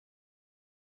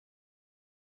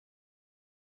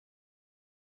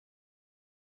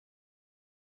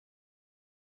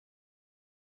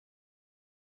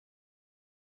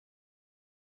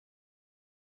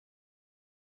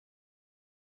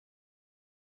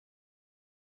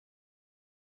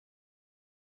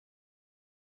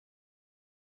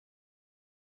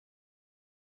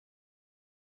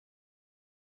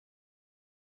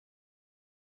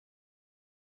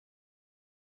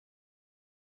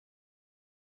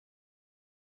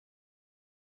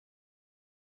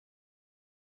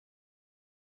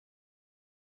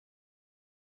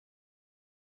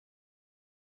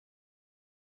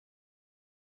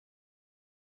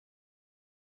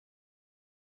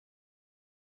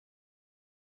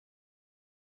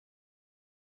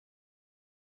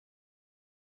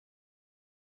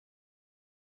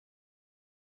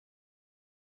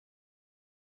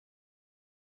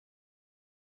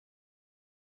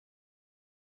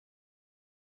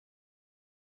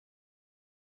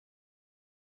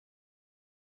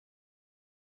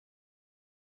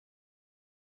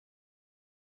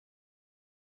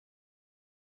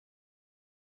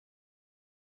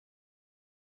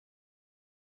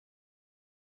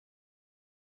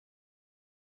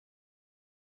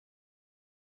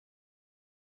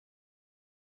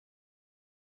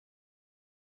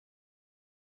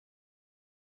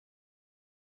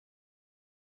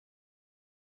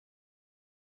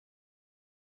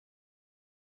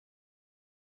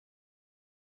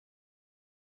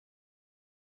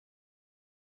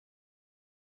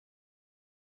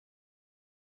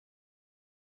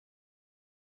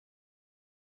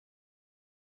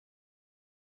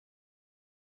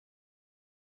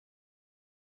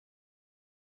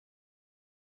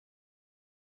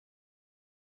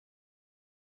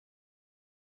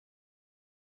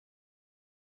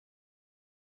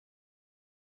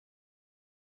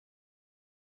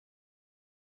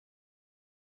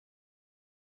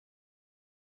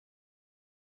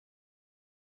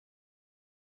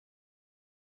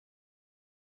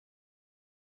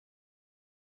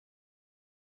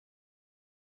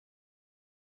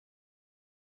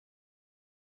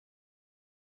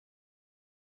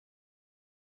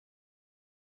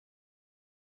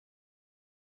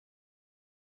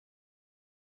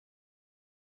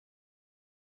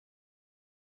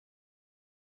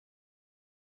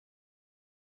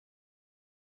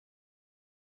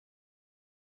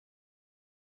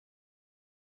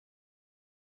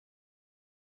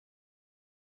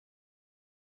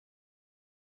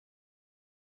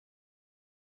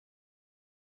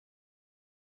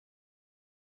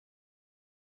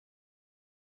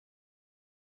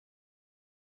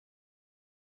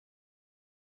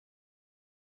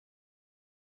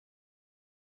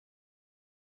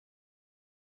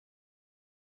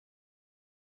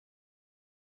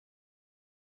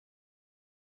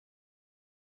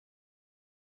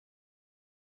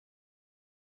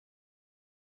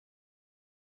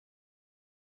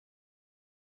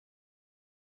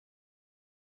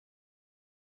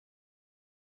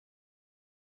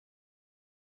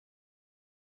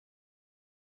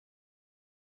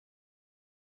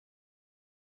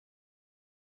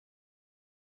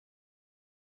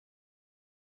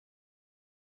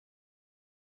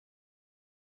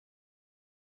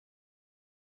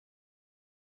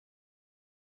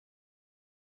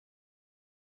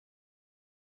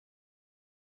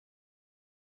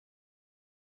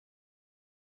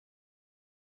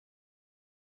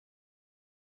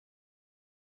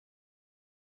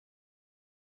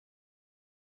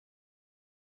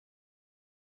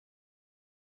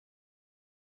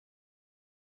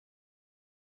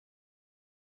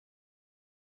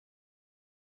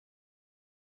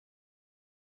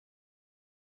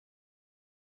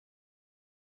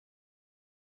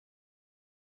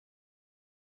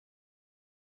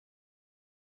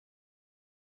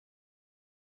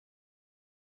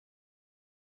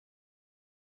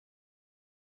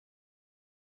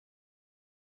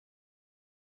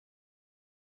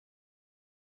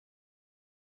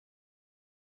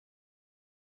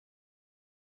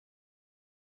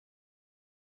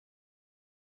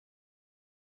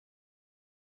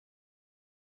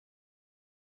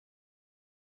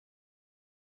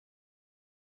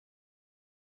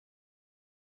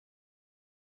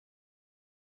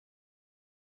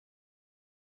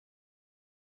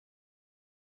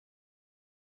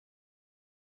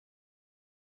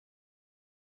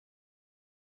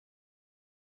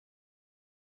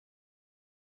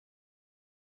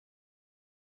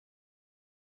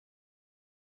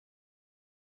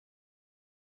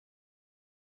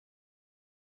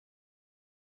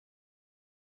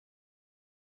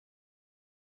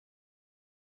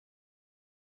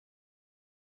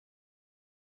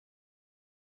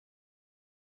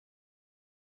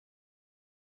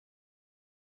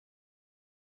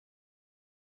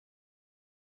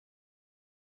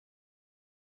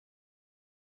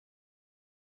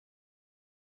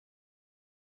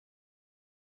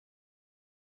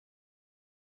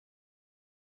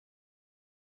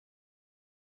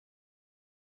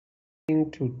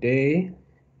today.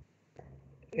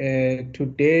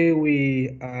 Today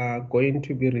we are going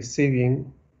to be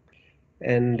receiving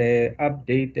an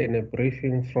update and a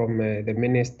briefing from the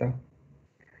Minister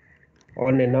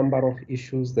on a number of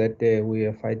issues that we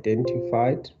have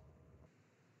identified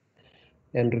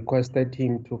and requested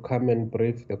him to come and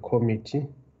brief the committee.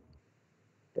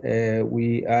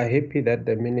 We are happy that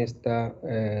the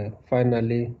Minister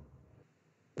finally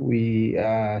we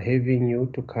are having you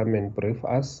to come and brief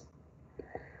us.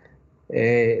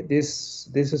 This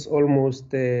is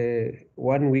almost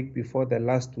 1 week before the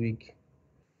last week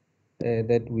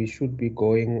that we should be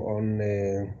going on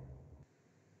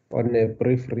a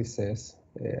brief recess.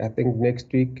 I think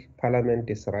next week Parliament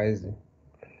is rising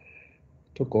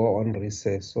to go on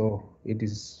recess, so it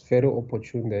is very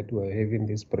opportune that we are having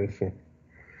this briefing.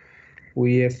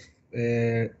 We have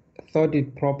thought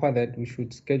it proper that we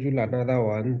should schedule another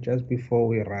one just before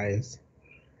we rise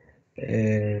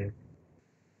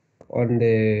on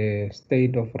the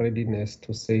state of readiness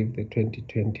to save the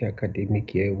 2020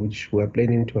 academic year, which we are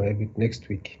planning to have it next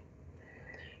week.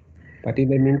 But in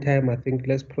the meantime, I think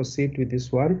let's proceed with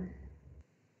this one.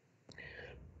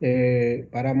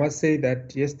 But I must say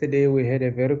that yesterday we had a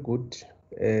very good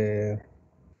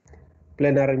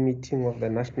plenary meeting of the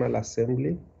National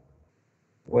Assembly,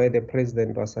 where the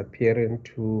President was appearing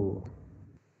to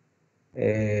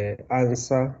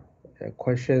answer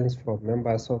questions from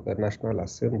members of the National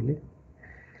Assembly.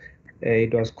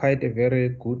 It was quite a very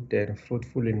good and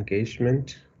fruitful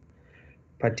engagement,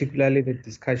 particularly the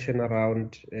discussion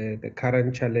around the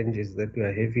current challenges that we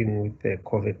are having with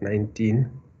COVID-19,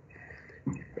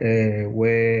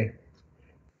 where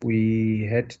we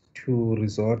had to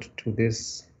resort to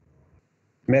this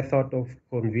method of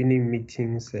convening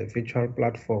meetings, virtual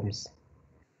platforms.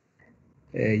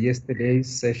 Yesterday's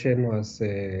session was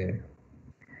a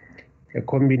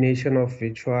combination of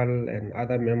virtual and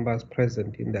other members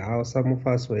present in the House. Some of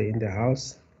us were in the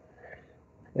House.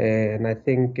 And I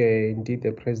think indeed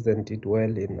the President did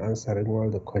well in answering all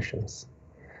the questions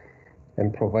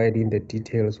and providing the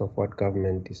details of what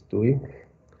government is doing.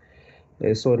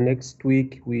 So next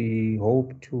week, we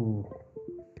hope to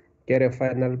get a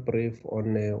final brief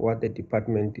on what the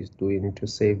department is doing to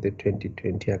save the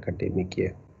 2020 academic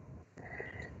year.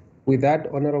 With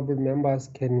that, honorable members,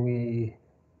 can we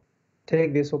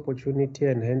take this opportunity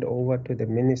and hand over to the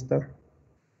Minister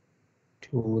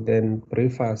to then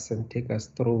brief us and take us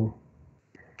through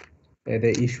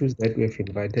the issues that we have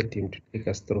invited him to take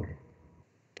us through.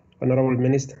 Honorable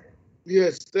Minister.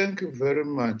 Yes, thank you very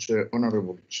much,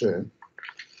 Honorable Chair.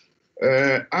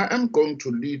 I am going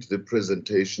to lead the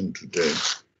presentation today.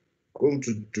 Going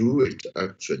to do it,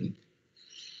 actually.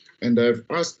 And I've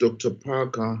asked Dr.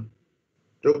 Parker,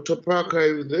 Dr. Parker, are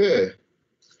you there?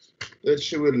 That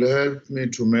she will help me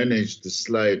to manage the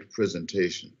slide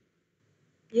presentation.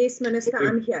 Yes, Minister,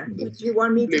 I'm here. Do you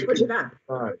want me to put it up?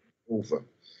 Over.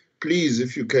 Please,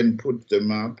 if you can put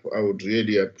them up, I would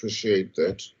really appreciate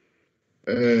that.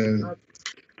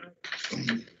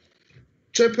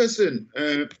 Chairperson,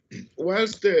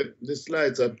 whilst the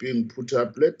slides are being put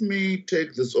up, let me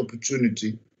take this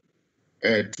opportunity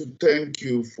to thank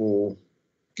you for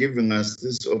giving us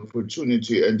this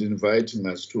opportunity and inviting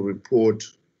us to report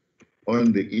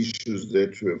on the issues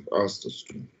that you have asked us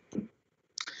to.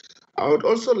 I would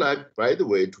also like, by the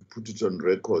way, to put it on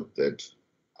record that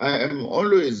I am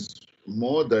always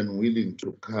more than willing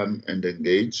to come and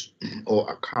engage or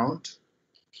account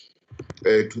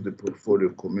to the portfolio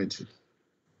committee.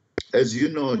 As you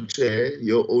know, Chair,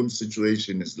 your own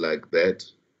situation is like that.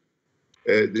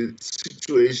 The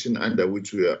situation under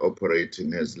which we are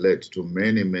operating has led to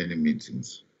many, many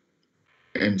meetings.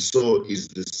 And so is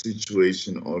the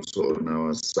situation also on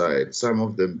our side, some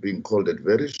of them being called at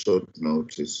very short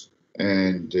notice.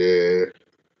 And the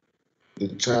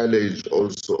challenge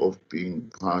also of being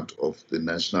part of the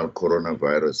National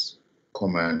Coronavirus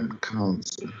Command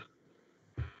Council.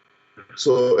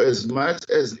 So as much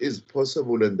as is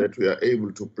possible and that we are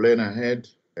able to plan ahead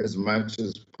as much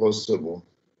as possible,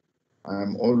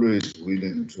 I'm always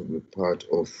willing to be part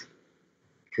of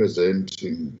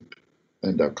presenting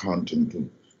and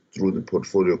accounting through the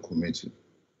portfolio committee.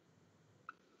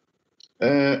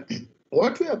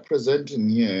 What we are presenting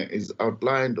here is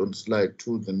outlined on slide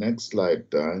 2, the next slide,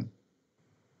 Dan,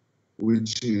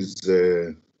 which is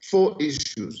 4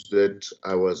 issues that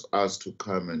I was asked to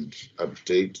come and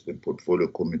update the portfolio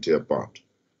committee about.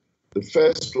 The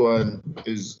first one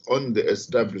is on the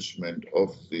establishment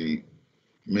of the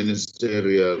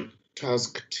Ministerial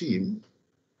Task Team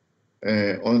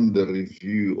on the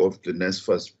review of the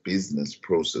NSFAS business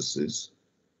processes.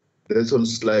 That's on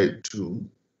slide 2.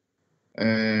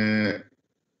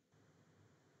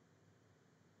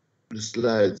 The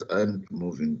slides aren't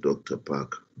moving, Dr.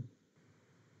 Park.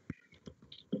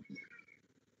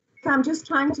 I'm just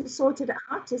trying to sort it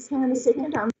out. Just hang on a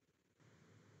second.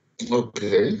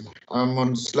 Okay, I'm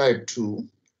on slide 2.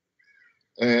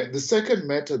 The second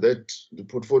matter that the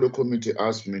Portfolio Committee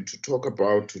asked me to talk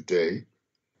about today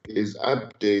is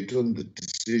update on the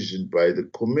decision by the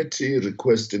committee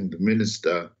requesting the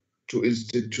Minister to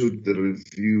institute the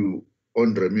review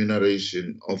on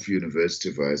remuneration of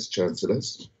University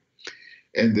Vice-Chancellors.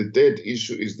 And the third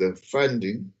issue is the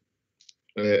funding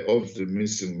of the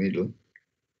missing middle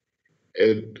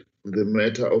and the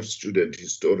matter of student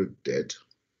historic debt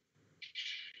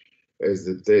as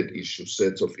the third issue,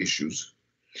 set of issues.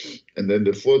 And then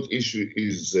the fourth issue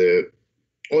is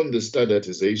on the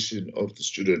standardization of the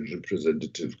student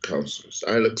representative councils.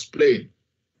 I'll explain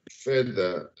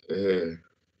further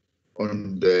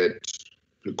on that,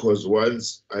 because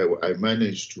once I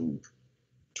managed to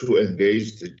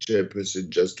engage the chairperson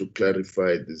just to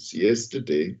clarify this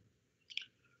yesterday,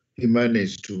 he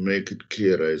managed to make it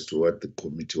clear as to what the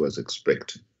committee was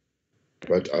expecting.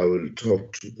 But I will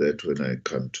talk to that when I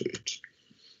come to it.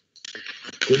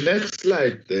 The next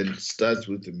slide then starts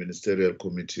with the Ministerial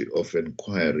Committee of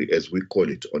Inquiry, as we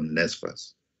call it, on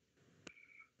NSFAS.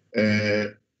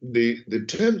 The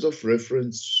terms of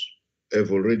reference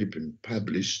have already been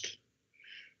published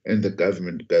in the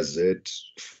Government Gazette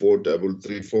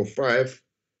 43345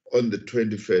 on the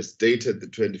 21st, dated the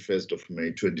 21st of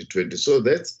May 2020. So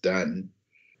that's done,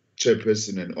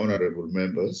 Chairperson and honorable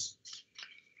members.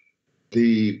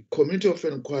 The Committee of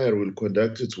Inquiry will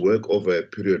conduct its work over a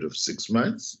period of 6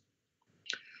 months,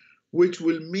 which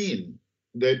will mean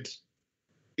that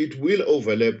it will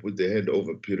overlap with the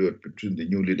handover period between the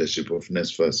new leadership of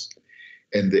NSFAS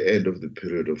and the end of the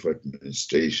period of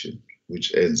administration,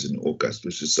 which ends in August,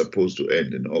 which is supposed to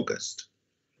end in August.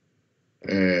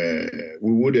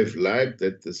 We would have liked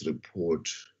that this report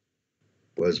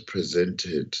was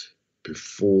presented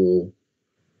before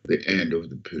the end of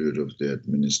the period of the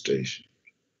administration.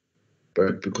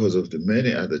 But because of the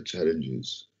many other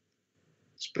challenges,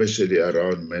 especially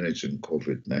around managing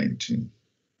COVID-19,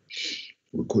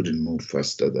 we couldn't move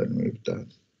faster than we've done,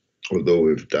 although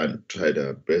we've tried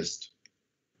our best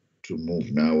to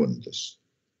move now on this.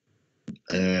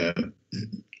 I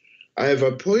have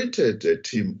appointed a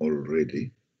team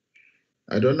already.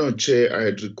 I don't know, Chair, I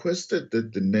had requested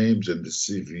that the names and the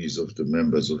CVs of the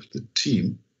members of the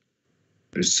team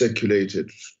be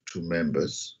circulated to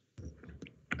members.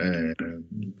 I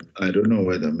don't know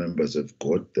whether members have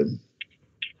got them.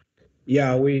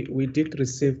 Yeah, we did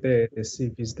receive the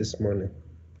CVs this morning.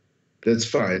 That's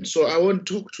fine. So I won't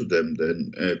talk to them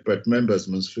then, but members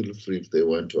must feel free if they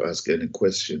want to ask any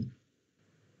question.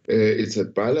 It's a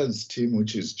balanced team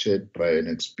which is chaired by an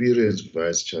experienced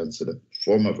Vice-Chancellor,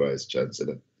 former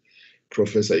Vice-Chancellor,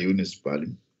 Professor Eunice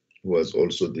Balim, who was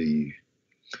also the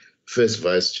first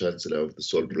Vice-Chancellor of the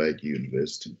Salt Lake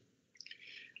University,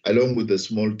 along with a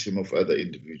small team of other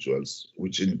individuals,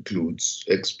 which includes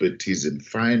expertise in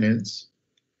finance,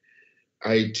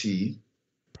 IT,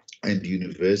 and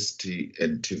university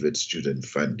and TVET student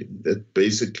funding. That's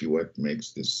basically what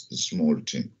makes this the small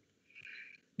team.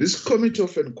 This Committee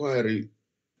of Inquiry,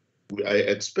 I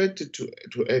expect it to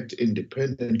act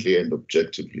independently and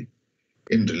objectively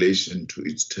in relation to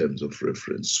its terms of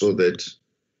reference so that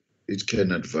it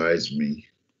can advise me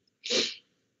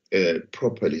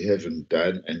properly, having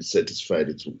done and satisfied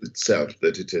itself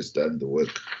that it has done the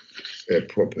work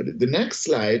properly. The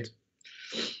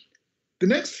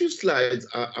next few slides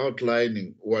are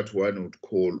outlining what one would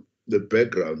call the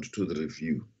background to the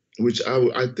review, which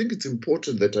I think it's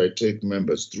important that I take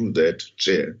members through that,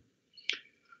 Chair,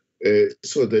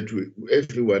 so that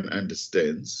everyone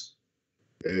understands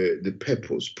the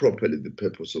purpose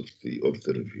of the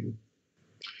review.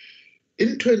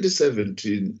 In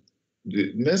 2017,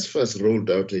 the NSFAS rolled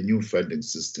out a new funding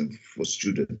system for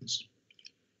students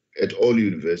at all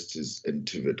universities and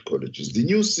TVET colleges. The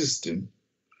new system,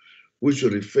 which we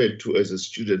refer to as a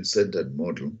student-centered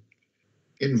model,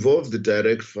 involved the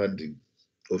direct funding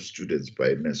of students by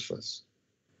NSFAS.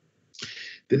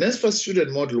 The NSFAS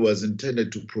student model was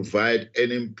intended to provide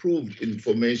an improved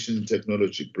information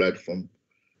technology platform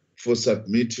for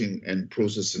submitting and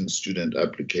processing student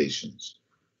applications.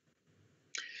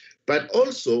 But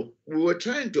also, we were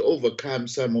trying to overcome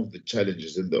some of the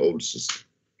challenges in the old system.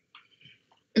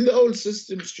 In the old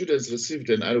system, students received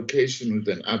an allocation with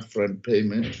an upfront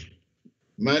payment,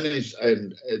 managed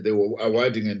and they were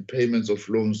awarding and payments of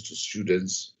loans to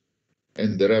students,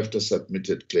 and thereafter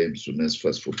submitted claims to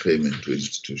NSFAS for payment to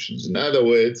institutions. In other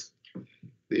words,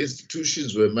 the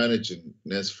institutions were managing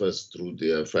NSFAS through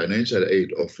their financial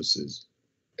aid offices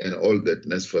And all that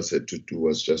NSFAS had to do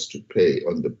was just to pay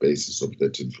on the basis of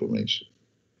that information.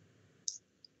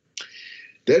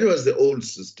 That was the old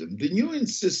system. The new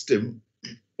system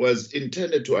was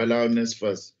intended to allow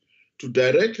NSFAS to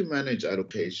directly manage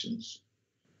allocations,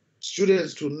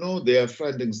 students to know their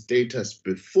funding status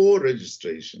before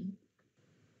registration,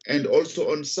 and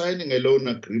also on signing a loan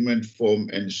agreement form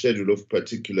and schedule of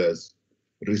particulars,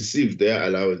 receive their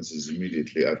allowances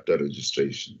immediately after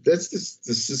registration. That's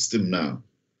the system now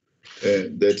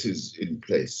that is in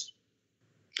place.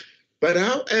 But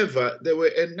however, there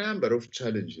were a number of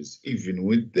challenges even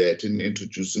with that in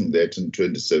introducing that in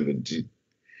 2017,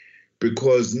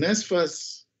 because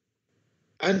NSFAS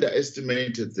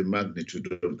underestimated the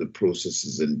magnitude of the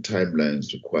processes and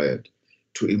timelines required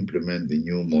to implement the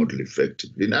new model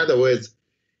effectively. In other words,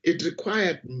 it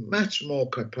required much more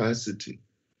capacity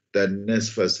than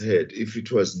NSFAS had if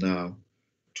it was now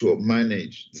to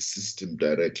manage the system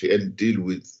directly and deal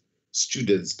with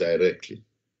students directly.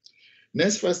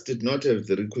 NSFAS did not have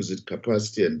the requisite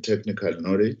capacity and technical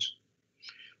knowledge,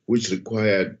 which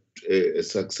required a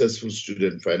successful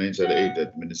student financial aid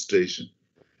administration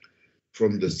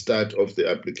from the start of the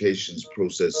applications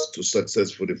process to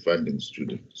successfully funding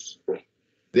students.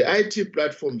 The IT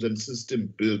platforms and systems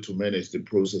built to manage the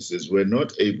processes were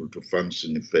not able to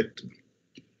function effectively.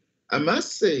 I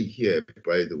must say here,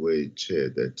 by the way, Chair,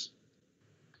 that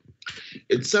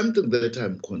it's something that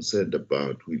I'm concerned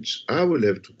about, which I will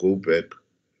have to go back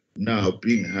now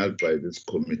being held by this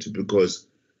committee, because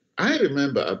I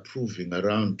remember approving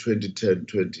around 2010,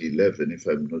 2011, if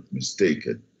I'm not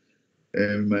mistaken,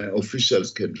 and my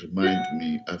officials can remind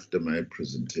me after my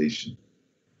presentation,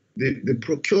 the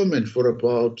procurement for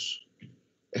about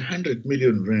 100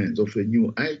 million rands of a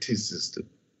new IT system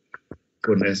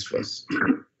for NSFAS.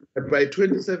 But by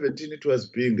 2017, it was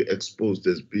being exposed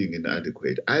as being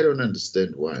inadequate. I don't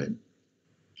understand why.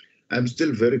 I'm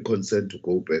still very concerned to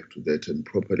go back to that and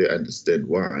properly understand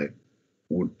why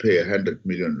we would pay 100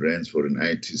 million rands for an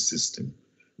IT system,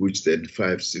 which then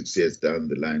 5-6 years down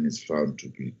the line is found to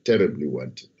be terribly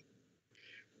wanting.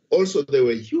 Also, there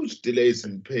were huge delays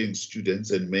in paying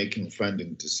students and making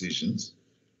funding decisions,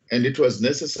 and it was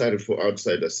necessary for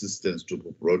outside assistance to be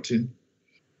brought in,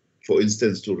 for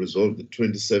instance, to resolve the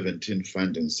 2017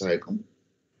 funding cycle.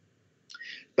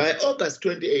 By August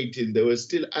 2018, there were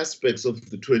still aspects of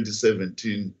the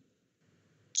 2017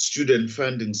 student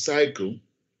funding cycle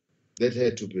that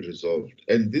had to be resolved,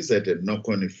 and this had a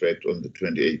knock-on effect on the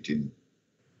 2018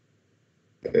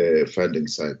 funding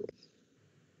cycle.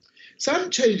 Some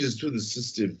changes to the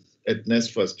system at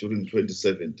NSFAS during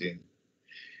 2017,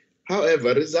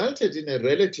 however, resulted in a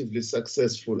relatively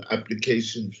successful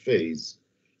application phase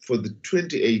for the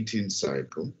 2018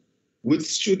 cycle, with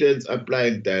students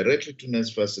applying directly to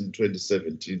NSFAS in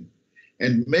 2017,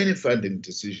 and many funding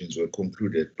decisions were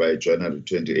concluded by January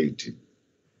 2018.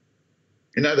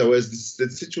 In other words, the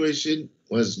situation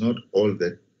was not all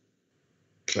that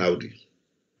cloudy,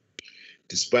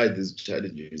 despite these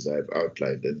challenges I've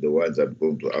outlined and the ones I'm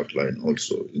going to outline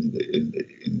also in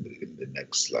the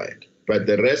next slide. But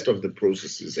the rest of the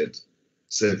processes had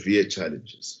severe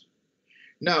challenges.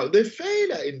 Now, the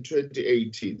failure in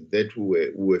 2018 that we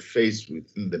were faced with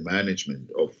in the management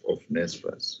of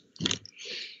NSFAS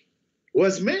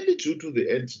was mainly due to the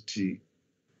entity,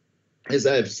 as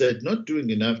I have said, not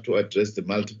doing enough to address the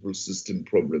multiple system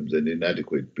problems and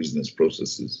inadequate business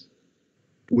processes,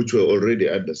 which were already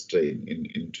under strain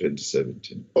in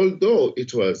 2017, although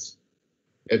it was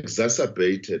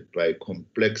exacerbated by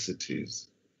complexities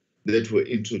that were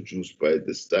introduced by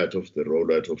the start of the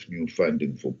rollout of new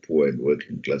funding for poor and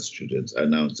working class students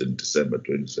announced in December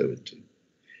 2017.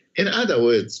 In other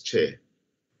words, Chair,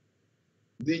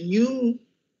 the new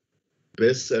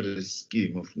bursary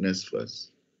scheme of NSFAS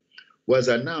was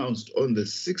announced on the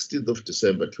 16th of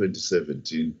December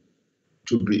 2017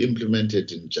 to be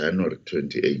implemented in January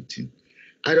 2018.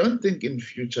 I don't think in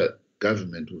future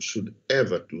government we should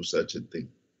ever do such a thing,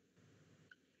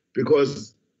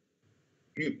 because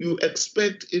you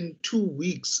expect in 2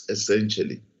 weeks,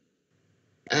 essentially,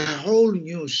 a whole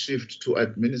new shift to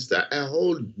administer a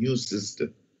whole new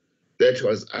system that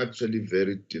was actually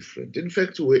very different. In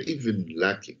fact, we were even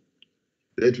lucky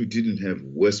that we didn't have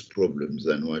worse problems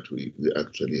than what we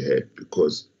actually had,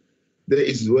 because there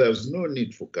was no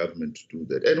need for government to do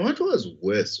that. And what was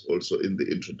worse also in the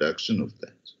introduction of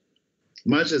that,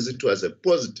 much as it was a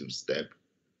positive step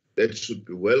that should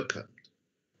be welcomed,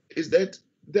 is that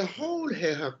the whole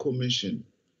HEHA Commission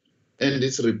and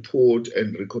its report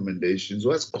and recommendations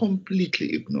was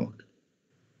completely ignored.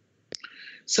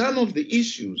 Some of the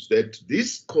issues that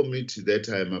this committee that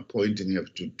I'm appointing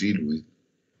have to deal with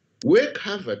were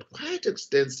covered quite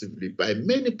extensively by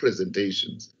many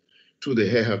presentations to the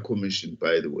HEHA Commission,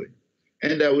 by the way.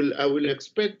 And I will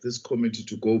expect this committee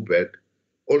to go back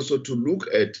also to look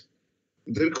at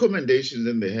the recommendations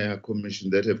in the HEHA Commission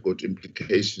that have got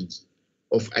implications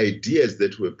of ideas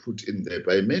that were put in there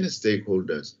by many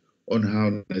stakeholders on how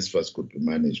NSFAS could be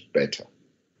managed better.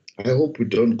 I hope we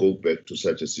don't go back to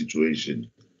such a situation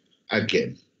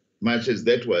again, much as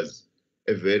that was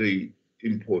a very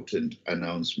important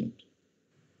announcement.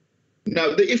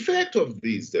 Now, the effect of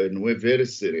these then were very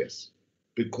serious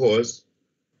because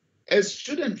as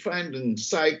student funding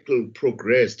cycle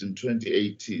progressed in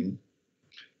 2018,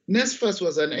 NSFAS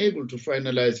was unable to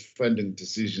finalize funding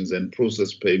decisions and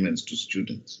process payments to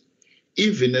students,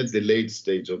 even at the late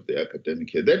stage of the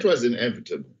academic year. That was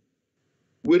inevitable.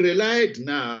 We relied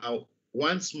now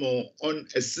once more on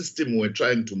a system we're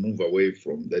trying to move away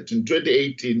from. That in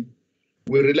 2018,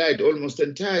 we relied almost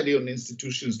entirely on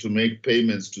institutions to make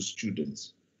payments to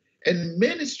students. And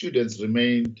many students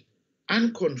remained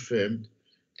unconfirmed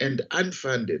and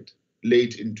unfunded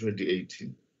late in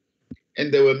 2018.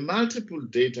 And there were multiple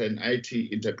data and IT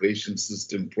integration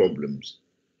system problems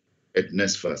at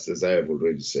NSFAS, as I have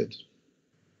already said.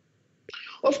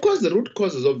 Of course, the root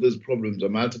causes of these problems are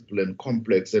multiple and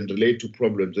complex and relate to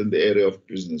problems in the area of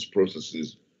business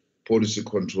processes, policy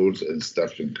controls, and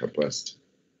staffing capacity.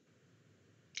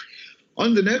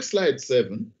 On the next slide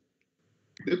 7,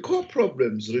 the core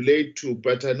problems relate to,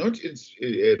 but are not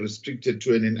restricted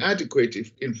to, an inadequate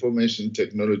information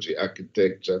technology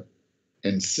architecture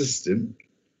and system,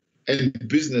 and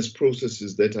business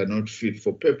processes that are not fit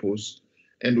for purpose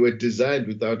and were designed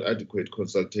without adequate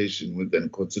consultation with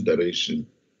and consideration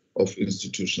of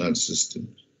institutional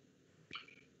systems.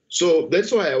 So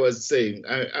that's why I was saying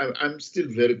I'm still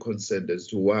very concerned as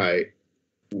to why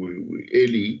we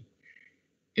early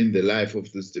in the life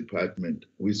of this department,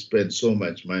 we spent so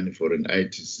much money for an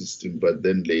IT system, but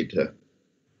then later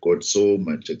got so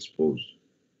much exposed,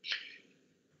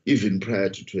 even prior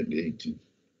to 2018.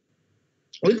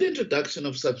 With the introduction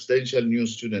of substantial new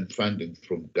student funding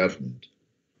from government,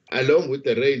 along with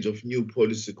a range of new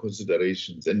policy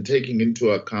considerations and taking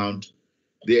into account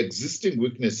the existing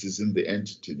weaknesses in the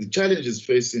entity, the challenges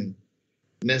facing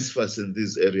NSFAS in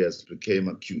these areas became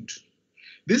acute.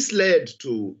 This led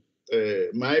to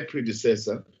my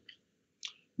predecessor,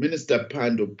 Minister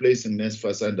Pandor, placing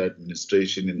NSFAS under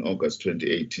administration in August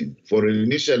 2018 for an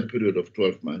initial period of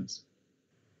 12 months.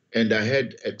 And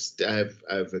I've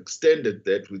extended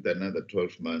that with another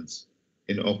 12 months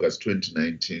in August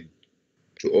 2019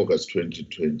 to August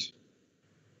 2020.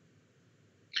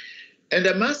 And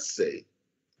I must say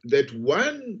that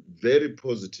one very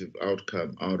positive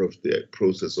outcome out of the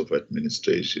process of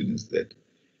administration is that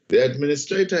the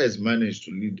administrator has managed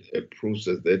to lead a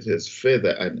process that has further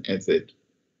unearthed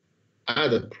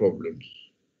other problems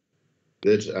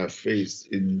that are faced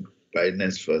by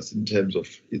NSFAS in terms of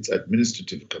its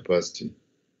administrative capacity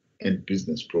and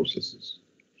business processes.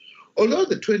 Although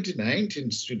the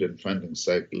 2019 student funding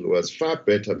cycle was far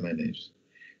better managed,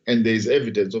 and there is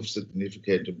evidence of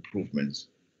significant improvements,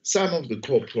 some of the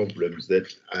core problems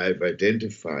that I've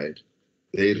identified,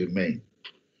 they remain.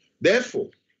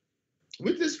 Therefore,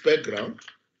 with this background,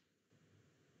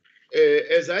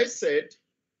 as I said,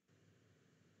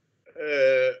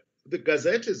 the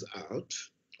Gazette is out.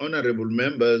 Honorable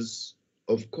members,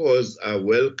 of course, are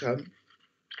welcome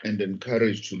and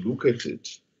encouraged to look at it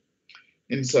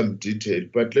in some detail,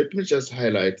 but let me just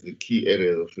highlight the key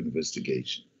areas of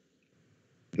investigation.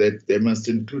 That they must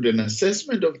include an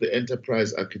assessment of the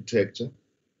enterprise architecture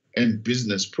and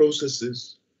business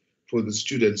processes for the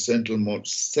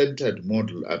student-centered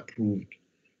model approved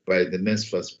by the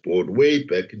NSFAS board way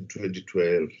back in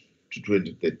 2012 to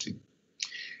 2013.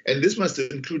 And this must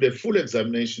include a full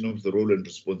examination of the role and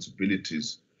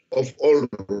responsibilities of all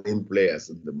role players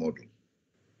in the model.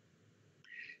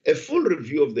 A full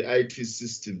review of the IT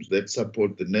systems that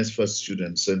support the NSFAS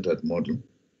student-centered model,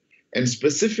 and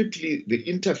specifically the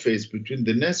interface between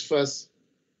the NSFAS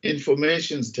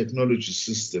information technology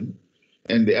system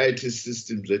and the IT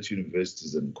systems at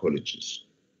universities and colleges.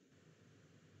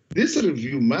 This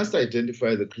review must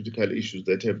identify the critical issues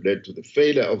that have led to the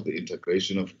failure of the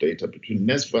integration of data between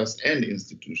NSFAS and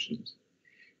institutions,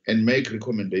 and make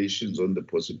recommendations on the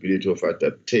possibility of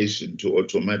adaptation to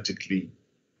automatically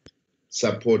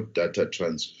support data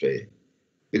transfer.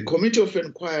 The Committee of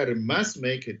Inquiry must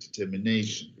make a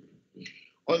determination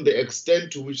on the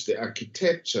extent to which the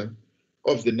architecture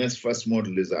of the NSFAS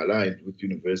model is aligned with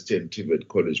university and TVET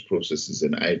college processes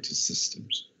and IT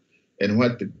systems, and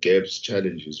what the gaps,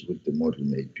 challenges with the model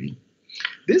may be.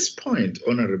 This point,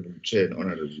 Honorable Chair and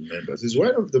Honorable Members, is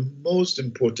one of the most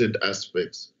important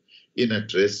aspects in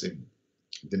addressing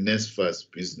the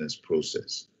NSFAS business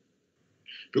process,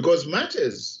 because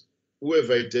matters who have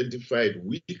identified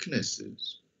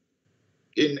weaknesses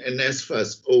in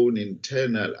NSFAS' own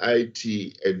internal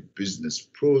IT and business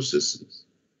processes.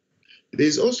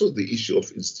 There's also the issue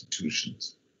of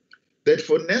institutions. That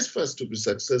for NSFAS to be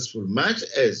successful, much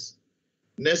as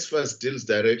NSFAS deals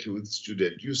directly with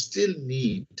students, you still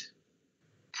need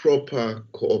proper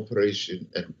cooperation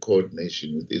and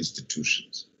coordination with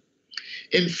institutions.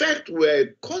 In fact,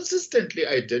 we're consistently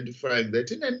identifying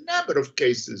that in a number of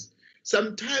cases,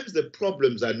 sometimes the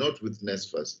problems are not with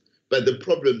NSFAS, but the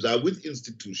problems are with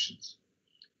institutions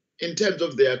in terms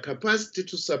of their capacity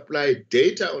to supply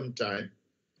data on time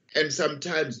and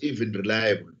sometimes even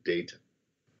reliable data.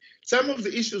 Some of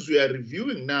the issues we are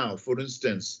reviewing now, for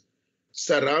instance,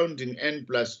 surrounding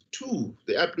N+2,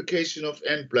 the application of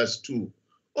N+2,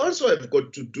 also have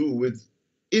got to do with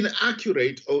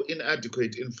inaccurate or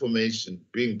inadequate information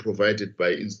being provided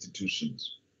by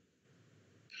institutions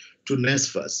to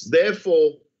NSFAS.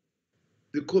 Therefore,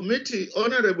 the committee,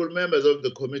 honorable members of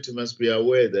the committee must be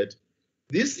aware that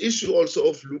this issue also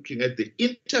of looking at the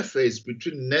interface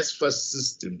between NSFAS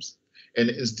systems and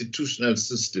institutional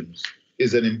systems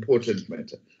is an important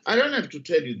matter. I don't have to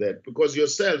tell you that because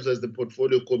yourselves as the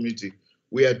portfolio committee,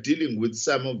 we are dealing with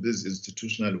some of these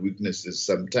institutional weaknesses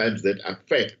sometimes that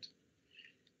affect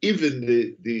even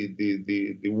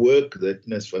the work that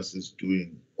NSFAS is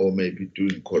doing or may be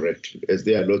doing correctly, as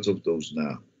there are lots of those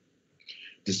now,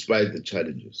 despite the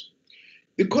challenges.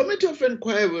 The Committee of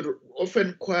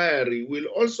Inquiry will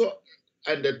also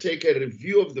undertake a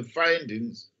review of the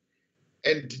findings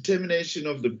and determination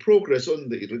of the progress on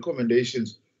the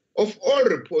recommendations of all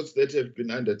reports that have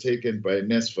been undertaken by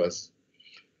NSFAS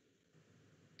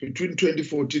between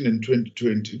 2014 and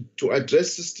 2020 to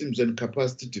address systems and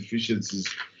capacity deficiencies.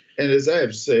 And as I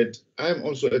have said, I'm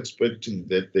also expecting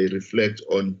that they reflect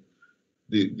on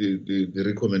the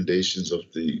recommendations of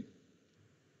the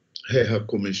HEHA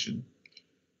Commission,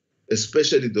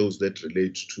 especially those that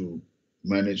relate to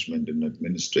management and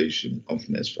administration of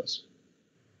NSFAS.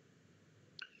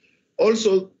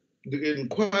 Also, the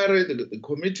inquiry, the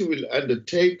committee will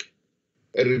undertake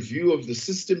a review of the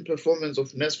system performance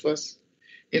of NSFAS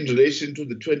in relation to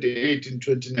the 2018,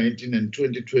 2019, and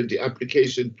 2020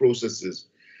 application processes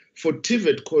for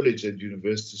TVET college and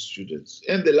university students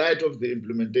in the light of the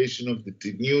implementation of the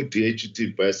new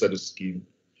DHET bursary scheme,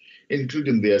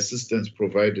 including the assistance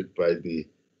provided by the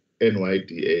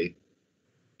NYDA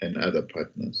and other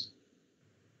partners.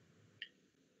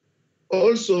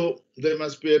 Also, there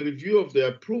must be a review of the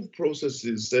approved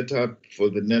processes set up for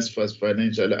the NSFAS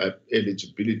financial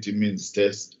eligibility means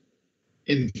test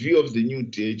in view of the new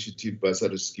DHET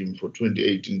bursary scheme for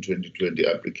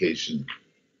 2018-2020 application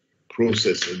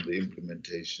process and the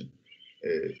implementation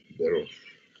thereof.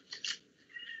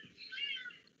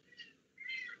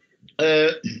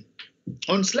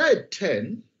 On slide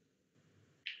 10,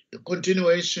 the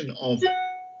continuation of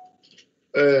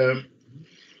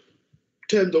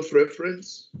terms of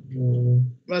reference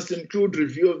must include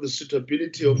review of the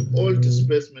suitability of all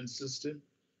disbursement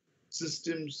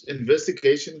systems,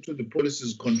 investigation to the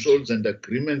policies, controls, and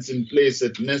agreements in place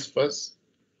at NSFAS,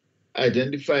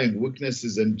 identifying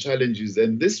weaknesses and challenges,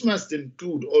 and this must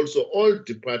include also all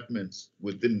departments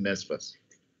within NSFAS.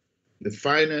 The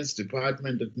finance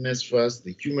department at NSFAS,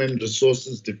 the human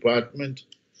resources department,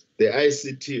 the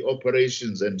ICT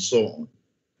operations, and so on.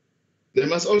 There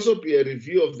must also be a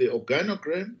review of the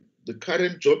organogram, the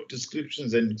current job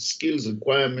descriptions and skills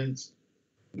requirements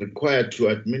required to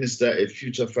administer a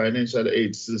future financial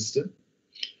aid system.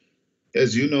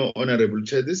 As you know, Honorable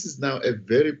Chair, this is now a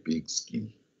very big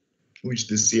scheme, which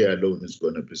this year alone is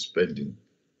going to be spending.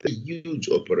 A huge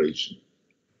operation.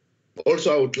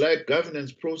 Also, I would like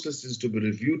governance processes to be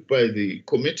reviewed by the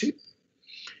committee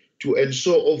to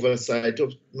ensure oversight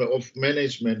of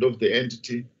management of the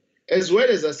entity, as well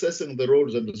as assessing the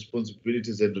roles and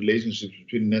responsibilities and relationships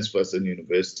between NSFAS and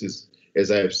universities,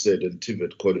 as I have said, and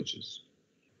TVET colleges.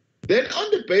 Then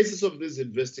on the basis of these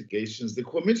investigations, the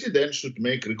committee then should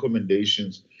make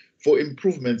recommendations for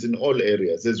improvements in all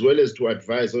areas, as well as to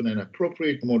advise on an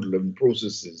appropriate model and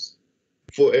processes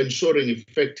for ensuring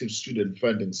effective student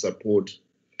funding support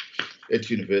at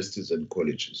universities and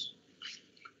colleges.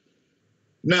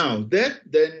 Now, that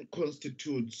then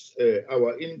constitutes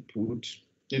our input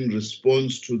in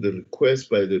response to the request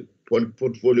by the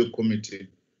Portfolio Committee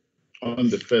on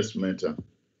the first matter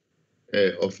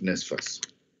of NSFAS.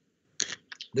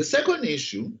 The second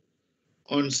issue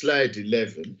on slide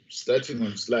 11, starting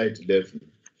on slide 11,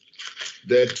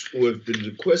 that we have been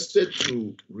requested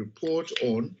to report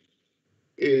on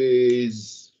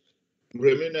is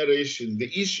remuneration,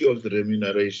 the issue of the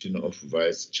remuneration of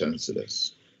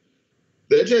vice-chancellors.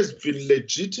 That has been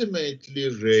legitimately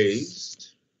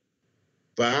raised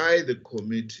by the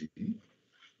committee,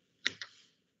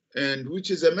 and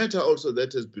which is a matter also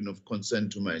that has been of concern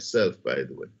to myself, by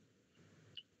the way.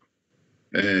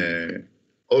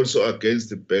 Also against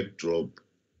the backdrop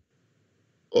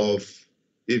of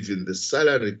even the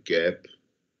salary gap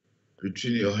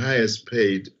between your highest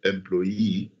paid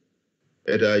employee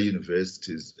at our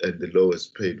universities and the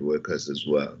lowest paid workers as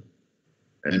well.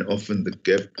 And often the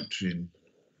gap between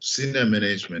senior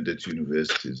management at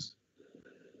universities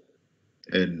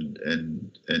and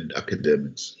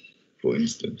academics, for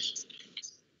instance.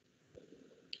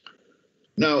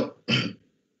 Now,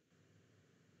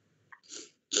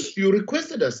 you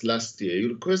requested us last year, you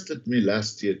requested me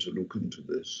last year to look into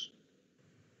this.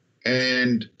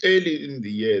 And early in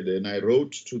the year, then I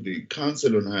wrote to the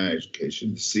Council on Higher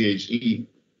Education, the CHE,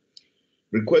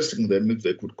 requesting them if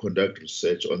they could conduct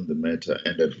research on the matter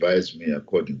and advise me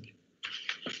accordingly.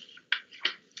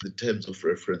 The terms of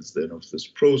reference then of this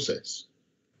process.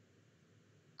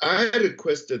 I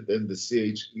requested then the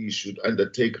CHE should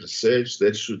undertake research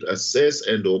that should assess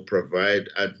and or provide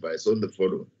advice on the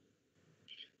following.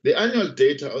 The annual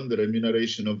data on the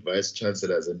remuneration of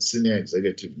vice-chancellors and senior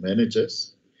executive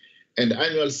managers and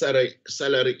annual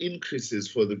salary increases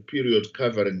for the period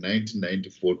covering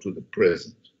 1994 to the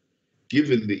present.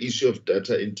 Given the issue of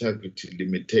data integrity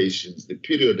limitations, the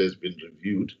period has been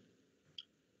reviewed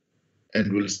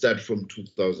and will start from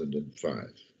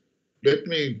 2005. Let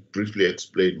me briefly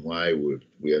explain why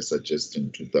we are suggesting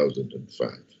 2005.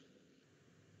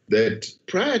 That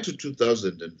prior to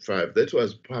 2005, that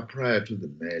was prior to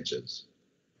the mergers.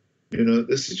 You know,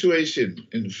 the situation,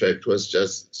 in fact, was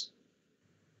just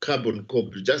carbon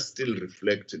copy, just still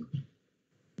reflecting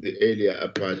the earlier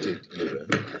apartheid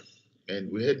era.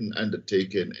 And we hadn't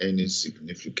undertaken any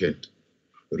significant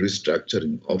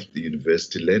restructuring of the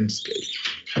university landscape.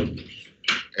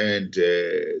 And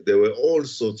there were all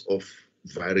sorts of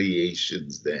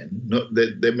variations then, not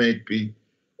that they might be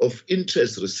of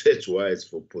interest research-wise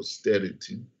for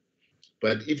posterity,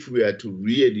 but if we are to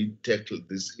really tackle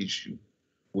this issue,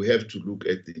 we have to look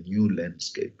at the new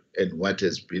landscape and what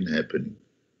has been happening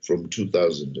from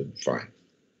 2005.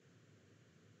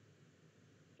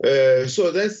 So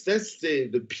that's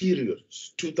the period,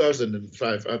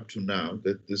 2005 up to now,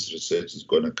 that this research is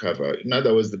going to cover. In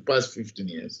other words, the past 15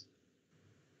 years.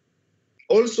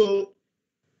 Also,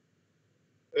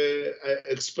 I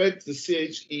expect the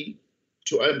CHE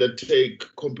to undertake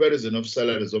comparison of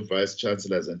salaries of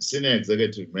vice-chancellors and senior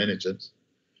executive managers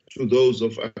to those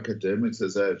of academics,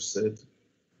 as I have said,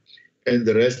 and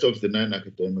the rest of the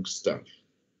non-academic staff.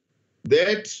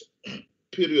 That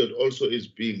period also is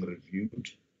being reviewed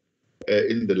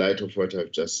in the light of what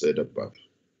I've just said above.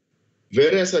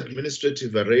 Various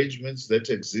administrative arrangements that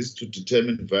exist to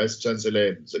determine vice-chancellor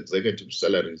and executive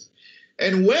salaries,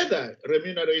 and whether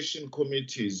remuneration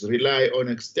committees rely on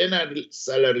external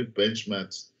salary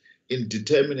benchmarks in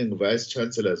determining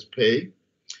vice-chancellor's pay,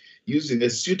 using a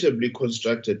suitably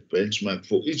constructed benchmark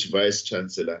for each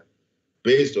vice-chancellor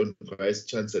based on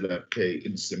vice-chancellor pay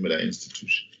in similar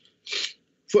institutions.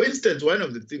 For instance, one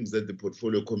of the things that the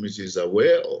portfolio committee is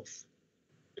aware of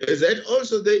is that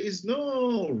also there is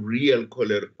no real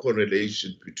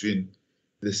correlation between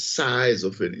the size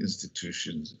of an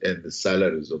institution and the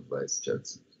salaries of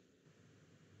vice-chancellors,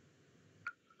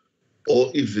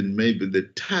 or even maybe the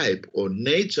type or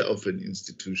nature of an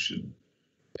institution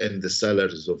and the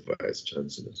salaries of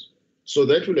vice-chancellors. So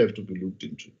that will have to be looked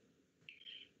into,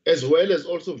 as well as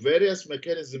also various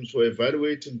mechanisms for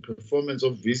evaluating performance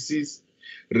of VCs,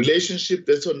 relationship,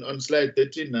 that's on slide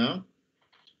 13 now,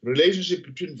 relationship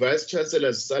between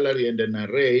vice-chancellor's salary and an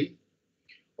array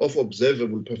of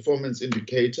observable performance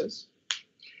indicators,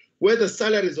 whether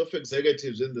salaries of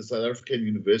executives in the South African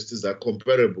universities are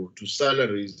comparable to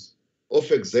salaries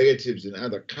of executives in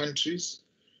other countries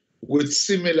with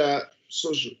similar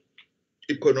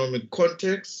socio-economic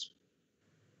contexts,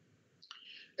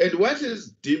 and what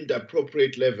is deemed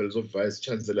appropriate levels of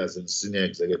vice-chancellors and senior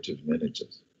executive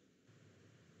managers.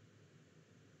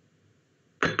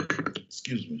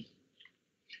 Excuse me.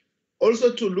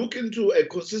 Also, to look into a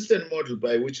consistent model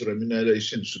by which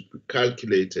remuneration should be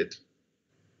calculated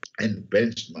and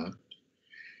benchmarked,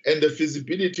 and the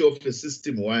feasibility of a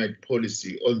system-wide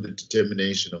policy on the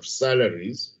determination of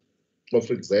salaries of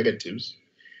executives,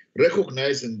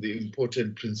 recognizing the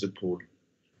important principle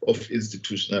of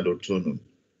institutional autonomy.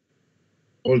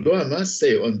 Although I must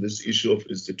say on this issue of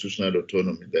institutional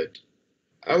autonomy that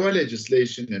Our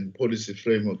legislation and policy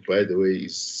framework, by the way,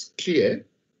 is clear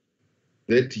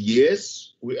that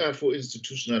yes, we are for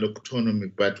institutional autonomy,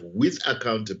 but with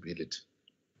accountability.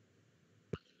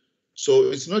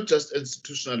 So it's not just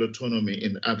institutional autonomy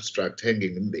in abstract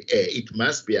hanging in the air. It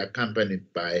must be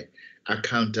accompanied by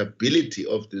accountability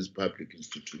of these public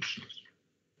institutions,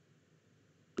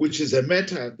 which is a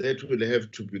matter that will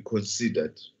have to be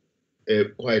considered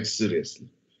quite seriously.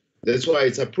 That's why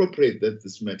it's appropriate that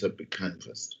this matter be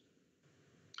canvassed.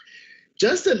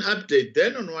 Just an update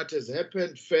then on what has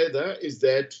happened further is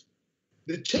that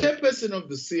the chairperson of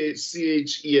the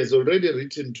CHE has already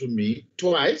written to me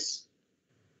twice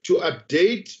to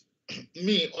update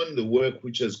me on the work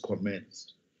which has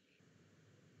commenced.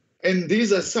 And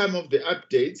these are some of the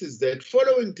updates, is that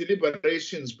following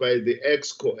deliberations by the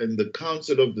EXCO and the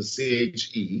Council of the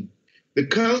CHE, the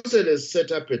Council has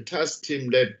set up a task team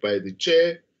led by the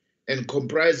chair and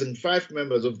comprising 5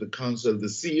 members of the Council, the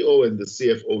CEO and the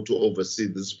CFO, to oversee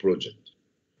this project.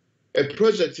 A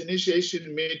project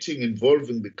initiation meeting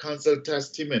involving the Council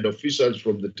task team and officials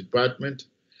from the department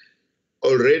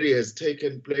already has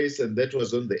taken place, and that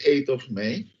was on the 8th of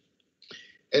May.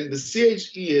 And the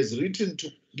CHE has written to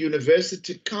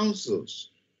university councils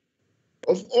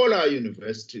of all our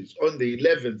universities on the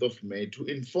 11th of May to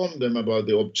inform them about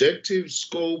the objectives,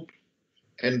 scope,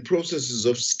 and processes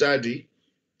of study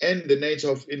and the nature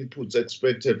of inputs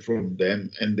expected from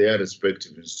them and their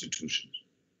respective institutions.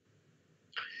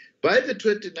 By the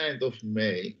 29th of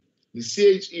May, the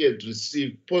CHE had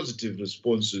received positive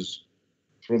responses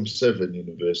from 7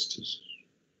 universities.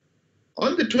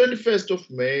 On the 21st of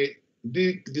May,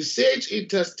 the CHE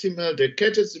task team held a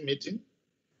courtesy meeting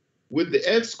with the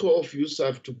EXCO of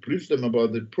USAF to brief them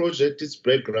about the project, its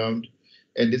background,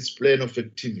 and its plan of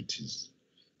activities.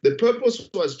 The purpose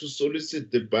was to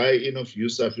solicit the buy-in of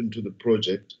USAF into the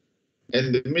project,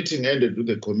 and the meeting ended with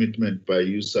a commitment by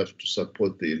USAF to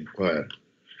support the inquiry,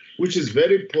 which is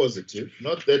very positive.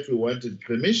 Not that we wanted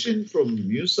permission from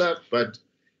USAF, but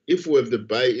if we have the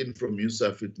buy-in from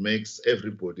USAF, it makes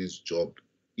everybody's job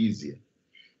easier.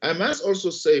 I must also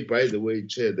say, by the way,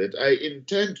 Chair, that I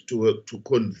intend to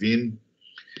convene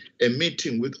a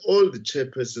meeting with all the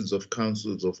chairpersons of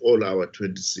councils of all our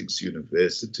 26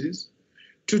 universities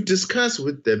to discuss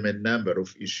with them a number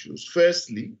of issues.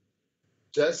 Firstly,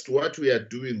 just what we are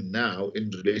doing now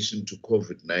in relation to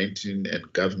COVID-19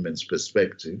 and government's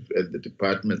perspective and the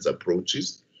department's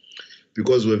approaches,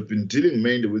 because we've been dealing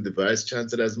mainly with the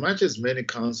Vice-Chancellor, as much as many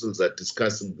councils are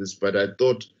discussing this, but I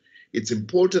thought it's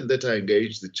important that I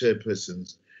engage the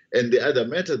chairpersons. And the other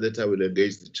matter that I will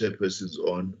engage the chairpersons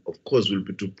on, of course, will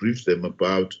be to brief them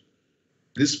about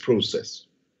this process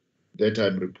that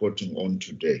I'm reporting on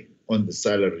today, on the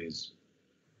salaries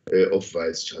of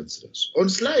Vice-Chancellors. On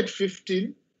slide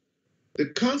 15, the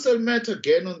Council met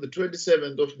again on the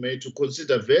 27th of May to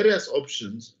consider various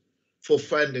options for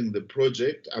funding the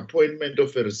project, appointment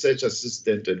of a research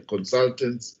assistant and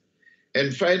consultants,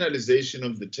 and finalization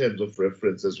of the terms of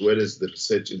reference as well as the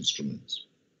research instruments.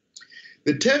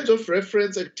 The terms of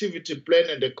reference, activity plan,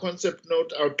 and a concept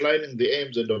note outlining the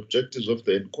aims and objectives of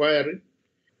the inquiry,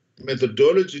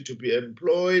 methodology to be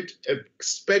employed,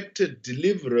 expected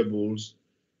deliverables,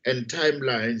 and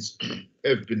timelines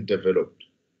have been developed.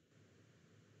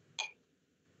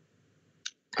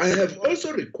 I have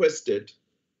also requested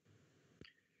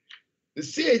the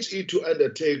CHE to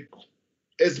undertake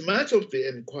as much of the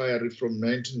inquiry from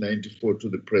 1994 to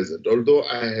the present, although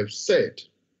I have said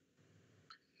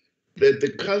that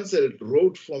the Council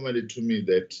wrote formally to me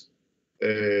that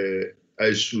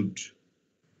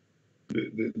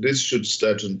this should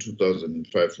start in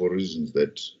 2005 for reasons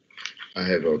that I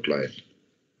have outlined.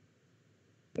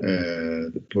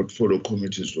 The portfolio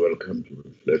committee is welcome to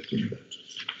reflect on that.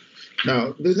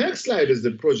 Now, the next slide is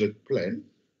the project plan.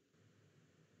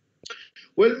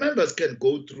 Well, members can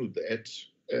go through that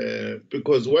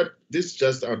because what this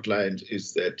just outlined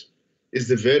is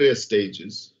the various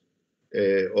stages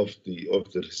of the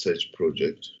research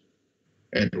project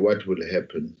and what will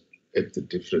happen at the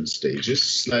different stages.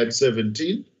 Slide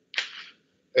 17.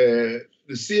 The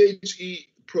CHE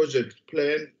project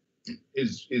plan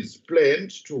is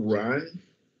planned to run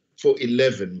for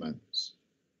 11 months.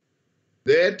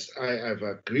 That I have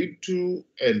agreed to,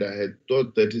 and I had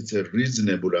thought that it's a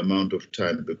reasonable amount of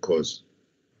time because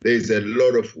there is a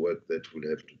lot of work that will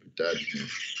have to be done in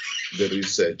the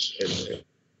research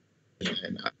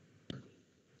and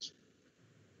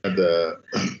other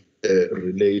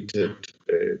related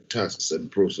tasks and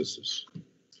processes.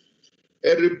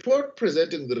 A report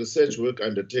presenting the research work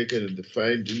undertaken and the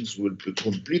findings will be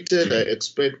completed, I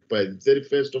expect, by the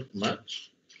 31st of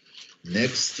March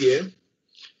next year.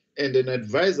 and an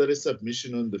advisory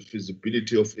submission on the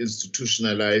feasibility of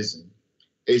institutionalizing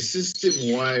a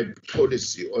system-wide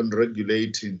policy on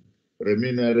regulating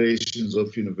remunerations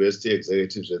of university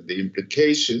executives and the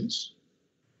implications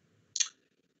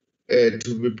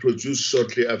to be produced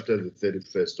shortly after the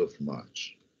 31st of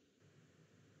March.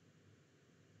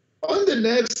 On the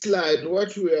next slide,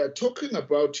 what we are talking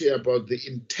about here about the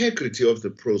integrity of the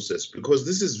process, because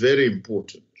this is very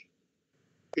important,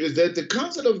 is that the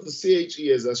Council of the CHE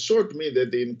has assured me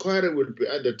that the inquiry will be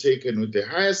undertaken with the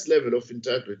highest level of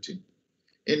integrity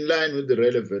in line with the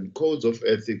relevant codes of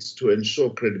ethics to ensure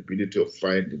credibility of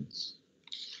findings.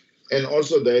 And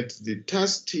also that the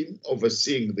task team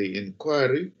overseeing the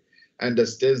inquiry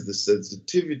understands the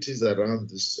sensitivities around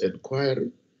this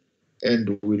inquiry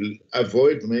and will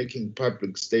avoid making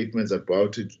public statements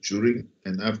about it during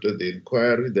and after the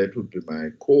inquiry. That would be my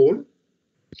call.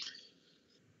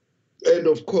 And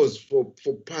of course, for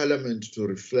Parliament to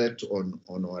reflect on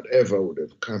whatever would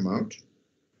have come out,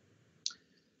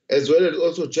 as well as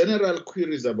also general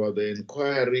queries about the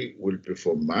inquiry will be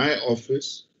from my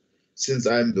office, since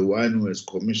I'm the one who has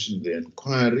commissioned the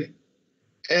inquiry,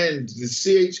 and the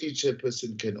CHE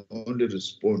chairperson can only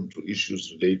respond to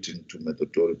issues relating to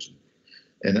methodology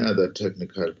and other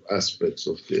technical aspects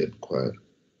of the inquiry.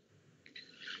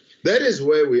 That is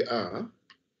where we are,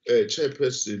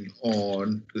 chairperson,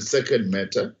 on the second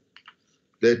matter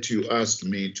that you asked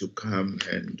me to come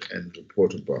and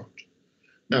report about.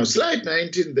 Now, slide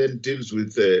 19 then deals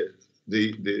with the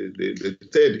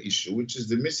third issue, which is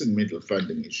the missing middle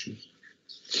funding issue.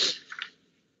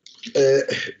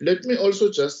 Let me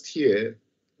also just here,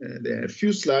 there are a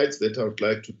few slides that I would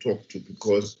like to talk to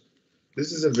because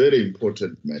this is a very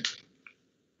important matter.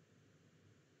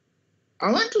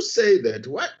 I want to say that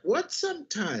what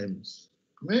sometimes,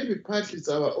 maybe partly it's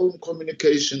our own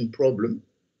communication problem,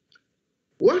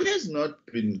 what has not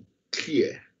been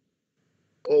clear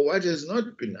or what has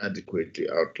not been adequately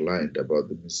outlined about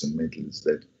the missing middle is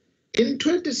that in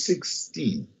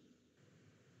 2016,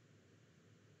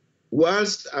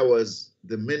 whilst I was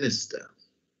the minister,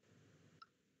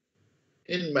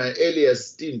 in my earlier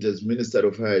stint as Minister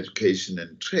of Higher Education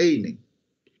and Training,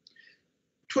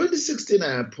 2016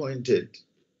 I appointed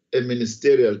a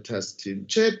Ministerial Task Team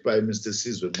chaired by Mr.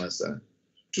 Sizwe Masana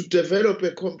to develop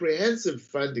a comprehensive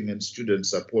funding and student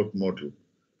support model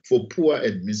for poor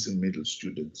and missing middle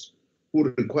students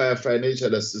who require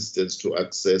financial assistance to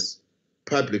access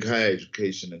public higher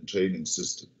education and training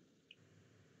system.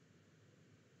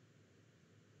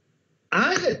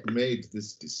 I had made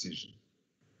this decision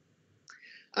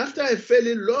after a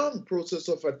fairly long process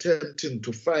of attempting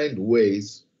to find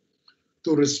ways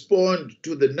to respond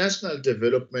to the National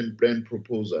Development Plan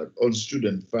proposal on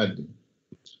student funding,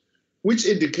 which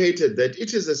indicated that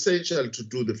it is essential to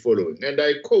do the following, and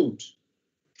I quote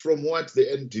from what the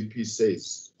NDP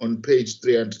says on page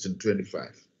 325.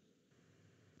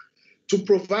 To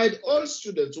provide all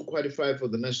students who qualify for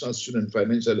the National Student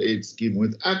Financial Aid Scheme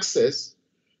with access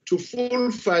to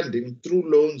full funding through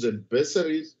loans and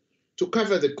bursaries to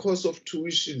cover the cost of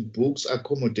tuition, books,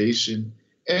 accommodation,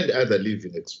 and other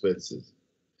living expenses.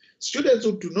 Students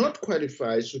who do not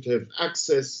qualify should have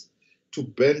access to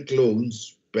bank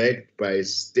loans backed by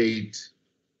state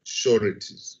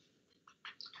sureties.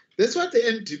 That's what the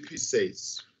NDP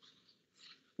says,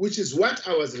 which is what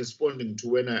I was responding to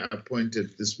when I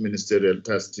appointed this Ministerial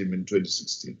Task Team in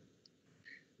 2016.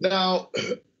 Now,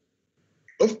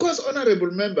 of course,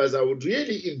 honorable members, I would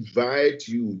really invite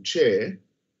you, Chair,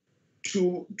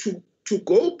 to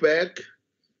go back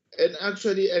and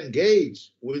actually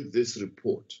engage with this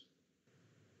report.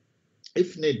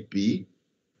 If need be,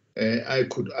 I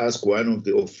could ask one of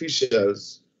the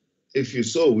officials, if you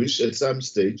so wish, at some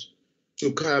stage,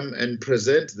 to come and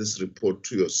present this report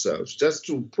to yourselves, just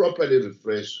to properly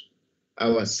refresh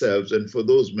ourselves and for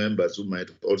those members who might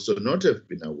also not have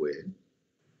been aware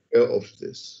of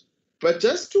this. But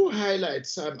just to highlight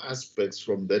some aspects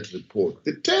from that report,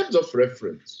 the terms of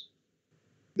reference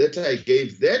that I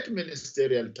gave that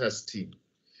Ministerial Task Team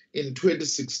in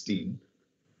 2016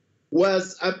 were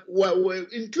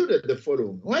included the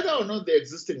following: whether or not the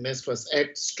existing NSFAS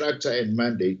Act structure and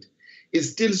mandate is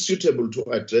still suitable to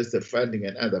address the funding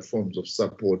and other forms of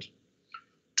support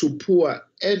to poor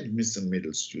and missing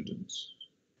middle students.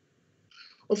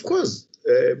 Of course,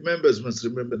 members must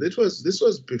remember this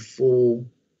was before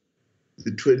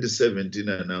the 2017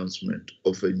 announcement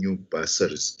of a new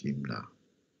bursary scheme now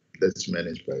that's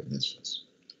managed by NSFAS.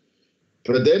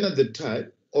 But then at the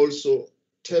time, also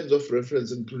terms of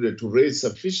reference included to raise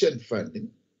sufficient funding.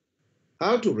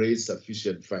 How to raise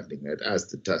sufficient funding? I'd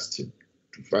asked the task team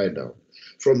to find out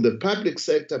from the public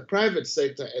sector, private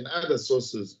sector, and other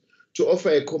sources to offer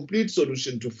a complete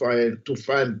solution to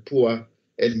fund poor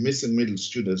and missing middle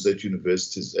students at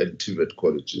universities and TVET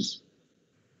colleges.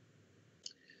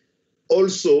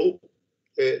 Also,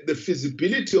 the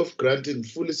feasibility of granting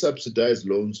fully subsidized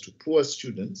loans to poor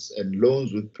students and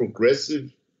loans with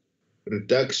progressive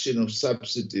reduction of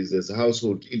subsidies as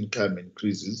household income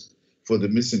increases for the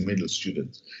missing middle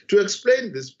students. To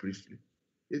explain this briefly,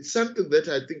 it's something that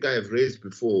I think I have raised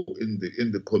before in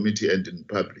the committee and in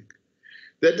public,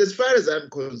 that as far as I'm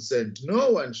concerned,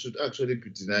 no one should actually be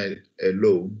denied a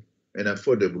loan, an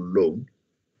affordable loan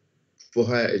for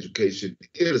higher education,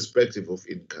 irrespective of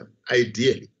income.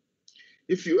 Ideally,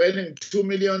 if you're earning 2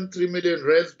 million, 3 million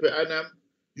rands per annum,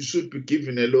 you should be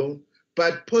given a loan,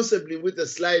 but possibly with a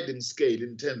sliding scale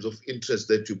in terms of interest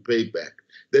that you pay back,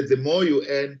 that the more you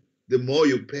earn, the more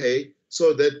you pay,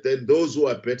 so that then those who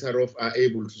are better off are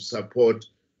able to support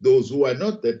those who are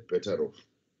not that better off.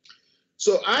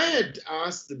 So I had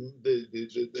asked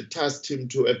the task team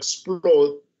to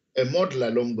explore a model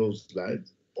along those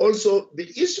lines. Also, the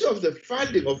issue of the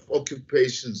funding of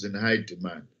occupations in high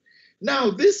demand.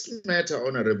 Now, this matter,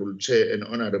 Honorable Chair and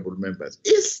Honorable Members,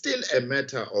 is still a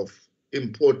matter of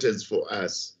importance for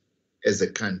us as a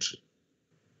country.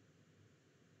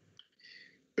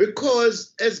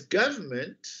 Because as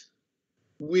government,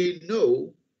 we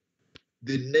know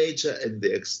the nature and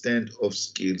the extent of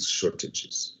skills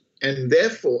shortages. And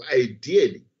therefore,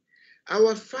 ideally,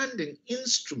 our funding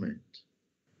instrument,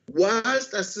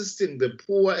 whilst assisting the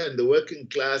poor and the working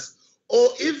class, or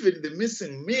even the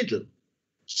missing middle,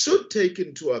 should take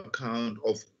into account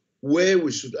of where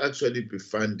we should actually be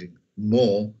funding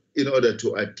more in order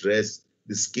to address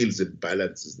the skills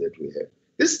imbalances that we have.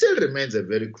 This still remains a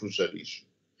very crucial issue.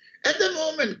 At the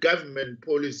moment, government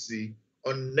policy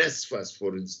on NSFAS,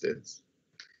 for instance,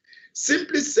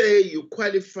 simply say you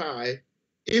qualify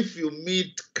if you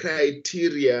meet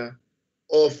criteria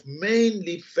of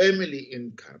mainly family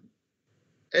income,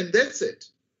 and that's it.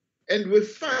 And we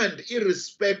fund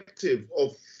irrespective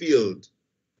of field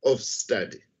of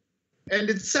study. And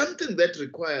it's something that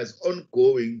requires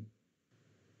ongoing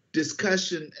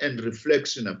discussion and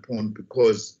reflection upon,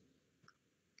 because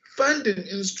funding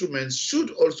instruments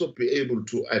should also be able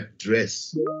to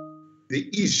address the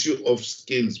issue of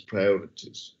skills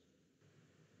priorities.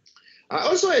 I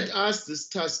also had asked this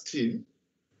task team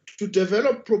to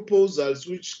develop proposals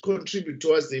which contribute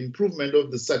towards the improvement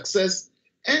of the success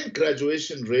and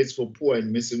graduation rates for poor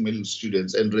and missing middle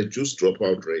students and reduce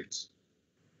dropout rates.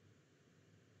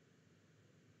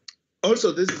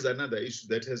 Also, this is another issue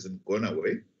that hasn't gone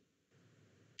away.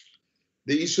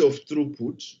 The issue of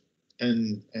throughput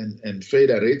and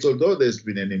failure rates, although there's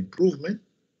been an improvement,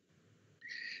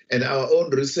 and our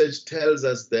own research tells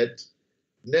us that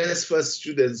NSFAS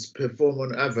students perform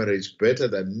on average better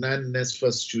than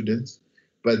non-NSFAS students,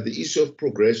 but the issue of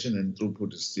progression and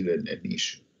throughput is still an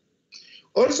issue.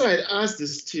 Also, I asked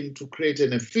this team to create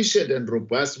an efficient and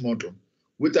robust model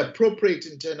with appropriate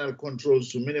internal controls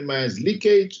to minimize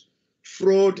leakage,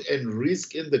 fraud, and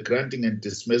risk in the granting and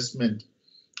disbursement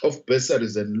of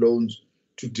bursaries and loans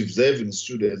to deserving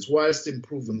students, whilst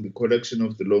improving the collection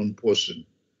of the loan portion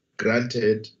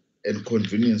granted and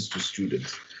convenience to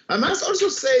students. I must also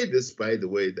say this, by the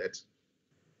way, that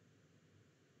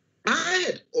I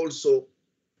had also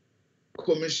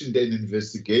commissioned an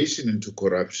investigation into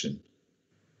corruption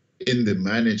in the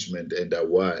management and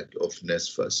award of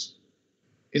NSFAS,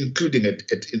 including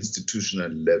at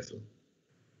institutional level.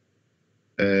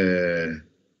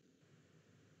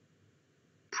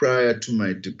 Prior to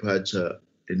my departure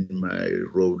in my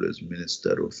role as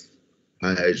Minister of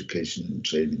Higher Education and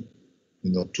Training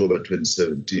in October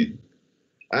 2017,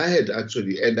 I had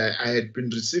actually, and I had been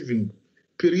receiving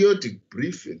periodic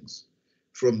briefings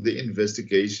from the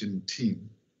investigation team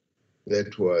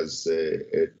that was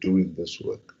doing this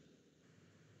work.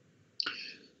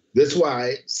 That's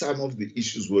why some of the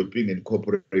issues were being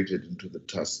incorporated into the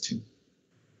task team.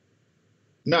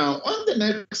 Now, on the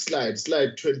next slide,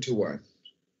 slide 21,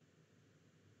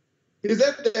 is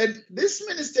that this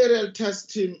Ministerial Task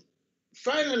Team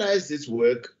finalized its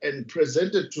work and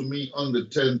presented to me on the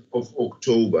 10th of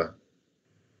October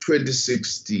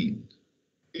 2016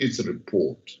 its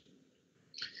report.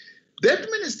 That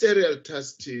Ministerial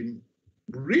Task Team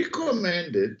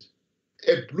recommended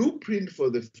a blueprint for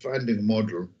the funding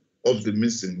model of the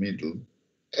missing middle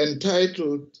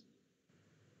entitled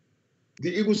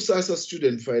the Ikusasa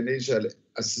Student Financial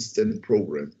Assistance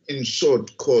Program, in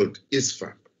short called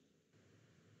ISFAP.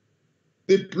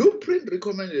 The blueprint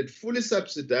recommended fully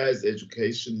subsidized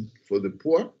education for the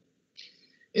poor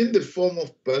in the form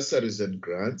of bursaries and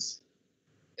grants,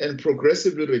 and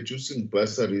progressively reducing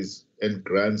bursaries and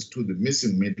grants to the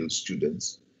missing middle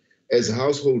students as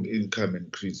household income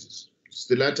increases. It's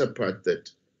the latter part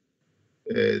that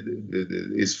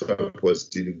the ISFAP was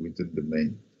dealing with in the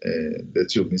main.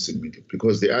 That's your missing middle,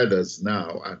 because the others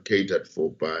now are catered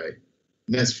for by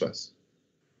NSFAS.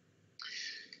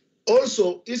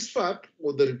 Also, ISFAP,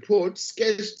 or the report,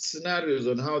 sketched scenarios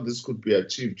on how this could be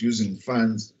achieved using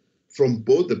funds from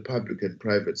both the public and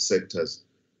private sectors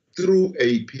through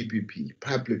a PPP,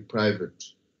 public-private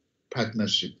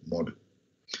partnership model.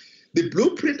 The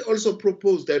blueprint also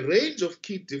proposed a range of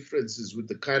key differences with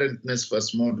the current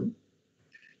NSFAS model,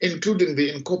 including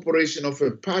the incorporation of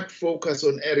a part focus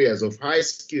on areas of high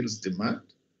skills demand,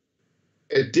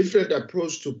 a different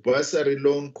approach to bursary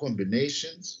loan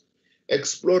combinations,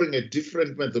 exploring a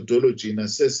different methodology in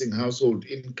assessing household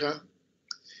income,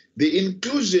 the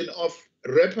inclusion of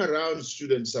wraparound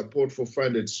student support for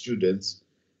funded students,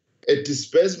 a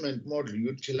disbursement model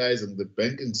utilizing the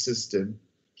banking system,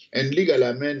 and legal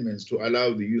amendments to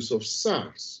allow the use of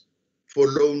SARS for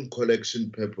loan collection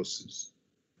purposes.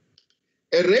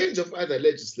 A range of other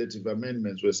legislative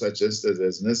amendments were suggested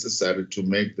as necessary to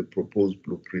make the proposed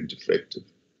blueprint effective.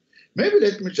 Maybe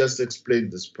let me just explain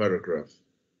this paragraph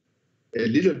a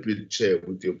little bit, Chair,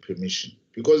 with your permission,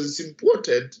 because it's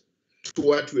important to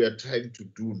what we are trying to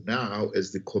do now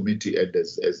as the committee and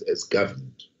as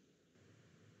government.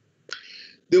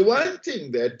 The one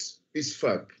thing that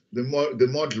ISFAP, the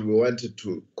model we wanted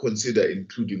to consider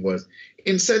including, was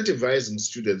incentivizing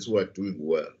students who are doing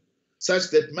well, such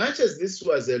that much as this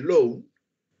was a loan,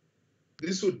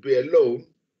 this would be a loan,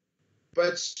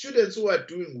 but students who are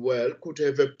doing well could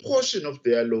have a portion of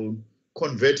their loan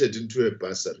converted into a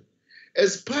bursary,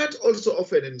 as part also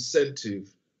of an incentive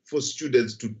for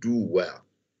students to do well,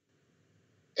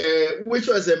 which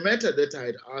was a matter that I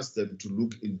had asked them to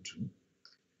look into.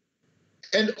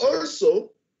 And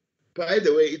also, by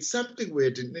the way, it's something we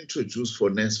had introduced for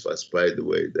NSFAS, by the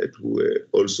way, that we were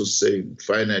also saying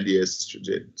final year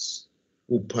students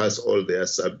who pass all their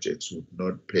subjects would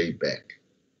not pay back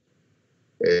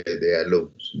their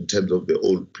loans in terms of the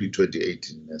old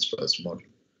pre-2018 NSFAS model.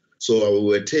 So we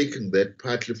were taking that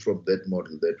partly from that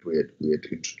model that we had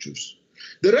introduced.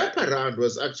 The wraparound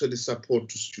was actually support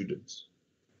to students.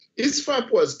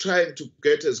 ISFAP was trying to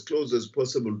get as close as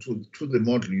possible to the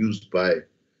model used by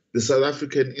the South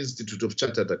African Institute of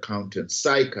Chartered Accountants,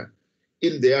 SAICA,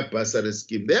 in their bursary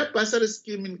scheme. Their bursary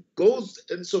scheme goes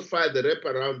insofar the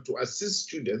wraparound to assist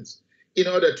students in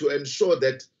order to ensure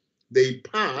that they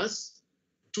pass,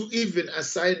 to even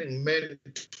assigning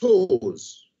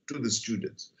mentors to the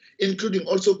students, including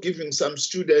also giving some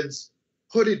students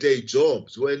holiday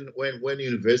jobs when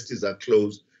universities are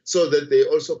closed, so that they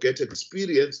also get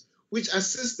experience, which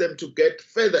assists them to get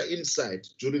further insight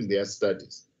during their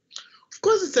studies. Of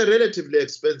course, it's a relatively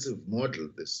expensive model,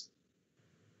 this.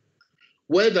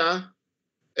 Whether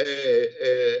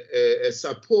a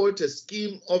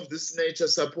scheme of this nature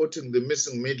supporting the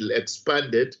missing middle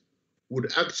expanded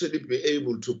would actually be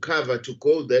able to cover, to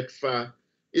go that far,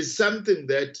 is something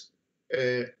that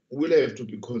will have to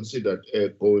be considered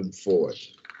going forward.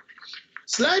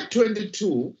 Slide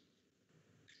 22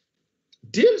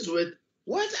 deals with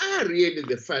what are really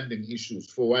the funding issues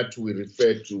for what we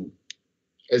refer to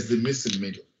as the missing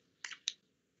middle.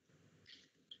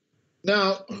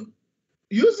 Now,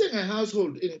 using a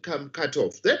household income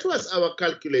cutoff, that was our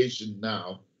calculation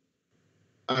now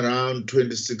around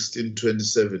 2016,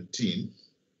 2017,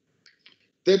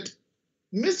 that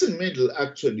missing middle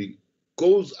actually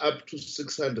goes up to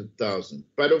 600,000.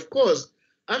 But of course,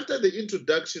 after the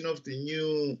introduction of the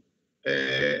new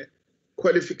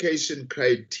qualification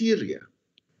criteria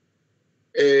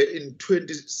in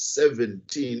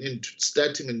 2017,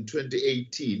 starting in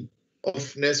 2018, of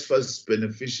NSFAS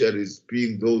beneficiaries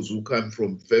being those who come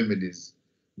from families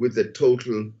with a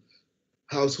total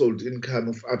household income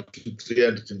of up to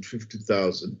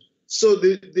 350,000. So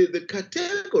the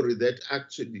category that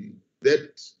actually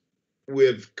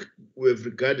we've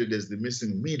regarded as the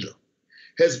missing middle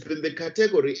has been the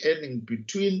category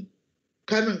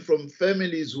coming from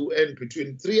families who earn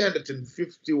between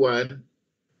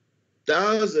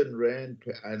 351,000 Rand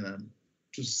per annum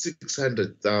to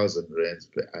 600,000 Rand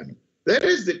per annum. That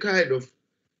is the kind of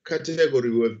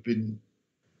category we have been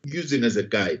using as a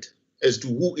guide as to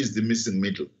who is the missing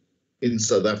middle in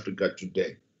South Africa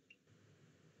today.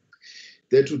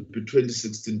 That would be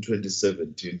 2016,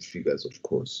 2017 figures, of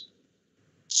course.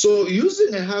 So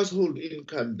using a household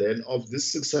income then of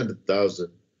this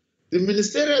 600,000, the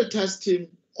Ministerial Task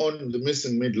Team on the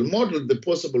missing middle modeled the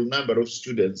possible number of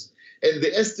students and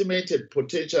the estimated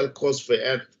potential cost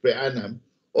per annum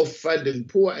of funding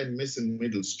poor and missing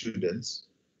middle students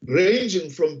ranging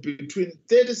from between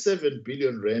 37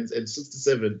 billion rands and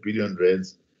 67 billion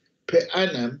rands per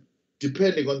annum,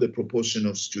 depending on the proportion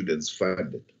of students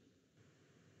funded.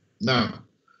 Now,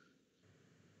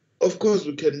 of course,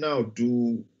 we can now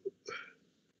do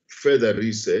further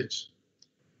research,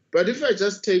 but if I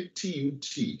just take TUT,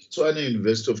 Tshwane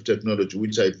University of Technology,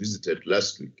 which I visited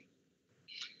last week,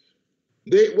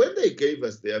 when they gave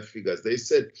us their figures, they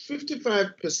said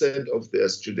 55% of their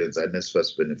students are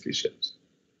NSFAS beneficiaries,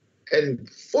 and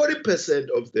 40%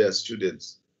 of their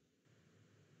students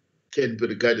can be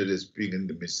regarded as being in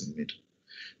the missing middle.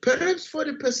 Perhaps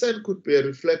 40% could be a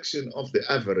reflection of the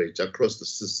average across the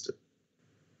system,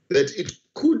 that it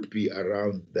could be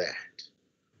around that,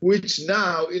 which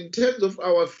now, in terms of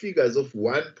our figures of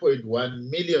 1.1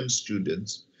 million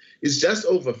students, is just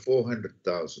over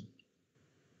 400,000.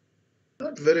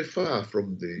 Not very far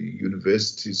from the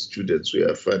university students we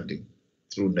are funding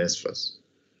through NSFAS.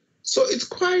 So it's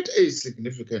quite a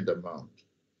significant amount.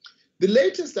 The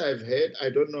latest I've heard, I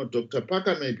don't know, Dr.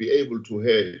 Parker may be able to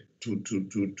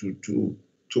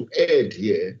add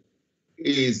here,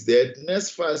 is that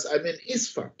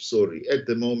ISFAP, at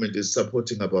the moment is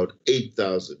supporting about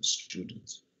 8,000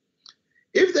 students.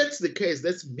 If that's the case,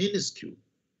 that's minuscule,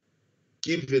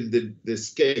 given the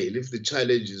scale. If the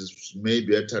challenge is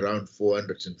maybe at around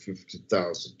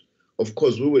 450,000, of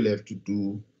course, we will have to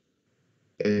do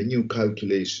new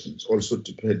calculations, also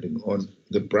depending on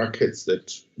the brackets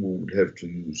that we would have to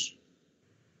use.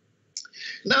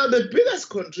 Now, the biggest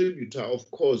contributor, of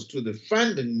course, to the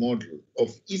funding model of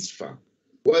ISFAP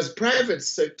was private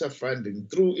sector funding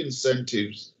through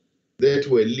incentives that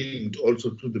were linked also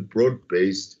to the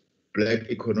broad-based Black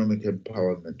Economic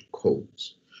Empowerment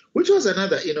codes, which was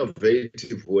another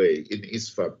innovative way in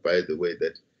ISFAP, by the way,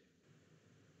 that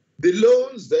the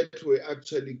loans that were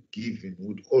actually given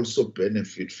would also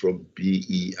benefit from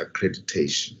BE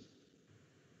accreditation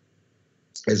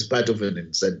as part of an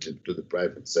incentive to the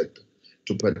private sector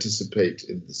to participate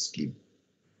in the scheme,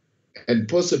 and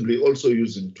possibly also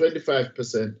using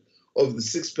 25% of the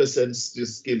 6%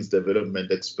 skills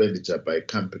development expenditure by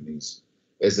companies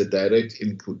as a direct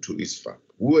input to ISFAP.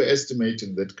 We were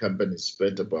estimating that companies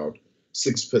spent about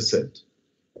 6%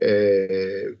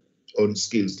 on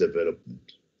skills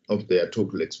development of their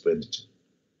total expenditure.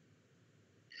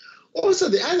 Also,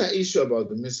 the other issue about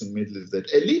the missing middle is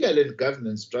that a legal and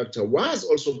governance structure was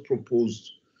also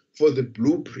proposed for the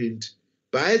blueprint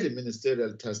by the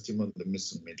Ministerial Task Team on the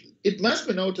missing middle. It must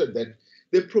be noted that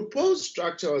the proposed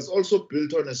structure was also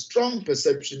built on a strong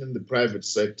perception in the private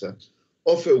sector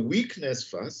of a weak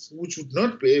NSFAS, which would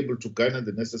not be able to garner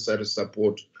the necessary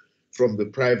support from the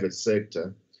private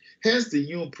sector, hence the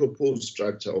new proposed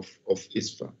structure of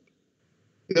ISFAP.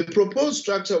 The proposed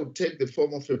structure would take the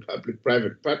form of a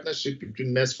public-private partnership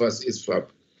between NSFAS, ISFAP,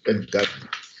 and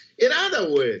government. In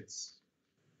other words,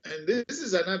 and this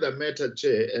is another matter,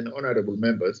 Chair and honorable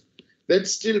members, that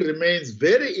still remains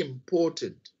very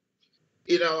important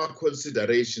in our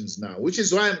considerations now, which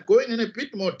is why I'm going in a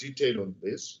bit more detail on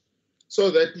this, so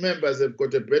that members have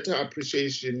got a better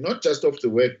appreciation, not just of the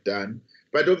work done,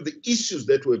 but of the issues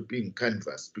that were being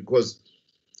canvassed, because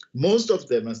most of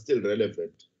them are still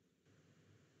relevant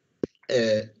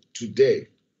today.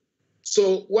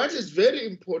 So what is very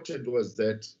important was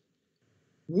that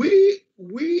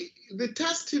the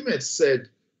task team had said,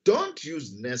 don't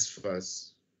use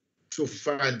NSFAS to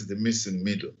fund the missing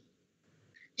middle,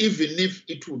 even if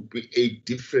it would be a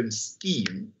different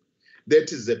scheme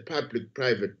that is a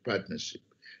public-private partnership.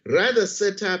 Rather,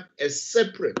 set up a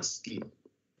separate scheme.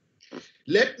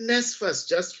 Let NSFAS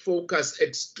just focus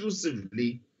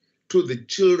exclusively to the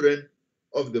children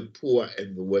of the poor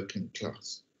and the working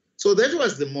class. So that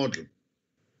was the model.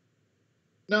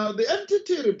 Now, the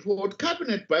MTT report,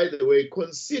 Cabinet, by the way,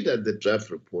 considered the draft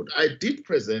report. I did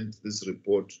present this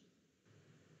report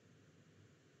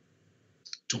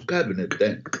to Cabinet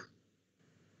then,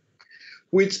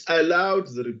 which allowed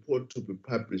the report to be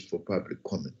published for public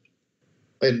comment.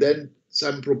 And then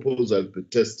some proposals were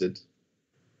tested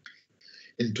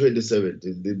in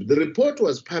 2017. The report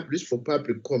was published for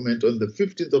public comment on the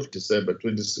 15th of December,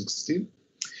 2016,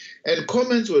 and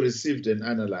comments were received and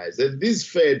analyzed. And this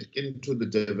fed into the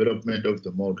development of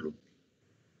the model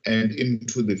and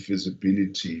into the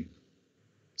feasibility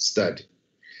study.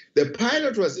 The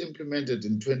pilot was implemented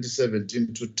in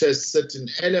 2017 to test certain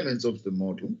elements of the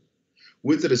model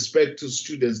with respect to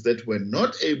students that were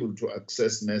not able to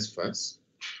access NSFAS.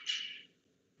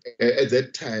 At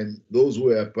that time, those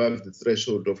were above the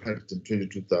threshold of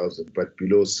 122,000, but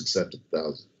below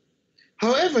 600,000.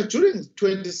 However, during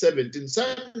 2017,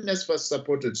 some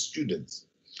NSFAS-supported students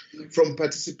from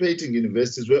participating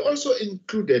universities were also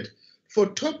included for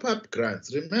top-up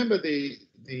grants, remember the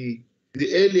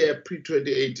earlier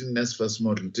pre-2018 NSFAS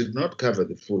model did not cover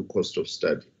the full cost of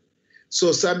study.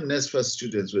 So some NSFAS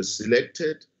students were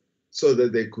selected so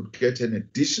that they could get an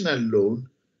additional loan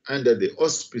under the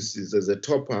auspices as a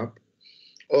top-up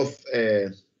of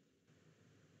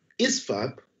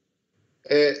ISFAP,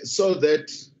 so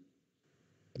that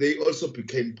they also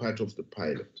became part of the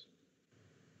pilot.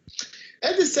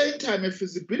 At the same time, a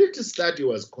feasibility study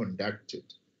was conducted.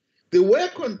 The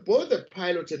work on both the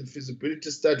pilot and feasibility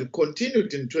study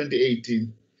continued in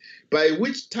 2018, by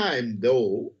which time,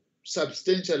 though,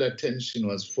 substantial attention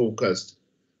was focused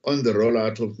on the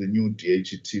rollout of the new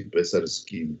DHET bursary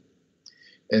scheme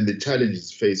and the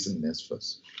challenges facing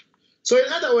NSFAS. So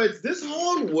in other words, this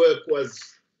whole work was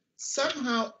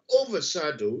somehow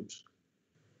overshadowed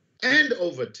and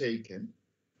overtaken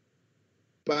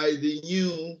by the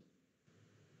new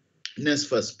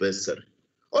NSFAS bursary.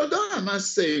 Although I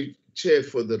must say, Chair,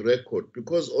 for the record,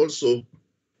 because also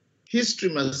history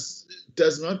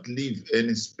does not leave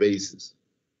any spaces.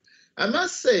 I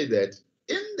must say that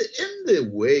in the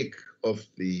wake of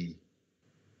the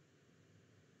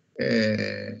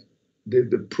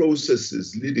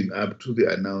processes leading up to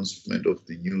the announcement of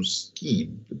the new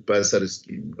scheme, the bursary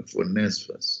scheme for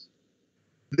NSFAS,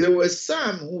 there were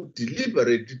some who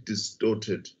deliberately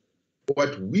distorted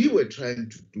what we were trying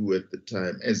to do at the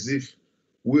time, as if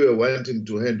we were wanting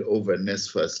to hand over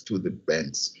NSFAS to the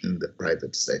banks in the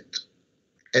private sector.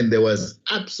 And there was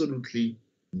absolutely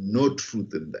no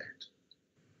truth in that.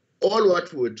 All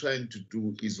what we were trying to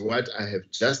do is what I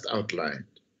have just outlined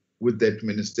with that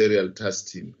Ministerial Task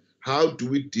Team. How do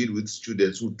we deal with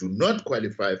students who do not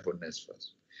qualify for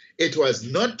NSFAS? It was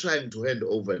not trying to hand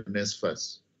over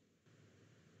NSFAS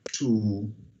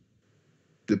to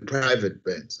the private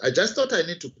banks. I just thought I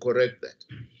need to correct that,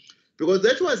 because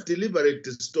that was deliberate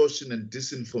distortion and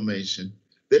disinformation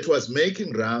that was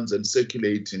making rounds and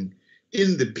circulating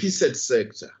in the PSET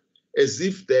sector, as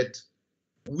if that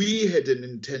we had an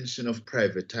intention of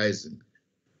privatizing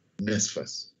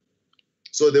NSFAS.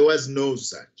 So there was no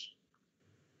such.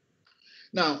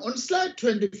 Now, on slide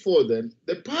 24 then,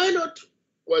 the pilot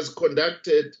was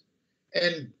conducted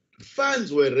and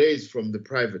funds were raised from the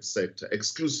private sector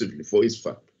exclusively for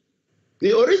ISFAP.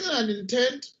 The original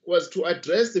intent was to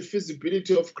address the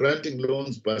feasibility of granting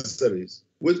loans bursaries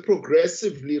with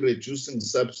progressively reducing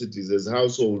subsidies as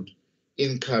household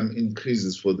income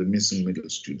increases for the missing middle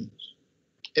students.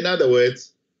 In other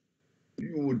words,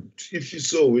 you would, if you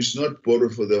so wish, not borrow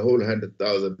for the whole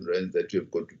 100,000 rand that you've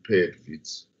got to pay at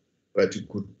WITS, but you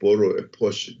could borrow a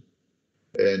portion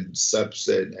and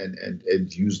subset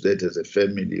and use that as a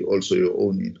family, also your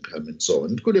own income and so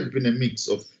on. It could have been a mix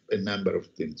of a number of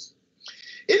things.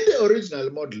 In the original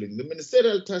modeling, the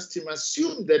Ministerial Task Team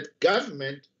assumed that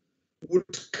government would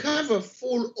cover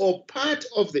full or part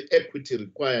of the equity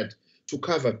required to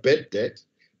cover bad debt,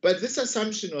 but this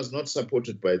assumption was not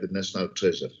supported by the National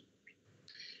Treasury,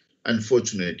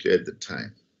 unfortunately, at the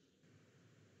time.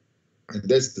 And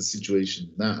that's the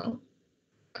situation now,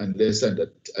 unless and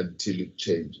until it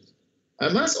changes. I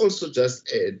must also just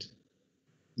add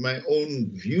my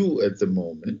own view at the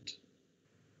moment,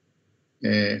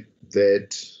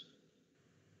 that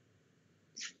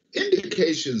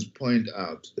indications point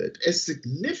out that a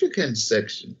significant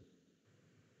section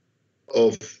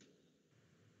of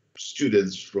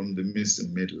students from the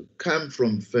missing middle come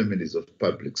from families of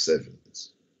public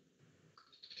servants.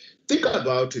 Think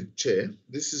about it, Chair.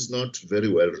 This is not very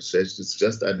well researched. It's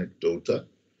just anecdotal,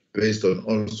 based on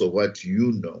also what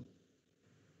you know.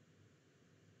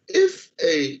 If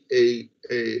I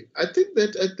think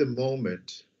that at the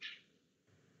moment,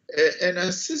 an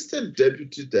assistant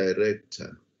deputy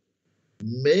director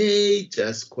may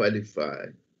just qualify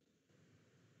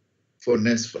for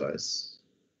NSFAS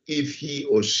if he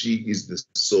or she is the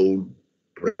sole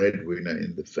breadwinner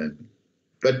in the family.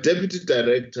 But deputy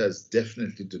directors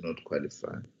definitely do not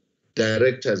qualify.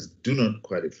 Directors do not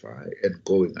qualify and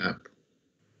going up.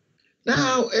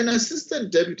 Now, an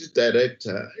assistant deputy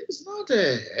director is not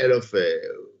a hell of a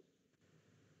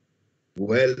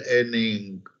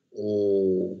well-earning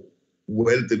or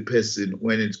wealthy person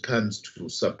when it comes to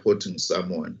supporting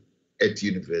someone at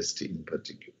university in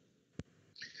particular.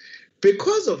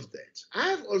 Because of that, I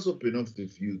have also been of the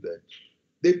view that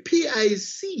the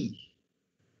PIC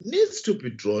needs to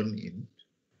be drawn in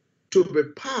to be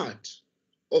part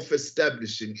of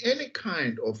establishing any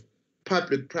kind of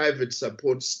public-private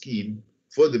support scheme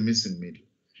for the missing middle.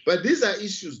 But these are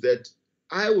issues that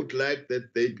I would like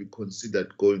that they be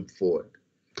considered going forward.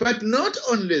 But not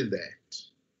only that,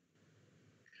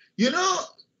 you know,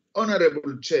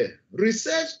 Honorable Chair,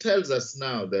 research tells us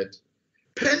now that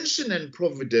pension and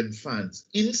provident funds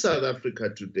in South Africa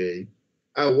today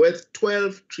are worth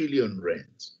 12 trillion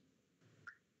rands.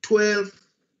 12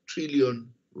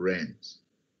 trillion rands.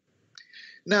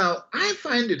 Now, I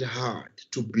find it hard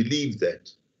to believe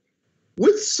that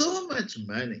with so much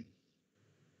money,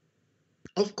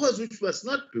 of course, which must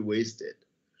not be wasted,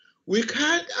 we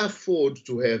can't afford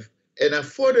to have an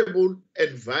affordable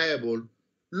and viable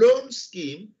loan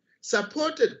scheme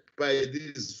supported by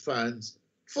these funds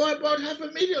for about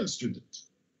 500,000 students.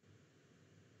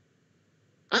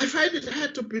 I find it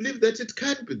hard to believe that it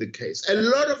can't be the case. A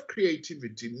lot of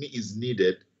creativity is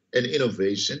needed and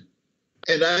innovation,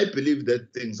 and I believe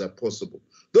that things are possible.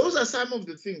 Those are some of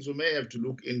the things we may have to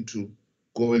look into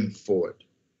going forward.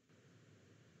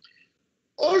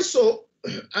 Also,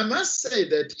 I must say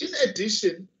that in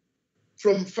addition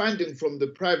from funding from the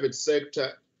private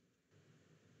sector,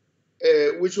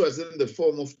 which was in the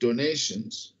form of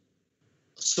donations,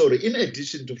 in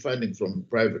addition to funding from the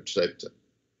private sector,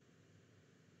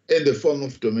 in the form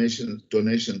of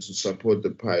donations to support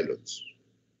the pilots,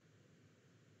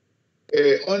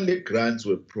 only grants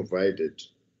were provided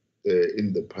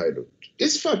in the pilot.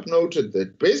 ISFAP noted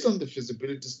that based on the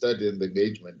feasibility study and the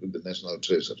engagement with the National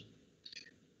Treasury,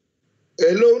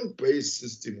 a loan-based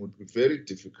system would be very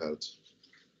difficult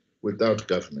without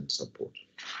government support.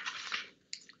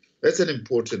 That's an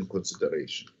important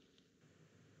consideration.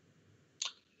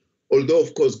 Although,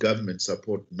 of course, government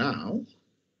support now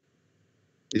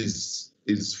is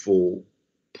for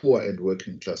poor and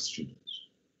working class students.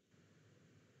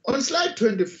 On slide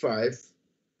 25,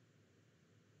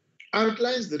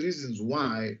 outlines the reasons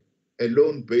why a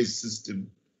loan-based system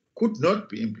could not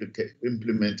be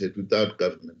implemented without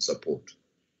government support.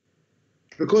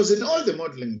 Because in all the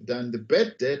modeling done, the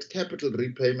bad debt, capital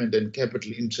repayment, and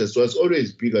capital interest was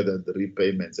always bigger than the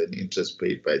repayments and interest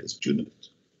paid by the student.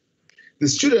 The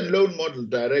student loan model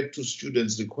direct to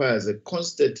students requires a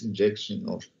constant injection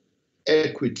of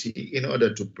equity in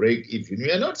order to break even.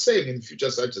 We are not saying in future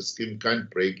such a scheme can't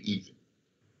break even,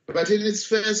 but in its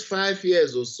first 5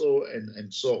 years or so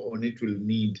and so on, it will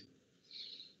need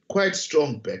quite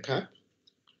strong backup.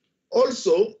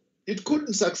 Also, it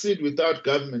couldn't succeed without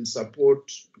government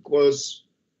support because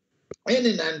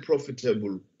any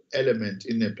non-profitable element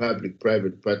in a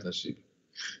public-private partnership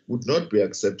would not be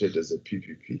accepted as a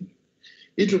PPP.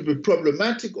 It would be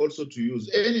problematic also to use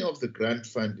any of the grant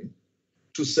funding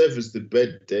to service the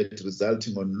bad debt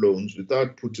resulting on loans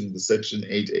without putting the Section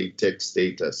 8A tax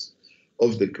status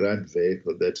of the grant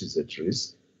vehicle that is at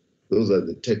risk. Those are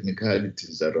the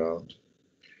technicalities around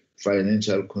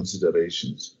financial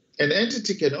considerations. An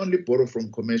entity can only borrow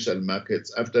from commercial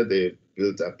markets after they've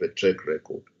built up a track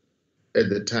record. At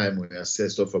the time, we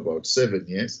assessed of about 7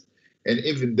 years, and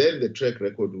even then the track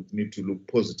record would need to look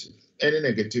positive. Any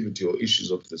negativity or issues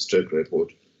of this track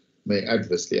record may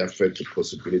adversely affect the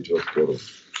possibility of borrowing.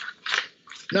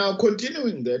 Now,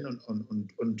 continuing then on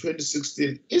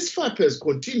 2016, ISFAP has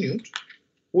continued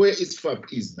where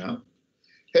ISFAP is now,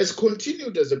 has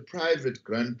continued as a private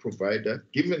grant provider,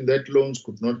 given that loans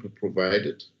could not be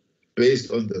provided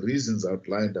based on the reasons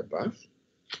outlined above.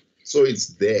 So it's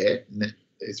there,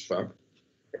 ISFAP,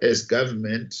 as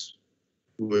government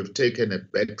who have taken a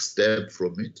back step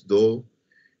from it, though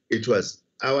it was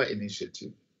our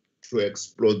initiative to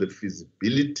explore the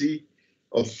feasibility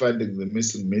of funding the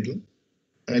missing middle.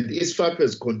 And ISFAP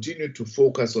has continued to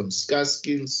focus on scarce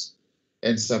skills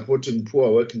and supporting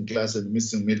poor working class and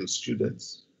missing middle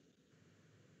students.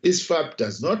 ISFAP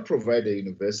does not provide a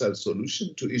universal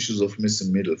solution to issues of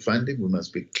missing middle funding. We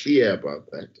must be clear about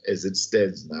that as it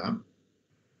stands now,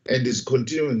 and is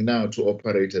continuing now to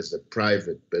operate as a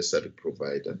private bursary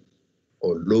provider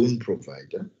or loan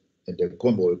provider, and a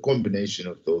combination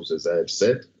of those, as I have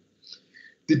said.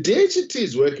 The DHT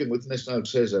is working with National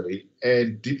Treasury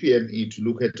and DPME to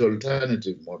look at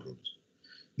alternative models.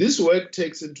 This work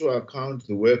takes into account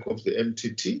the work of the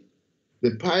MTT,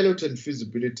 the pilot and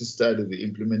feasibility study, the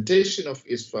implementation of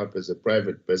ISFAP as a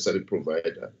private bursary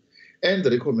provider, and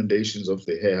the recommendations of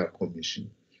the HEHA Commission,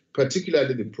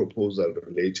 particularly the proposal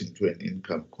relating to an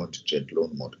income contingent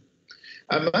loan model.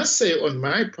 I must say, on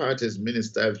my part as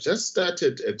minister, I've just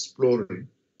started exploring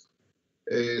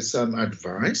some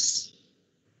advice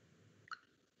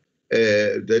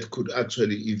that could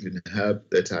actually even help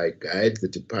that I guide the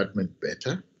department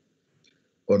better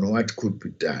on what could be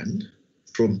done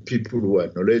from people who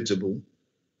are knowledgeable.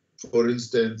 For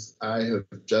instance, I have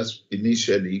just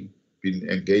initially been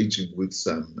engaging with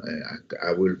some,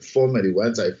 I will formally,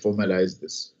 once I formalize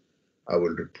this, I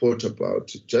will report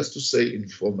about it, just to say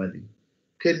informally,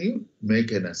 can you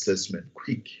make an assessment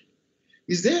quick?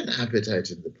 Is there an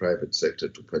appetite in the private sector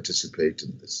to participate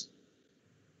in this?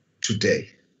 today?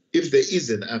 If there is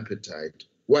an appetite,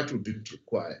 what would it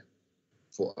require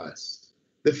for us?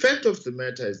 The fact of the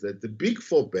matter is that the big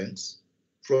four banks,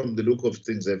 from the look of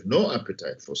things, have no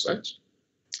appetite for such.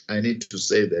 I need to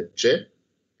say that, Chair,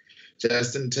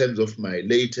 just in terms of my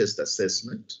latest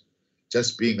assessment,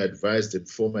 just being advised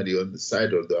informally on the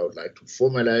side, although I would like to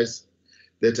formalize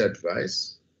that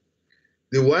advice.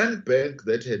 The one bank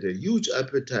that had a huge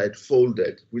appetite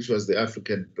folded, which was the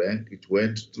African Bank. It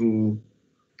went through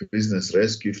business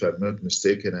rescue, if I'm not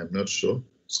mistaken, I'm not sure.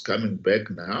 It's coming back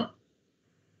now.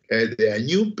 There are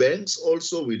new banks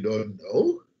also we don't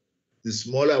know. The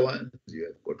smaller ones, you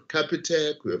have got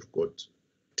Capitec, we have got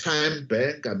Time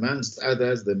Bank, amongst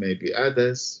others. There may be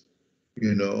others,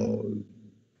 you know,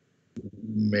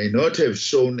 may not have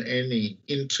shown any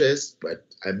interest, but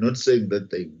I'm not saying that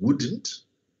they wouldn't.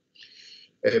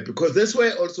 Because that's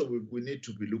why also we need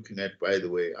to be looking at, by the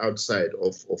way, outside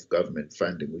of government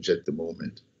funding, which at the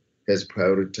moment has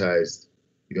prioritized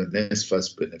your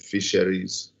NSFAS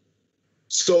beneficiaries.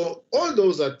 So all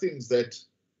those are things that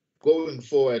going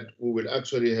forward we will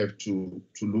actually have to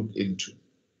look into.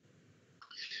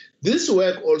 This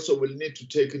work also will need to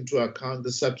take into account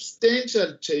the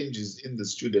substantial changes in the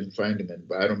student funding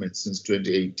environment since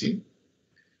 2018,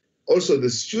 also the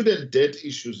student debt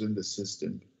issues in the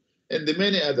system, and the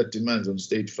many other demands on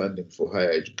state funding for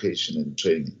higher education and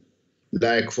training,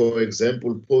 like, for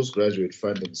example, postgraduate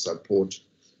funding support,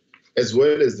 as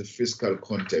well as the fiscal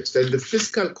context. And the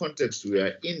fiscal context we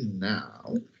are in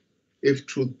now, if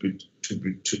truth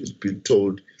be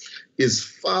told, is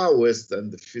far worse than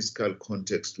the fiscal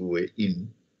context we were in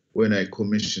when I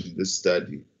commissioned the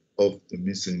study of the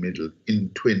missing middle in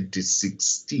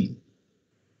 2016.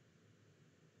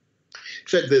 In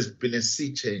fact, there's been a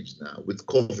sea change now with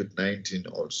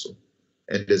COVID-19 also.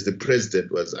 And as the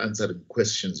president was answering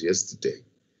questions yesterday,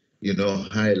 you know,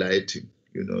 highlighting,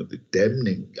 you know, the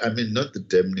damning, I mean, not the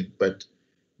damning, but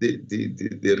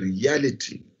the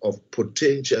reality of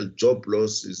potential job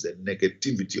losses and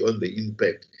negativity on the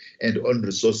impact and on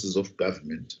resources of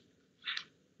government.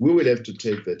 We will have to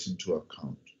take that into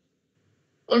account.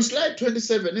 On slide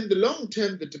 27, in the long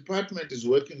term, the department is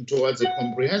working towards a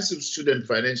comprehensive student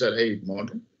financial aid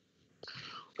model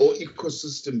or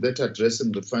ecosystem that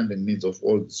addresses the funding needs of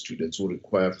all the students who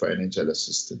require financial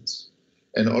assistance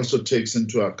and also takes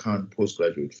into account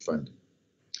postgraduate funding.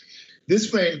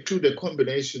 This may include a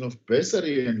combination of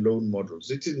bursary and loan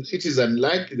models. It is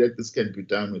unlikely that this can be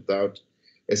done without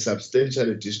a substantial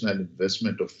additional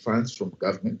investment of funds from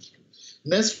government.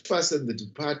 NSFAS and the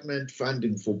department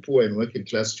funding for poor and working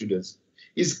class students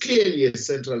is clearly a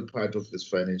central part of this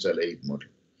financial aid model.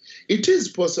 It is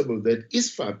possible that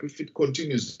ISFAP, if it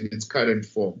continues in its current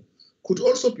form, could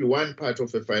also be one part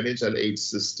of a financial aid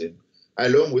system,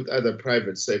 along with other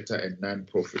private sector and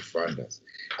non-profit funders.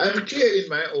 I'm clear in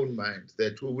my own mind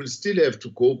that we will still have to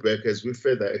go back as we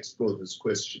further explore this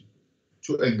question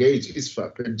to engage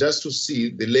ISFAP and just to see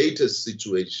the latest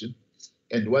situation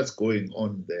and what's going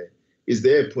on there. Is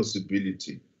there a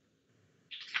possibility?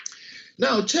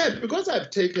 Now, Chair, because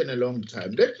I've taken a long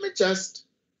time, let me just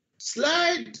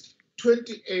slide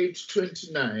 28,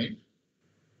 29,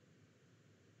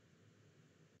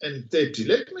 and 30.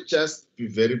 Let me just be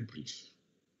very brief.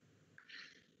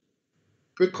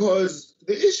 Because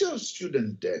the issue of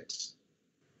student debt,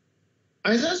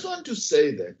 I just want to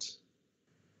say that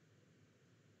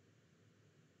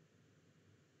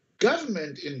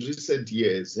government in recent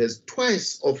years has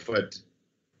twice offered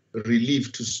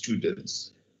relief to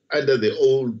students under the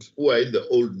old, who are in the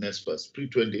old NSFAS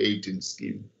pre-2018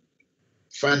 scheme,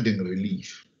 funding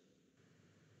relief.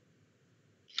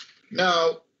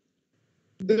 Now,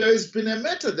 there has been a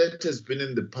matter that has been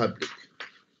in the public,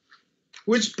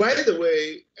 which, by the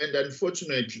way, and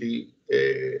unfortunately,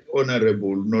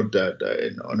 Honorable Nodada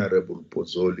and Honorable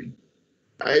Pozzoli,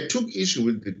 I took issue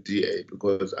with the DA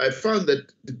because I found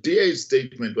that the DA's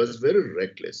statement was very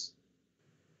reckless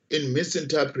in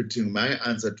misinterpreting my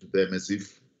answer to them as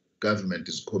if government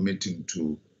is committing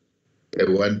to a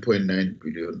 1.9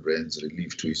 billion rands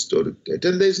relief to historic debt.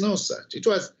 And there's no such. It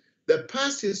was the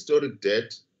past historic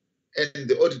debt, and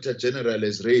the Auditor General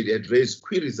had raised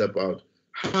queries about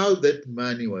how that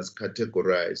money was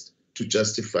categorized to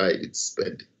justify its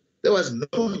spending. There was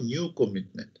no new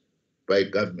commitment by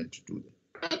government to do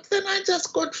that. But then I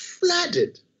just got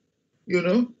flooded, you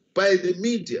know, by the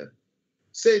media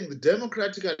saying the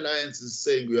Democratic Alliance is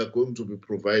saying we are going to be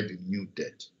providing new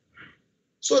debt.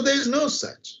 So there is no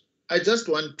such. I just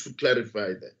want to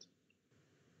clarify that.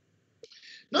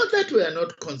 Not that we are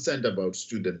not concerned about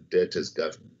student debt as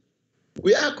government.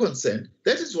 We are concerned.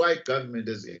 That is why government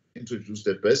has introduced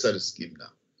a bursary scheme now.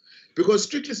 Because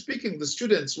strictly speaking, the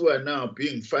students who are now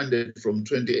being funded from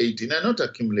 2018 are not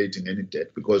accumulating any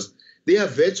debt because they are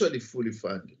virtually fully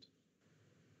funded.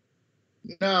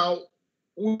 Now,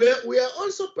 we are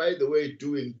also, by the way,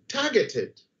 doing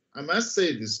targeted, I must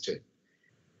say this, Chair,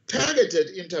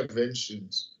 targeted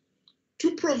interventions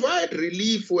to provide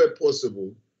relief where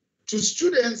possible to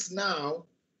students now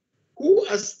who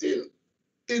are still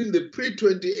in the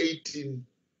pre-2018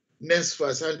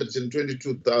 NSFAS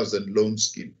 122,000 loan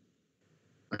scheme,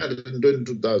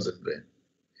 122,000 rand.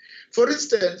 For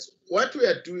instance, what we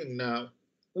are doing now,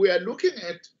 we are looking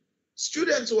at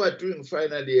students who are doing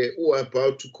final year, who are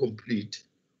about to complete,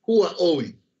 who are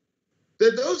owing.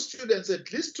 That those students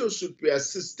at least should be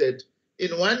assisted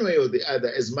in one way or the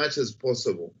other as much as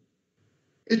possible.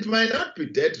 It might not be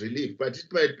debt relief, but it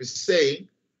might be saying,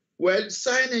 well,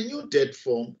 sign a new debt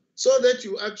form so that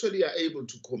you actually are able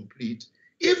to complete.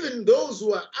 Even those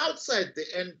who are outside the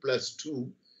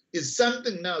N+2 is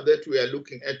something now that we are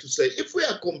looking at to say, if we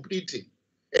are completing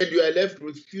and you are left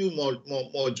with few more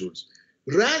modules,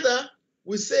 rather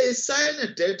we say sign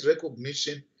a debt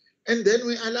recognition and then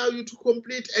we allow you to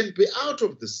complete and be out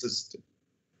of the system.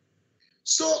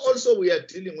 So also we are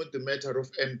dealing with the matter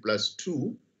of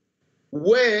N+2,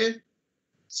 where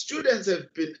students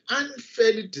have been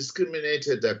unfairly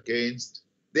discriminated against.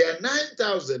 There are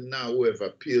 9,000 now who have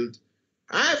appealed.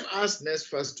 I've asked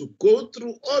NSFAS to go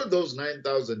through all those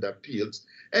 9,000 appeals,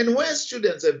 and where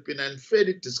students have been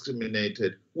unfairly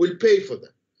discriminated will pay for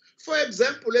them. For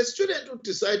example, a student who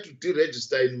decides to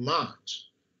deregister in March,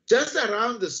 just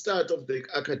around the start of the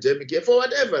academic year, for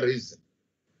whatever reason,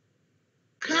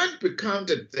 can't be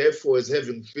counted, therefore, as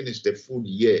having finished a full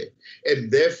year, and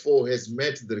therefore has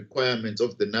met the requirements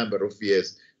of the number of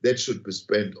years that should be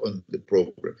spent on the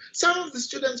program. Some of the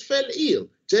students fell ill,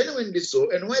 genuinely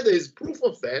so, and where there is proof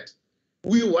of that,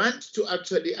 we want to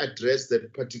actually address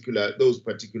those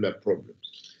particular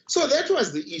problems. So that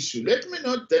was the issue. Let me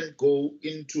not then go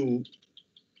into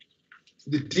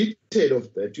the detail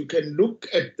of that. You can look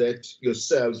at that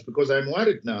yourselves, because I'm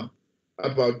worried now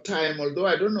about time, although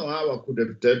I don't know how I could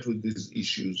have dealt with these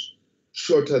issues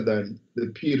shorter than the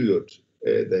period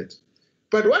that.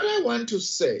 But what I want to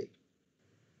say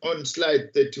on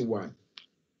slide 31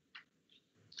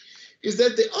 is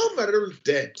that the overall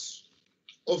debt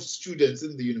of students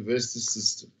in the university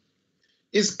system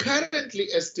is currently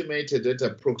estimated at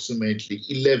approximately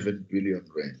 11 billion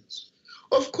rands.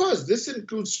 Of course, this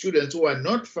includes students who are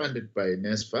not funded by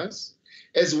NSFAS,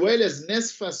 as well as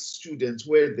NSFAS students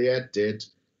where their debt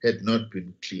had not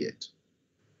been cleared.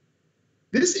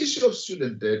 This issue of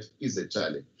student debt is a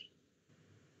challenge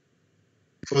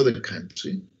for the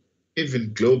country,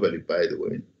 even globally, by the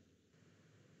way.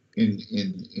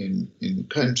 In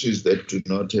countries that do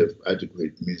not have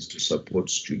adequate means to support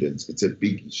students, it's a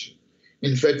big issue.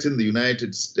 In fact, in the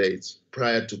United States,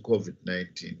 prior to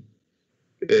COVID-19,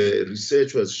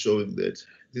 research was showing that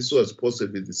this was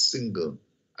possibly the single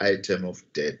item of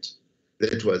debt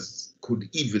that could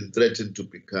even threaten to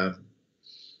become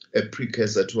a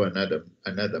precursor to another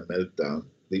meltdown,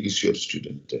 the issue of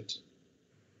student debt.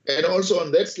 And also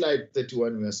on that slide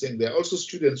 31, we are saying there are also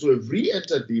students who have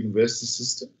re-entered the university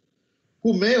system,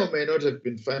 who may or may not have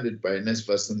been funded by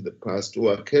NSFAS in the past, who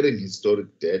are carrying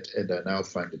historic debt and are now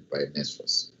funded by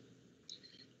NSFAS.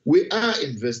 We are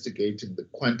investigating the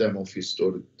quantum of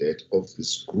historic debt of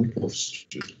this group of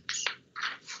students.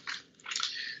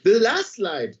 The last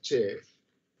slide, Chair,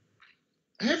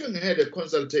 having had a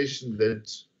consultation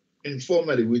that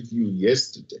informally with you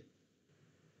yesterday,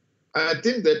 I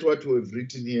think that what we've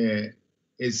written here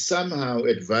is somehow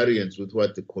at variance with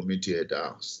what the committee had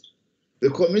asked. The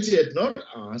committee had not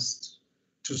asked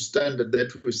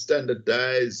that we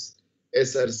standardize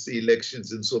SRC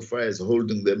elections insofar as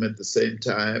holding them at the same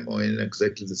time or in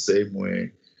exactly the same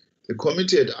way. The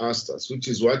committee had asked us, which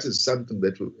is what is something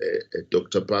that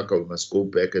Dr. Parker must go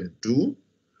back and do,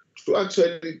 to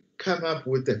actually come up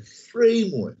with a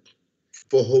framework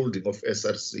for holding of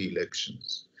SRC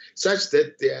elections, such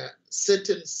that there are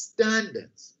certain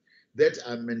standards that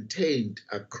are maintained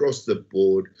across the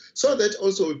board, so that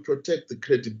also we protect the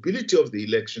credibility of the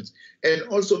elections and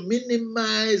also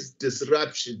minimize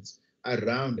disruptions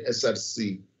around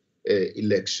SRC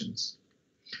elections.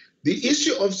 The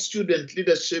issue of student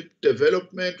leadership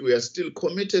development, we are still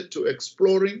committed to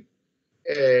exploring,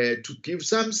 to give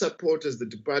some support as the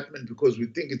department, because we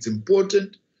think it's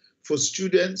important for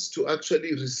students to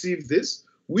actually receive this.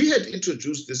 We had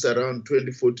introduced this around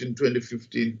 2014,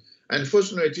 2015.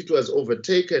 Unfortunately, it was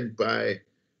overtaken by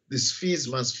this fees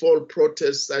must fall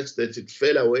protest such that it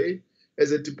fell away.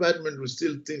 As a department, we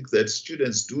still think that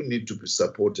students do need to be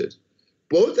supported,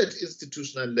 both at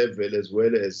institutional level as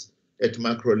well as at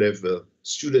macro level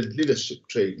student leadership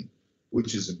training,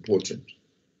 which is important.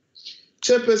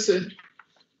 Chairperson,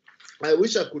 I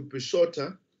wish I could be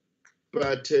shorter,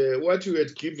 but what you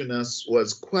had given us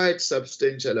was quite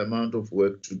substantial amount of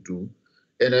work to do,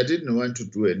 and I didn't want to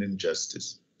do an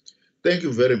injustice. Thank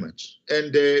you very much.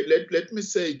 And let me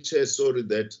say, Chair, sorry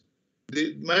that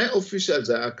my officials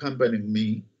are accompanying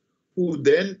me, who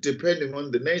then, depending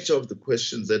on the nature of the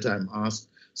questions that I'm asked,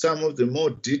 some of the more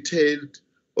detailed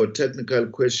or technical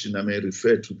questions, I may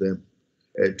refer to them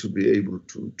to be able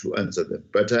to answer them.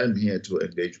 But I'm here to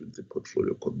engage with the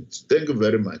portfolio committee. Thank you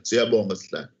very much. Thank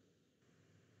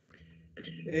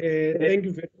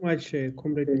you very much,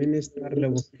 Comrade Minister,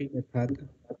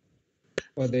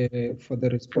 for the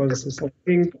responses. I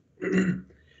think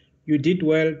you did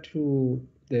well to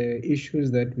the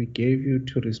issues that we gave you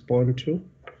to respond to.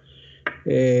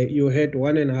 You had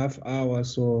 1.5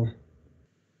 hours, so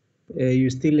you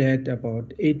still had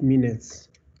about 8 minutes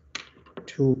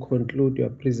to conclude your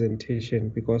presentation,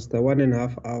 because the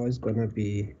 1.5 hours is going to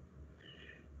be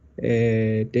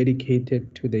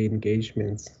dedicated to the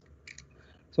engagements.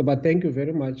 So, but thank you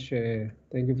very much.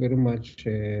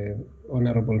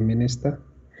 Honorable Minister.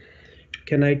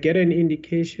 Can I get an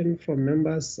indication from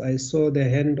members? I saw the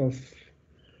hand of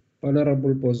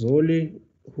Honorable Bozoli,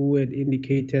 who had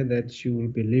indicated that she will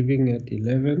be leaving at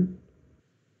 11.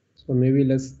 So maybe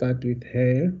let's start with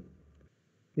her.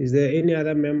 Is there any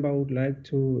other member who would like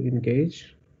to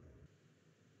engage?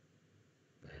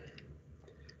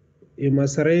 You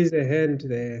must raise a hand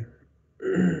there.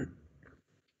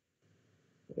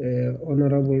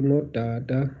 Honorable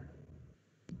Nodada,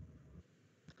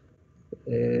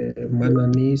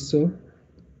 Mananiso,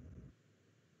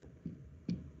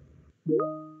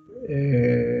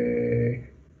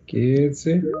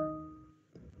 Kietse,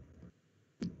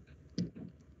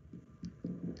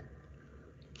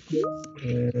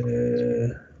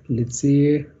 let's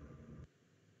see.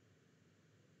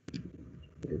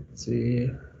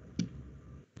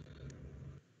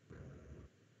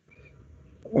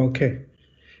 Okay.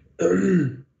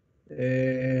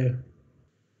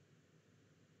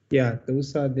 Yeah,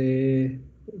 those are the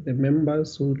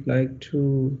members who would like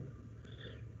to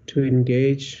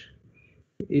engage.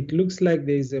 It looks like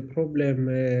there is a problem.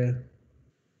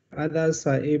 Others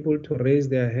are able to raise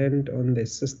their hand on the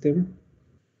system.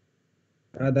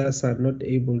 Others are not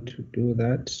able to do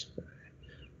that.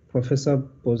 Professor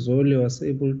Bozoli was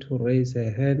able to raise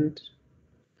her hand,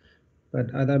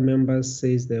 but other members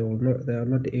says they are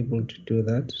not able to do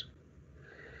that.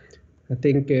 I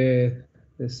think the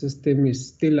system is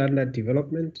still under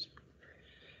development,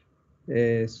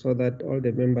 so that all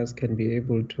the members can be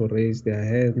able to raise their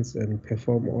hands and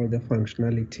perform all the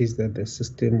functionalities that the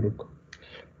system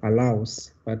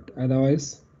allows. But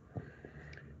otherwise,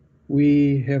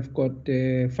 we have got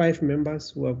 5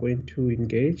 members who are going to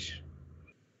engage.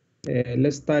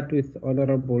 Let's start with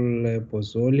Honorable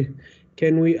Bozoli.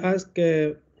 Can we ask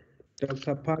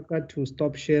Dr. Parker to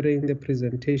stop sharing the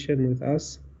presentation with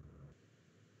us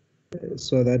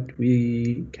so that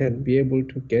we can be able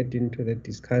to get into the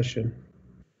discussion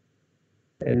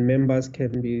and members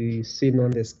can be seen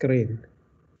on the screen?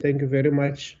 Thank you very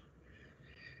much.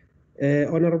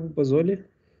 Honorable Bozoli.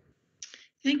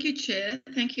 Thank you, Chair.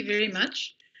 Thank you very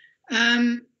much.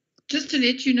 Just to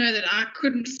let you know that I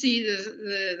couldn't see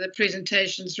the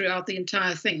presentation throughout the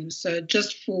entire thing, so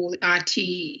just for IT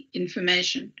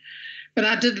information. But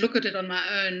I did look at it on my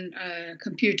own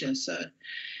computer. So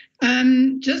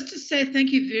just to say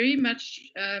thank you very much,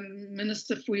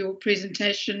 Minister, for your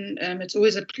presentation. It's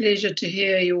always a pleasure to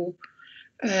hear your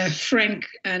frank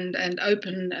and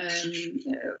open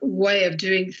way of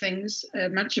doing things.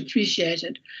 Much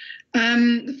appreciated.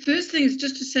 The first thing is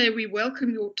just to say we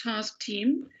welcome your task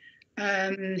team,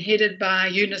 headed by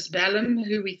Eunice Ballum,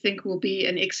 who we think will be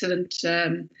an excellent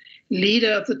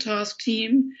leader of the task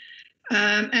team.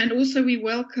 And also we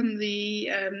welcome the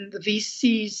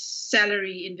VC's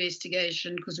salary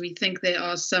investigation, because we think there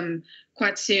are some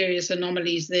quite serious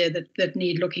anomalies there that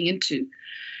need looking into.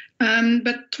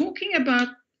 But talking about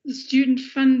the student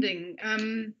funding,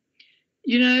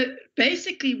 you know,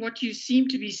 basically what you seem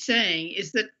to be saying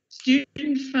is that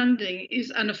student funding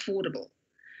is unaffordable.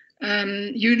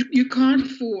 You can't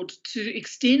afford to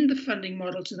extend the funding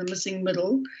model to the missing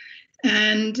middle.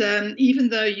 And even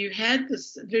though you had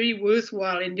this very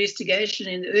worthwhile investigation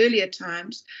in earlier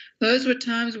times, those were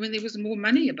times when there was more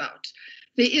money about.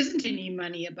 There isn't any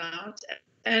money about.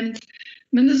 And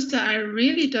Minister, I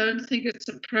really don't think it's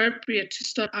appropriate to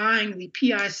start eyeing the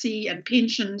PIC and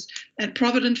pensions and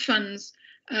provident funds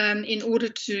in order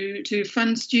to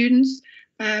fund students.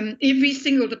 Every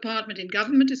single department in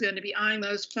government is going to be eyeing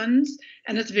those funds,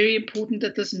 and it's very important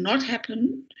that this not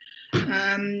happen,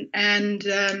 and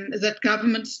that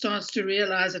government starts to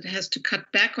realize it has to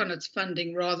cut back on its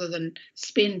funding rather than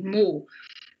spend more.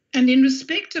 And in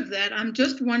respect of that, I'm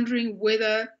just wondering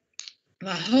whether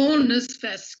the whole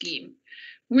NSFAS scheme,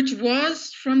 which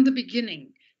was from the beginning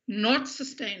not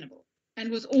sustainable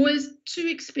and was always too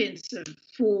expensive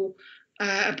for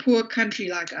a poor country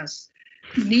like us,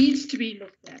 needs to be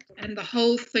looked at, and the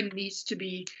whole thing needs to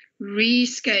be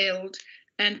rescaled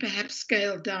and perhaps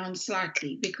scaled down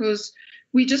slightly, because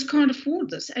we just can't afford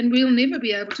this, and we'll never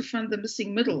be able to fund the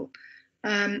missing middle,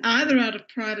 either out of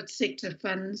private sector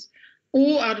funds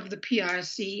or out of the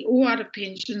PIC or out of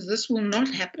pensions. This will not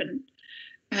happen.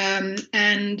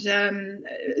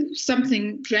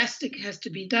 Something drastic has to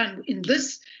be done in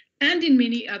this and in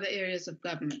many other areas of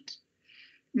government.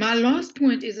 My last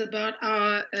point is about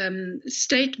our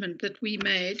statement that we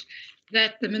made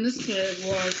that the minister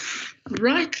was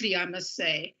rightly, I must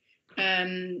say,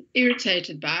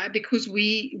 irritated by, because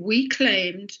we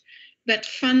claimed that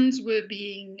funds were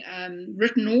being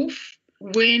written off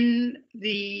when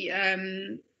the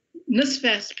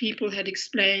NSFAS people had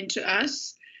explained to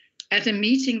us at a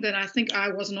meeting that I think I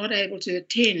was not able to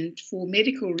attend for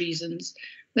medical reasons,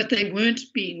 that they weren't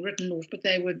being written off, but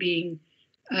they were being,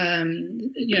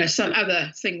 some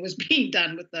other thing was being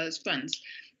done with those funds.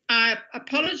 I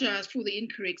apologize for the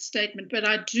incorrect statement, but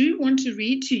I do want to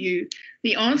read to you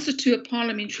the answer to a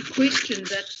parliamentary question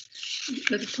that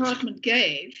the department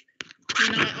gave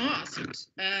when I asked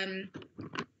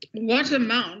what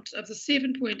amount of the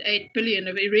 7.8 billion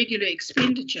of irregular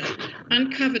expenditure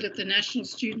uncovered at the National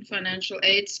Student Financial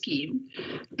Aid Scheme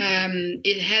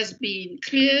it has been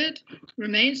cleared,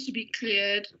 remains to be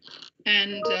cleared,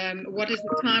 and what is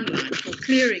the timeline for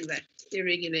clearing that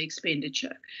irregular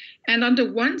expenditure. And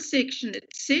under one section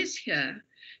it says here,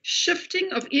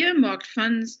 shifting of earmarked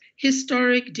funds,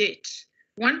 historic debt,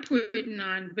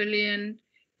 1.9 billion,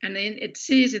 and then it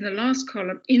says in the last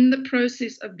column, in the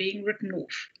process of being written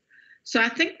off. So I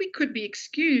think we could be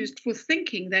excused for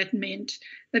thinking that meant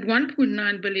that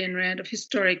 1.9 billion rand of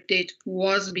historic debt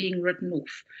was being written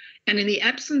off. And in the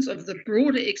absence of the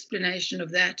broader explanation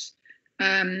of that,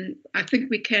 I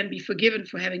think we can be forgiven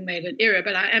for having made an error,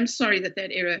 but I am sorry that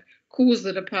that error caused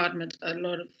the department a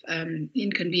lot of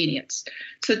inconvenience.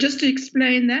 So just to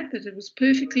explain that it was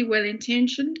perfectly well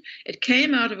intentioned. It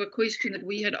came out of a question that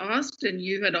we had asked and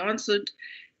you had answered,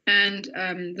 and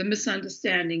the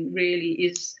misunderstanding really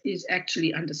is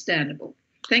actually understandable.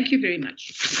 Thank you very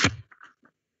much.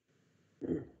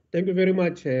 Thank you very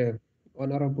much,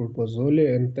 Honorable Bozoli,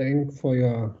 and thank for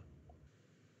your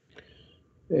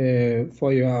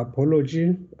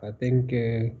apology. I think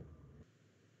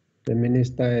the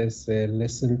minister has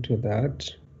listened to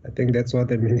that. I think that's what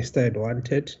the minister had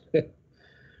wanted,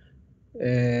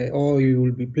 or you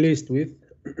will be pleased with.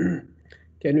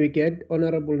 Can we get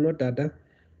Honorable Nodada?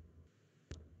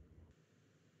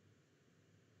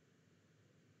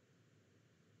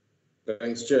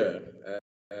 Thanks, Chair.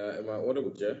 Am I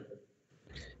audible, Chair?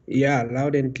 Yeah,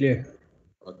 loud and clear.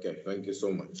 Okay, thank you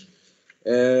so much.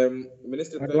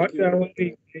 Minister, But thank what you. we are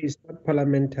wearing is not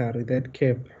parliamentary, that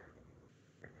cap.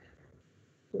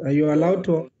 Are you allowed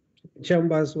to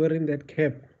chambers wearing that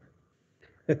cap?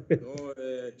 No,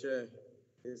 Chair.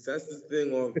 It's just this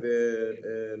thing of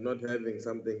not having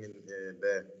something in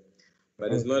there,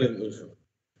 but it's not an issue.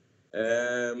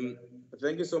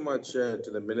 Thank you so much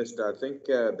to the Minister. I think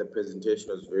the presentation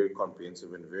was very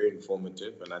comprehensive and very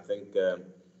informative, and I think the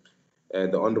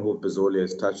Honourable Bozoli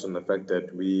has touched on the fact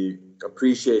that we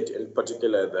appreciate, in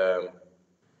particular,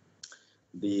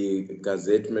 the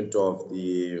gazettement of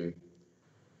the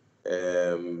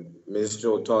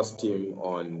Ministerial Task Team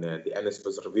on the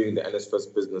NSFAS, reviewing the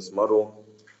NSFAS business model.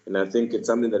 And I think it's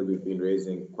something that we've been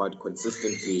raising quite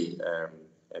consistently,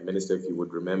 Minister, if you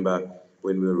would remember,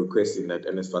 when we were requesting that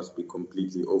NSFAS be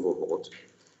completely overhauled.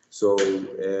 So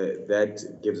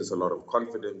that gives us a lot of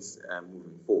confidence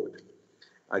moving forward.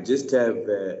 I just have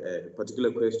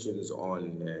particular questions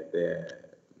on the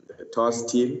task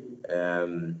team,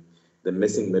 the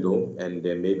missing middle, and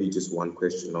maybe just one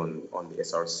question on the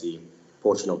SRC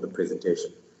portion of the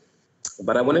presentation.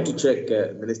 But I wanted to check,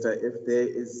 Minister, if there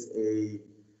is a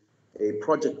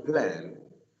project plan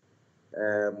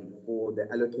for the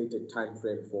allocated time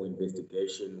frame for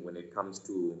investigation when it comes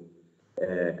to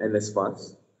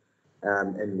NSFAS,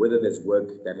 and whether there's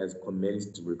work that has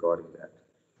commenced regarding that.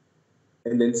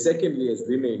 And then secondly, as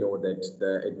we may know, that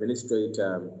the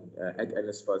administrator at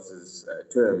NSFAS's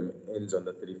term ends on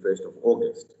the 31st of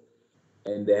August.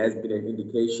 And there has been an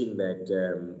indication that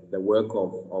the work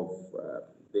of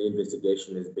the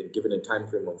investigation has been given a time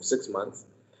frame of 6 months,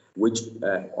 which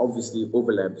obviously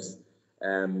overlaps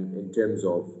in terms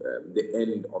of the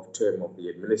end of term of the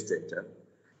administrator.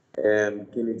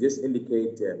 Can you just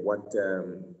indicate what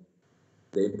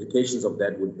the implications of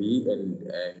that would be,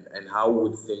 and how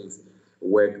would things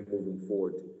work moving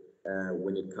forward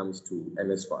when it comes to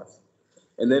NSFAS?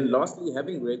 And then lastly,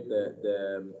 having read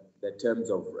the terms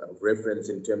of reference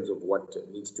in terms of what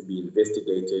needs to be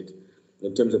investigated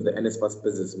in terms of the NSFAS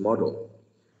business model,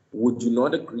 would you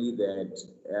not agree that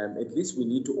at least we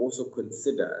need to also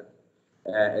consider,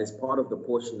 as part of the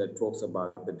portion that talks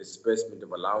about the disbursement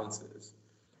of allowances,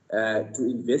 to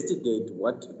investigate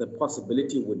what the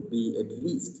possibility would be, at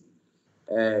least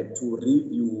to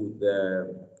review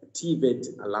the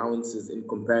TVET allowances in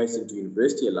comparison to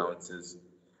university allowances,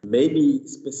 maybe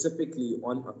specifically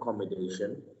on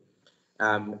accommodation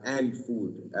and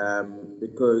food,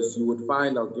 because you would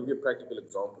find, I'll give you a practical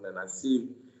example, and I see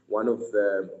one of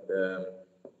the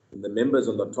members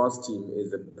on the task team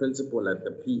is a principal at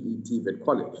the PE TVET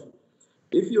college.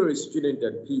 If you're a student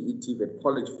at PE TVET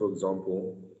college, for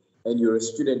example, and you're a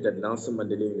student at Nelson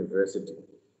Mandela University,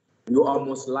 you are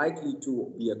most likely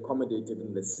to be accommodated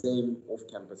in the same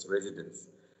off-campus residence,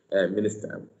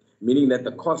 Minister, meaning that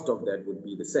the cost of that would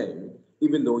be the same,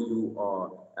 even though you are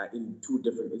in two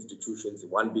different institutions,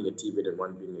 one being a TVET and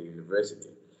one being a university.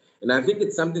 And I think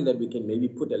it's something that we can maybe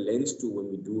put a lens to when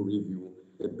we do review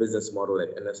the business model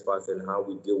at NSFAS and how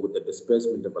we deal with the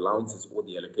disbursement of allowances or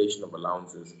the allocation of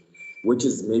allowances, which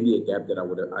is maybe a gap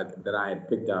that I had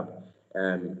picked up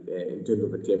in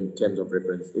terms of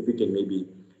reference. If you can maybe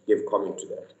give comment to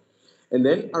that. And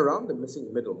then around the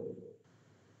missing middle,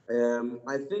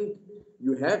 I think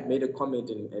you have made a comment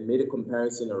and made a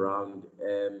comparison around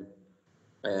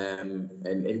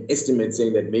an estimate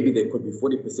saying that maybe there could be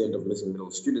 40% of missing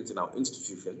middle students in our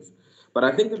institutions. But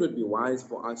I think it would be wise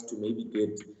for us to maybe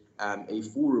get a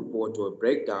full report or a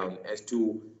breakdown as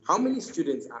to how many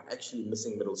students are actually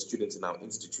missing middle students in our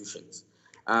institutions.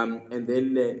 And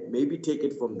then maybe take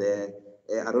it from there.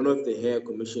 I don't know if the Hare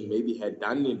Commission maybe had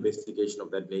done an investigation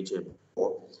of that nature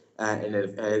before and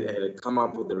had come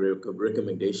up with a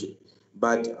recommendation.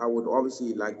 But I would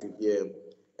obviously like to hear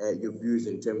your views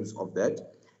in terms of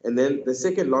that. And then the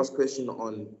second last question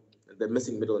on the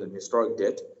missing middle and historic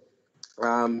debt.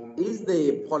 Is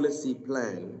there a policy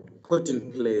plan put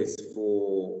in place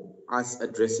for us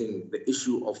addressing the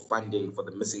issue of funding for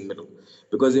the missing middle?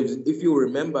 Because if you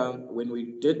remember, when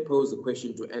we did pose the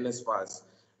question to NSFAS,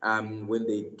 when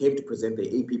they came to present the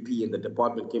APP and the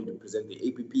department came to present the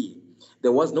APP,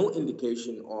 there was no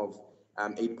indication of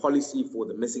a policy for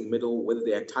the missing middle, whether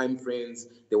there are time frames.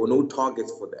 There were no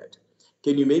targets for that.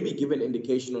 Can you maybe give an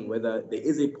indication on whether there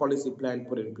is a policy plan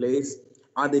put in place?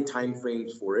 Are there time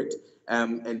frames for it?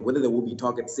 And whether there will be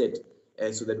targets set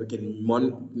so that we can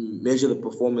measure the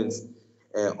performance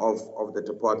of the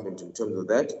department in terms of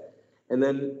that. And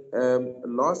then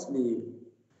lastly,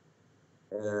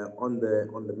 on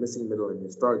the missing middle and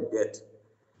historic debt,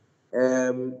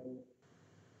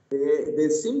 there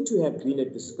seemed to have been a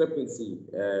discrepancy.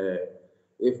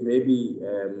 If maybe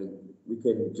we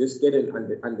can just get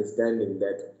an understanding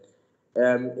that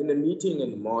in a meeting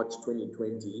in March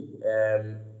 2020,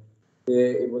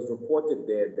 it was reported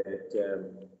there that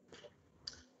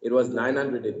it was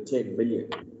 910 million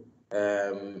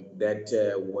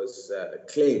that was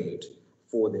claimed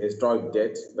for the historic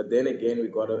debt. But then again, we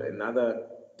got another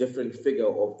different figure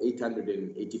of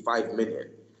 885 million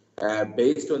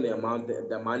based on the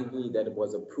money that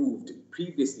was approved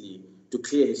previously to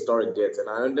clear historic debts. And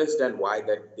I understand why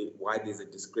there's a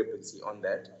discrepancy on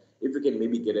that. If we can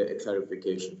maybe get a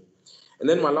clarification. And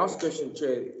then my last question,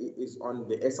 Chair, is on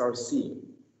the SRC.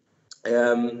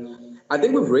 I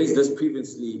think we've raised this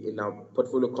previously in our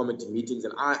portfolio committee meetings,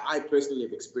 and I personally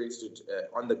have experienced it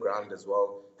on the ground as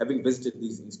well, having visited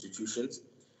these institutions,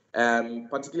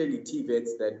 particularly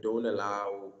TVETs that don't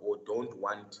allow or don't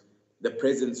want the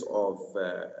presence of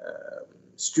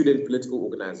student political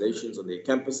organizations on their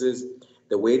campuses.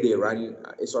 The way they run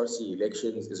SRC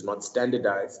elections is not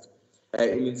standardized.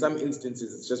 And in some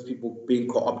instances, it's just people being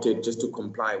co-opted just to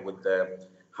comply with the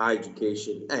Higher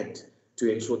Education Act to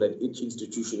ensure that each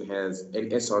institution has an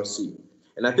SRC.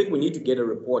 And I think we need to get a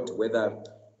report whether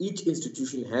each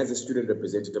institution has a student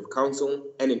representative council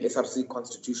and an SRC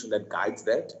constitution that guides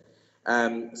that,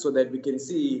 so that we can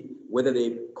see whether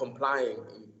they're complying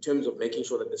in terms of making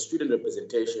sure that the student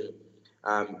representation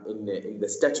in the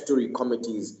statutory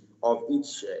committees of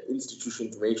each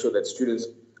institution to make sure that students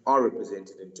are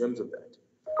represented in terms of that.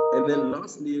 And then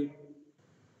lastly,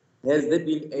 has there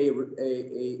been a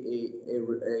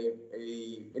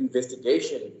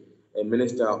investigation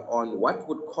Minister, on what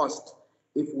would cost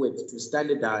if we were to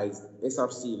standardize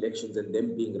SRC elections and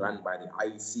them being run by the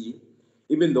IEC,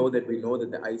 even though that we know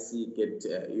that the IEC get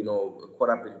caught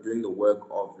up in doing the work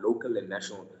of local and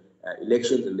national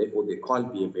elections, and therefore they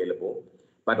can't be available.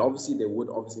 But obviously they would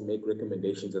obviously make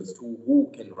recommendations as to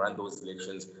who can run those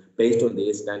elections based on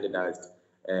their standardized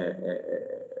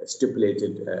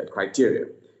stipulated criteria.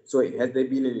 So has there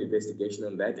been an investigation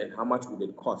on that, and how much would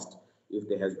it cost if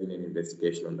there has been an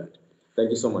investigation on that? Thank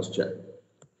you so much, Chair.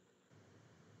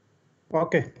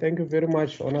 Okay, thank you very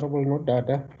much, Honorable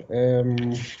Nodada.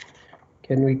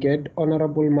 Can we get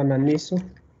Honorable Mananiso?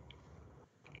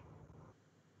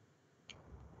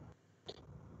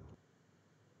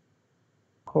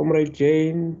 Comrade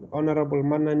Jane, Honorable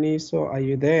Mananiso, are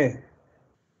you there?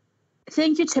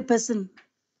 Thank you, Chairperson.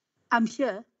 I'm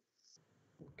here.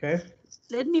 Okay.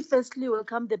 Let me firstly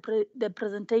welcome the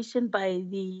presentation by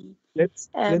the Let's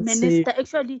Minister.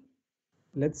 Actually,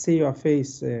 let's see your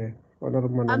face, Honorable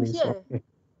Mananiso. I'm here. Okay.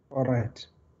 All right.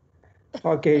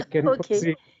 Okay, can okay.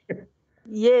 proceed.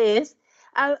 Yes.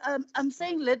 I'm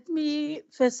saying let me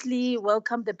firstly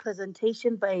welcome the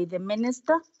presentation by the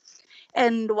Minister.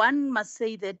 And one must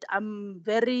say that I'm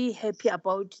very happy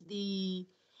about the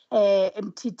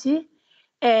MTT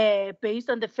based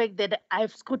on the fact that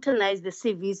I've scrutinized the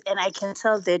CVs and I can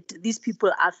tell that these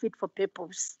people are fit for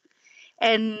purpose.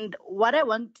 And what I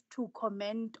want to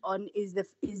comment on is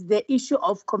the issue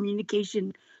of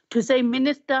communication. To say,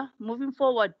 Minister, moving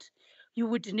forward, you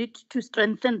would need to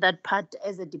strengthen that part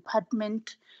as a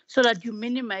department so that you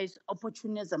minimize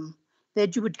opportunism,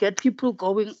 that you would get people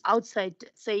going outside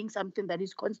saying something that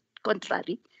is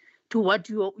contrary to what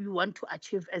you want to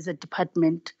achieve as a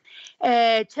department.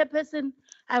 Chairperson,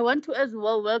 I want to as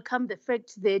well welcome the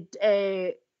fact that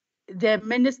the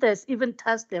minister has even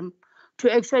tasked them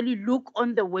to actually look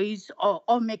on the ways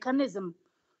or mechanism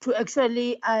to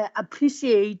actually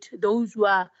appreciate those who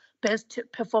are best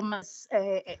performers,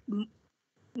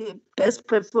 best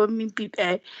performing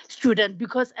students,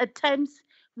 because at times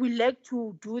we like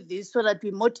to do this so that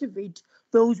we motivate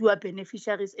those who are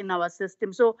beneficiaries in our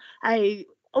system. So I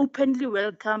openly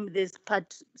welcome this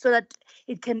part so that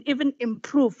it can even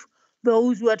improve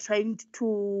those who are trying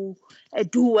to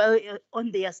do well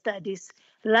on their studies.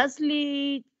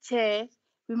 Lastly, Chair,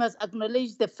 we must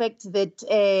acknowledge the fact that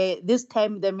this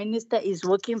time the minister is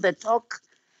walking the talk.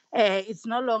 It's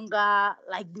no longer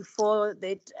like before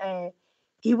that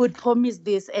he would promise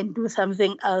this and do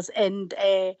something else. And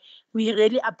we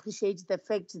really appreciate the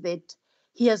fact that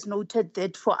he has noted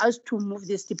that for us to move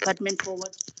this department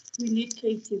forward, we need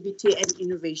creativity and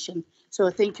innovation. So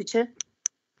thank you, Chair.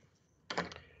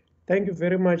 Thank you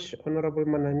very much, Honorable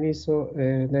Mananiso.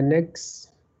 The next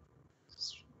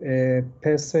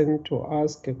person to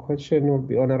ask a question will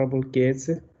be Honorable Gates.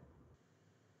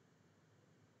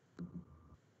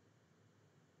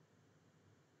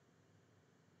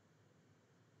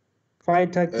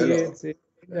 Fighter Gates in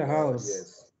the house.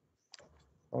 Yes.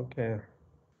 Okay.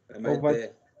 Am I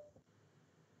there?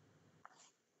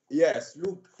 Yes,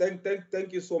 look,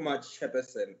 thank you so much,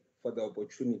 Chairperson, for the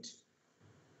opportunity.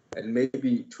 And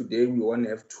maybe today we only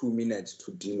have 2 minutes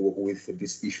to deal with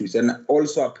these issues, and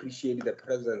also appreciate the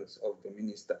presence of the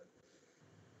Minister.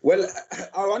 Well,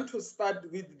 I want to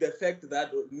start with the fact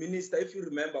that, Minister, if you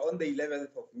remember, on the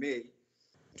 11th of May,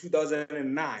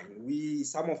 2009,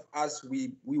 some of us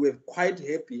were quite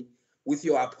happy with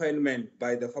your appointment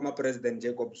by the former President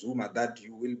Jacob Zuma that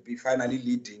you will be finally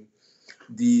leading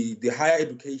the higher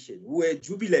education. We were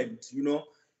jubilant,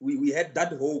 we had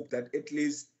that hope that at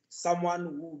least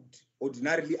someone would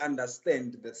ordinarily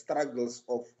understand the struggles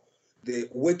of the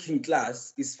working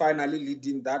class is finally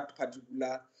leading that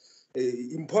particular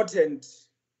important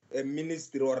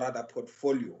ministry, or rather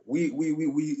portfolio. We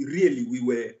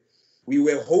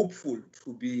were hopeful,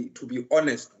 to be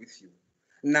honest with you.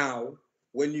 Now,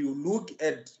 when you look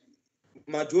at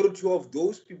majority of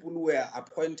those people who were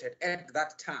appointed at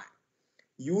that time,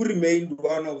 you remained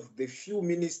one of the few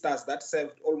ministers that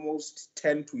served almost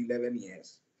 10 to 11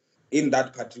 years in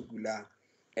that particular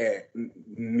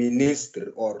ministry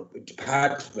or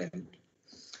department.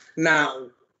 Now,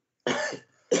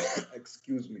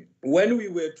 excuse me, when we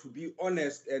were to be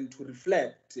honest and to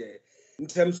reflect in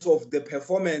terms of the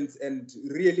performance and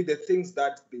really the things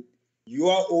that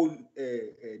your own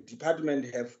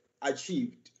department have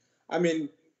achieved, I mean,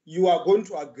 you are going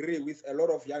to agree with a lot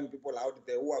of young people out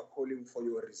there who are calling for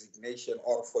your resignation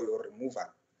or for your removal.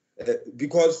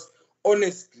 Because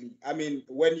honestly, I mean,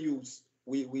 when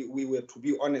we were to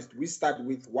be honest, we start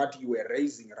with what you were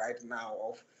raising right now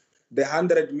of the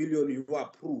 100 million you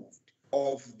approved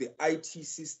of the IT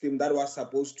system that was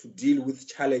supposed to deal with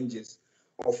challenges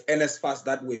of NSFAS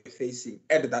that we're facing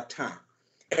at that time.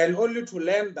 And only to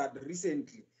learn that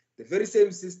recently, the very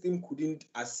same system couldn't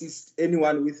assist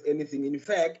anyone with anything. In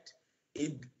fact,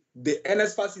 the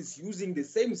NSFAS is using the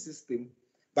same system,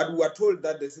 but we are told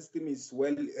that the system is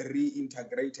well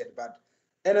reintegrated. But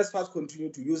NSFAS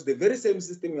continue to use the very same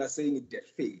system we are saying it had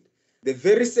failed. The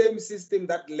very same system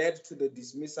that led to the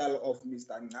dismissal of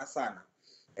Mr. Ngasana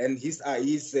and his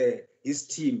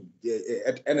team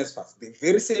at NSFAS. The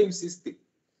very same system.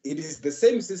 It is the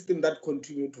same system that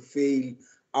continue to fail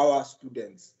our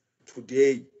students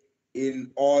today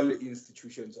in all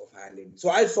institutions of higher learning. So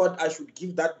I thought I should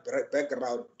give that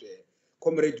background,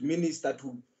 Comrade Minister,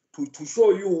 to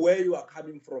show you where you are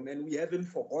coming from. And we haven't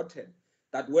forgotten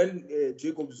that when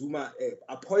Jacob Zuma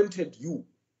appointed you,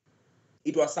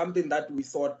 it was something that we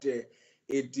thought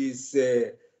it is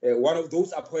one of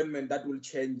those appointments that will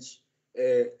change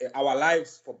our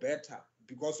lives for better,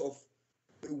 because of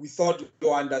we thought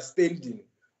your understanding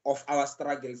of our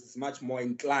struggles is much more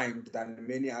inclined than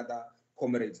many other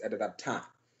comrades at that time.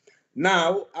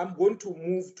 Now, I'm going to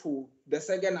move to the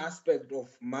second aspect of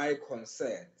my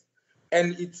concern.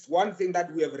 And it's one thing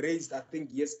that we have raised, I think,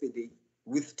 yesterday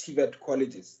with TVET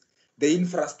colleges, the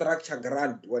infrastructure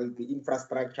grant, well, the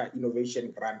infrastructure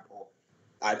innovation grant, or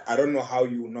I don't know how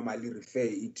you normally refer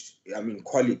it,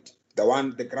 call it,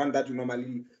 the grant that you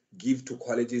normally give to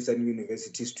colleges and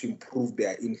universities to improve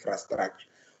their infrastructure.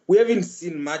 We haven't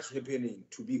seen much happening,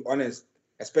 to be honest,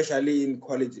 especially in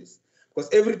colleges. Because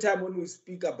every time when we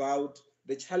speak about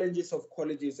the challenges of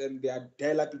colleges and their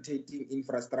dilapidating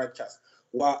infrastructures,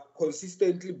 we are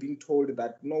consistently being told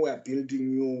that no, we are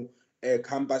building new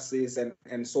campuses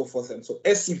and so forth and so,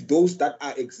 as if those that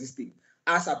are existing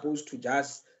are supposed to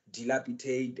just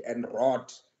dilapidate and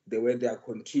rot the way they are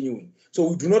continuing. So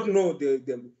we do not know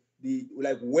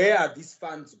like where are these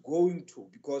funds going to,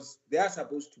 because they are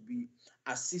supposed to be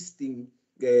assisting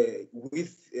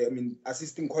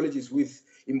assisting colleges with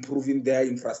improving their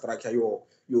infrastructure, your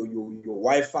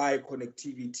Wi-Fi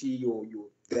connectivity,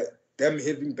 them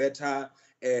having better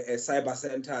cyber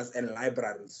centers and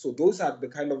libraries. So those are the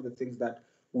kind of the things that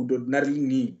would ordinarily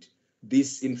need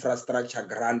this infrastructure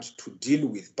grant to deal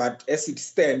with. But as it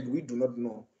stands, we do not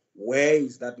know where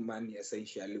is that money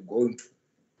essentially going to.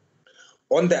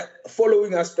 On the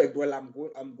following aspect, well,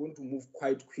 I'm going to move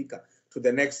quite quicker to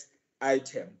the next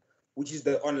item, which is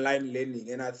the online learning.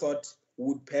 And I thought we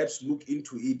would perhaps look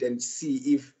into it and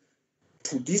see if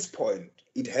to this point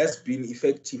it has been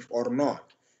effective or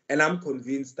not. And I'm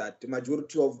convinced that the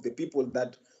majority of the people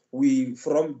that we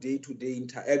from day to day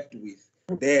interact with,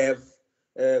 they have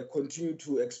continued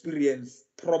to experience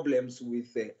problems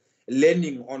with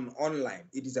learning online.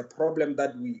 It is a problem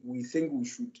that we think we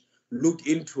should look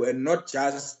into, and not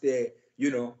just say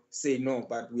no,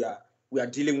 but we are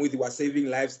dealing with, we are saving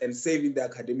lives and saving the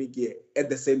academic year at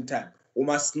the same time. We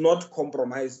must not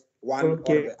compromise one or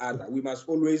the other. We must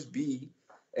always be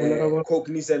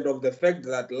cognizant of the fact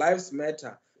that lives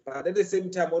matter, but at the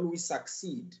same time, when we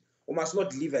succeed, we must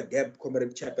not leave a gap,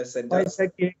 Comrade Chairperson.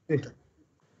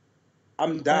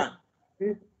 I'm done.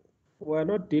 We're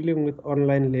not dealing with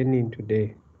online learning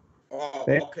today. Oh,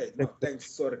 okay. No,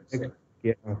 thanks. Sorry.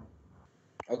 Yeah.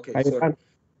 Okay, sorry.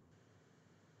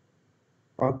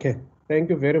 Okay, thank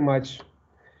you very much.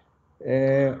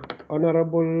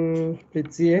 Honorable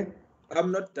Plitsier.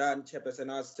 I'm not done, Chairperson.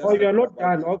 I was just. Oh, you're not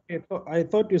done. Okay, so I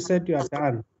thought you said you are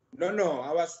done. No,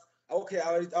 I was okay.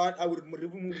 I would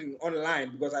remove moving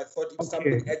online because I thought it's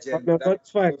something urgent. No, that's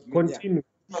fine. Continue.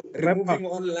 Removing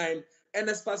online,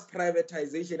 NSFAS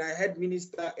privatization. I had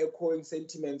Minister echoing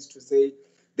sentiments to say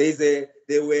there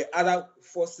were other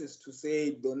forces to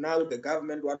say now the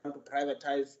government want to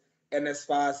privatize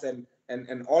NSFAS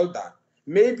and all that.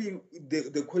 Maybe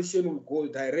the question will go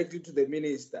directly to the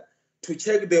minister to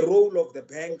check the role of the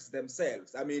banks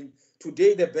themselves. I mean,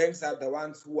 today the banks are the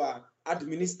ones who are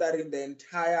administering the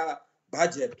entire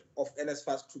budget of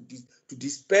NSFAS to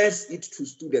disperse it to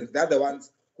students. They're the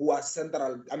ones who are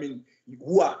central,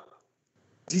 who are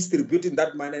distributing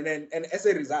that money. And as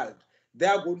a result, they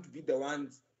are going to be the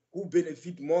ones who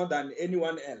benefit more than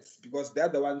anyone else, because they're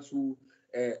the ones who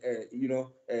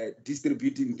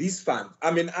distributing these funds.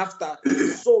 I mean, after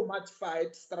so much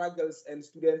fight, struggles, and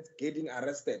students getting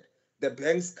arrested, the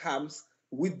banks comes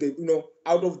with the,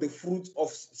 out of the fruits of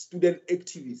student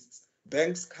activists,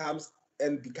 banks comes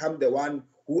and become the one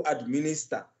who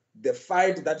administer the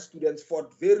fight that students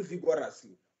fought very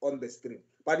vigorously on the street.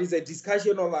 But it's a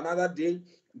discussion of another day,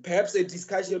 perhaps a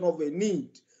discussion of a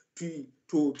need to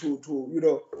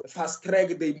fast track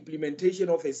the implementation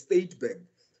of a state bank,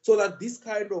 so that this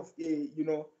kind of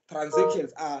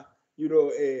transactions are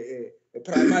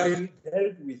primarily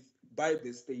dealt with by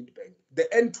the State Bank. The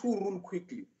N2 rule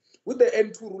quickly. With the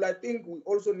N2 rule, I think we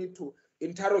also need to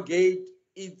interrogate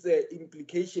its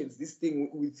implications, this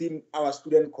thing within our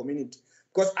student community,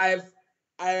 because I've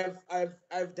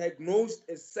diagnosed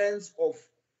a sense of,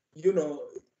 you know,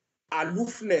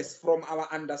 aloofness from our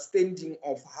understanding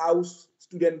of how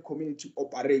student community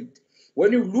operate.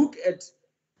 When you look at,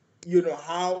 you know,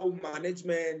 how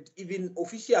management, even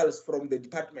officials from the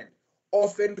department,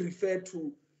 often refer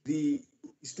to the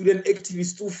student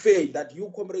activists to FAY, that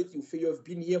you comrades, you have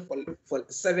been here for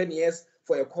 7 years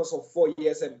for a course of 4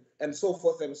 years, and so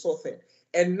forth and so forth.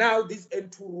 And now this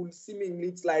N2 rule, seemingly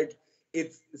it's like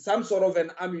it's some sort of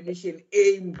an ammunition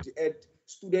aimed at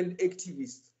student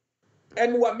activists.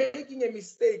 And we're making a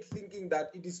mistake thinking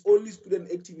that it is only student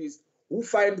activists who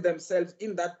find themselves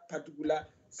in that particular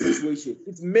situation.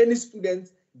 It's many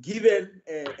students, given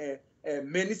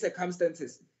many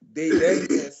circumstances, they then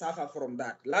suffer from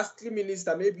that. Lastly,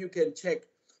 Minister, maybe you can check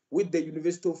with the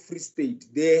University of Free State.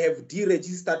 They have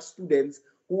deregistered students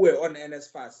who were on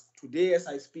NSFAS. Today, as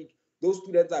I speak, those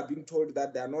students are being told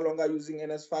that they are no longer using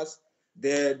NSFAS.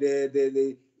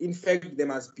 In fact, they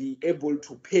must be able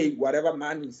to pay whatever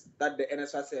monies that the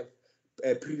NSFAS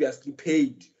have previously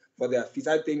paid for their fees.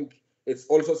 I think it's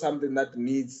also something that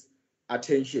needs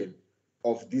attention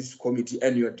of this committee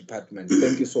and your department.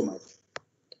 Thank you so much.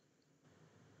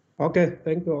 Okay,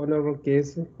 thank you, Honorable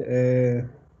Casey.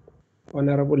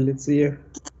 Honorable Litsia.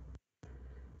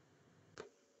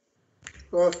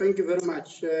 Oh, thank you very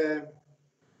much,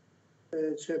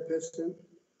 Chairperson.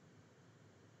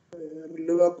 I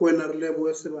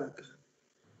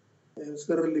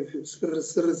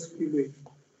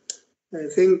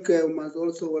think we must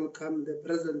also welcome the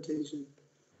presentation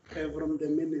from the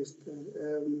Minister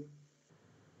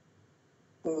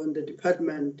on the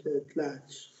department at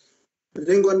large. I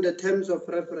think on the terms of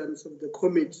reference of the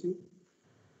committee,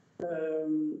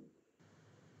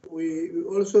 we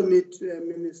also need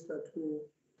Minister to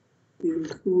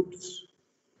include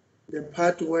the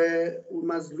part where we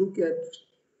must look at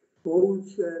both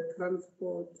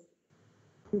transport,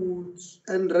 foods,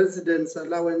 and residence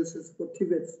allowances for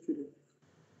TVET students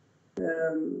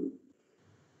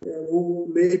who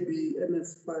may be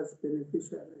NSFAS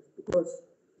beneficiaries, because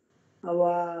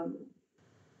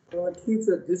our kids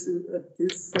at this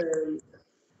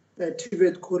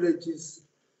TVET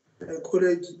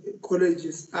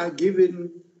colleges are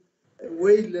given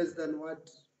way less than what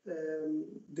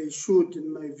they should,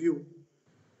 in my view,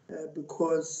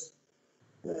 because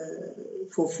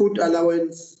for food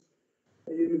allowance,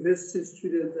 university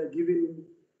students are given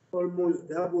almost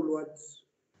double what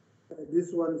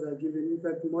these ones are given. In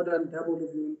fact, more than double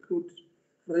if you include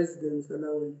residence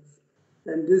allowance.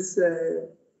 And these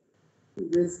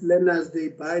learners, they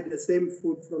buy the same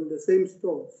food from the same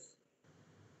stores.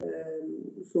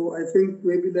 So I think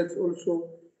maybe let's also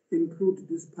include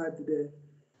this part there.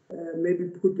 Maybe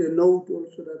put a note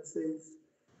also that says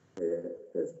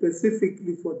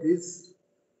specifically for this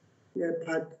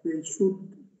part,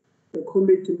 the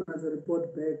committee must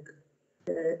report back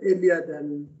earlier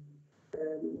than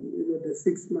the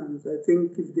 6 months. I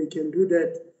think if they can do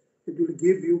that, it will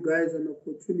give you guys an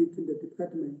opportunity in the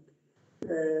department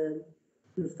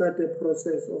to start a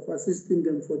process of assisting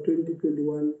them for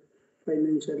 2021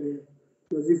 financial year.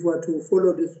 Because if we are to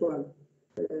follow this one,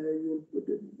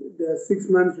 the 6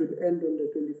 months will end on the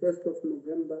 21st of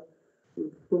November.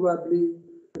 We'll probably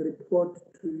report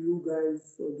to you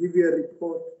guys or give you a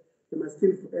report. They must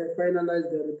still finalize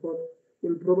the report.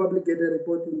 We'll probably get a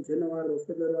report in January or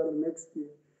February next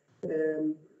year.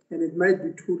 And it might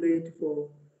be too late for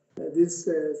this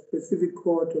specific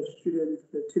cohort of students,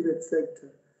 the TVET sector,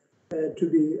 to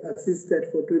be assisted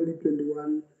for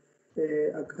 2021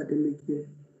 academic year.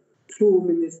 True,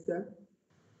 Minister,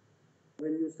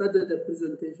 when you started the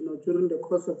presentation or during the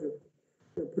course of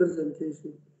the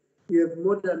presentation, you have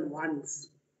more than once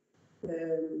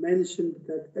mentioned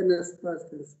that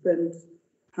NSFAS has spent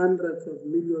hundreds of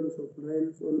millions of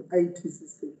rands on IT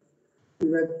systems.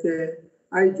 In fact,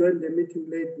 I joined the meeting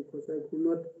late because I could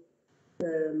not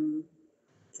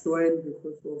join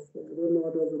because of, I don't know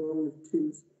what was wrong with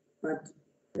Teams, but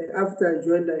after I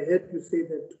joined, I had to say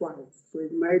that twice. So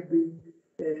it might be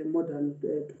more than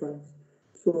twice.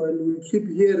 So, and we keep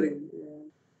hearing,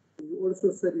 you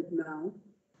also said it now,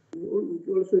 we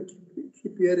also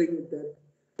keep hearing that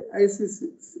the IT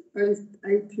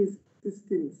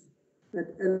systems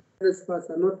at NSFAS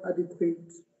are not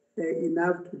adequate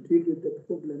enough to deal with the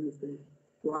problems there.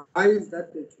 Why is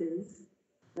that the case?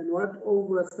 And what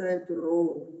oversight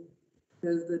role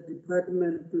does the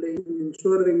department play in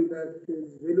ensuring that there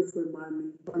is value for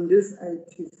money on this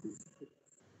IT system?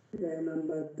 And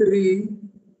number three,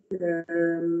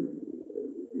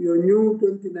 Your new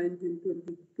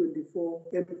 2019-2024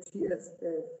 MTSF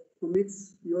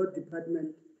commits your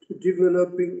department to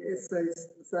developing a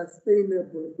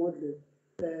sustainable model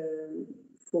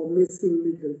for missing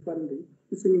middle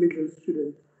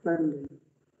student funding.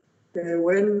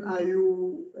 When are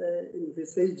you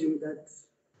envisaging that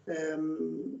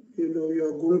you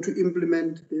are going to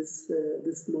implement this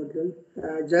model?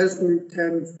 I just need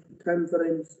time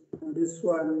frames on this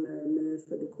one,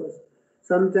 Minister, because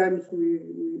sometimes we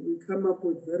come up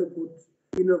with very good,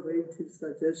 innovative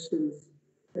suggestions,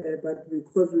 but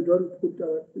because we don't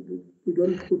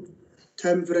put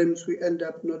time frames, we end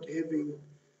up not having.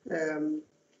 And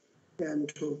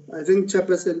I think,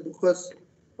 Chairperson, because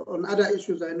on other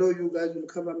issues, I know you guys will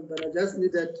cover, but I just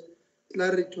needed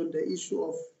clarity on the issue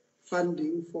of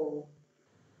funding for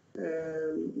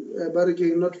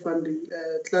not funding,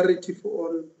 clarity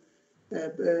on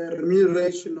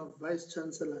remuneration of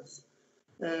Vice-Chancellors.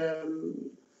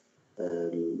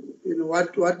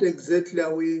 What exactly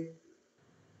are we?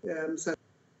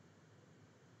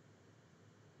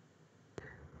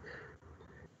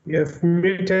 You have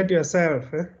muted yourself.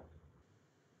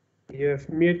 You have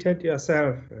muted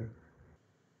yourself.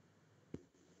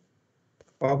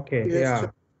 Okay. Yes,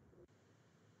 Yeah.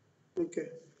 Okay.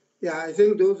 Yeah, I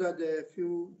think those are the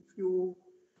few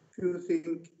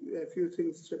things,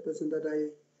 Chairperson, that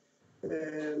I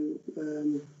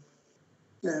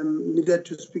needed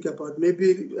to speak about.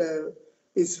 Maybe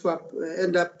ISFAP,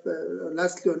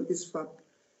 lastly on ISFAP,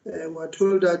 we're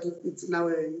told that it's now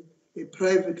a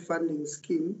private funding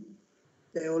scheme,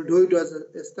 although it was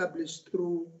established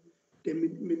through the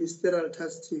Ministerial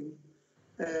Task Team.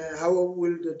 How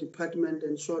will the department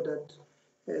ensure that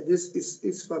this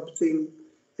ISFAP thing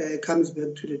comes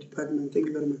back to the department? Thank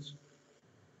you very much.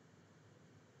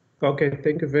 Okay,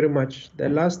 thank you very much. The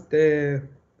last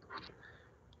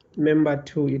member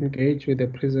to engage with the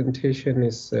presentation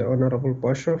is Honorable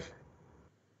Boshoff.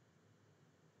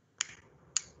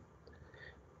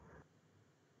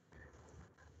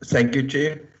 Thank you,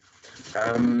 Chair.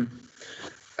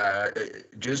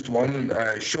 Just one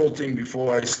short thing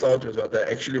before I start with what I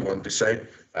actually want to say.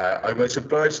 I was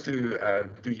surprised to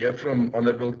hear from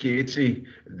Honourable Kietsi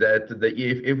that the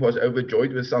EFF was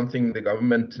overjoyed with something the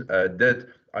government did.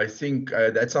 I think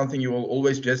that's something you will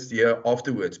always just hear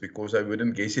afterwards, because I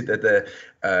wouldn't guess it at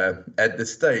the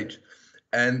stage.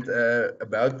 And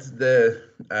about the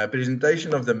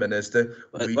presentation of the minister.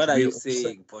 What are you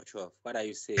saying, Boshoff? What are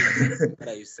you saying? What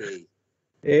are you saying?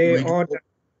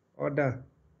 Order.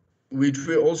 Which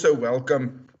we also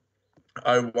welcome.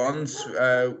 I once,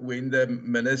 when the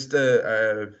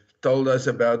minister told us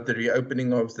about the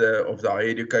reopening of the higher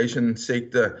education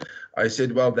sector, I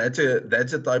said, well, that's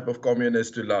a type of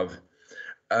communist to love.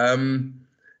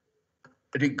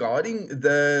 Regarding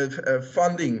the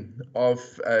funding of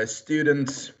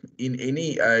students in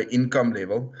any income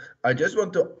level, I just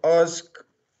want to ask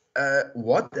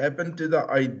what happened to the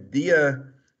idea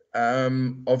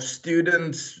of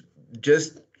students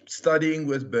just studying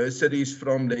with bursaries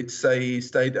from, let's say,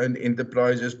 state-owned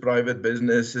enterprises, private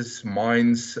businesses,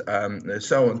 mines,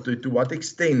 so on. To what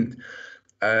extent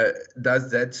does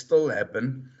that still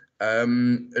happen?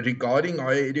 Regarding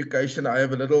higher education, I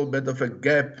have a little bit of a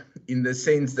gap in the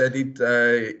sense that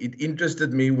it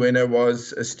interested me when I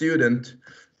was a student,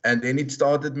 and then it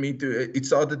started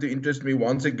to interest me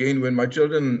once again when my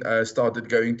children started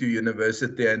going to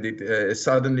university, and it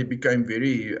suddenly became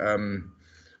very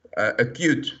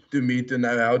acute to me to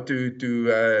know how to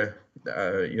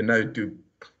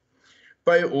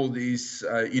pay all these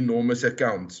enormous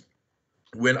accounts.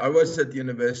 When I was at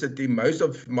university, most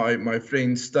of my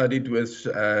friends studied with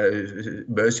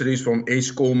bursaries from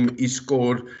Eskom,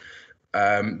 ISCOR,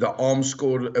 the Arms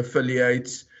Corps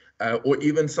affiliates, or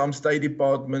even some state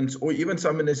departments, or even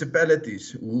some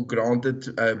municipalities who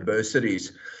granted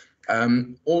bursaries.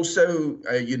 Also,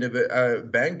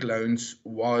 bank loans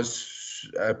was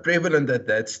prevalent at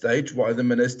that stage, while the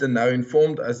minister now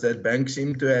informed us that banks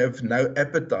seem to have no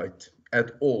appetite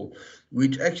at all,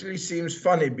 which actually seems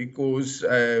funny, because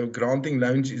granting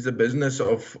loans is a business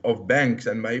of banks,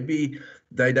 and maybe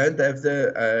they don't have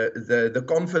the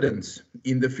confidence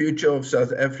in the future of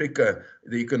South Africa,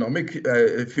 the economic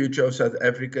future of South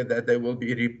Africa, that they will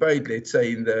be repaid, let's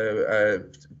say, in the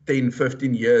 10,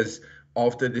 15 years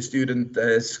after the student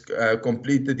has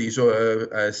completed his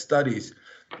studies.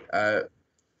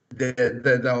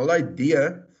 The whole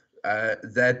idea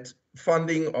that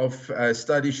funding of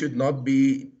study should not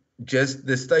be just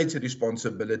the state's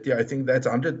responsibility, I think that's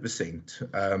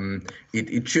 100%.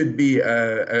 It should be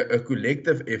a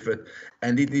collective effort,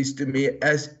 and it is to me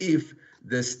as if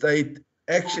the state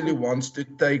actually wants to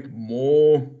take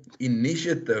more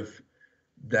initiative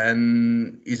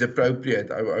than is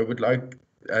appropriate. I would like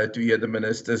to hear the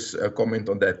Minister's comment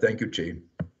on that. Thank you, Chair.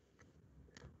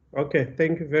 Okay,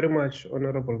 thank you very much,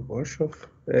 Honorable Boshoff.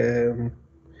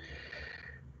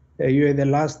 You are the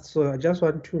last, so I just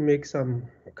want to make some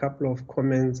couple of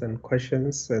comments and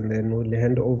questions, and then we'll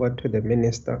hand over to the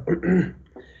Minister.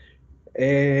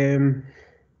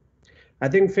 I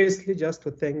think firstly, just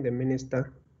to thank the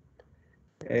Minister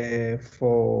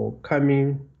for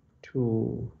coming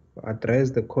to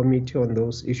address the committee on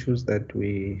those issues that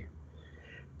we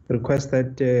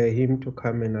requested him to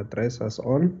come and address us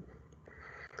on.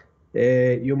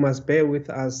 You must bear with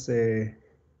us,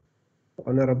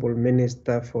 Honorable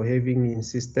Minister, for having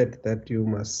insisted that we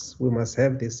must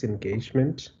have this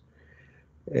engagement.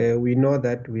 We know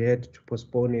that we had to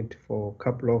postpone it for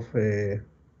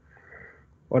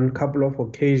on a couple of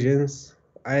occasions,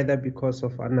 either because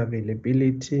of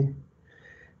unavailability,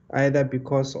 either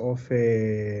because of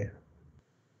the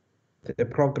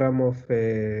program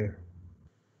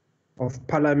of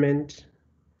Parliament,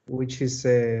 which is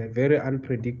very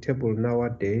unpredictable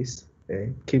nowadays,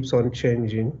 keeps on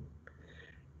changing.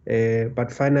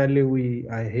 But finally, we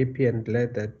are happy and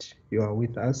glad that you are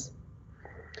with us.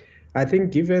 I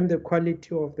think given the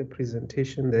quality of the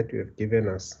presentation that you have given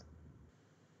us,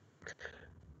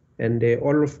 and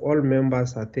all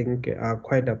members, I think, are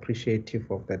quite appreciative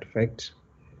of that fact.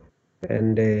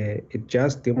 And it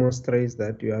just demonstrates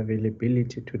that your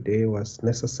availability today was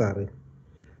necessary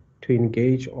to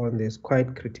engage on these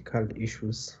quite critical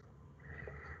issues.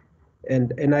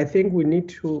 And I think we need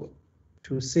to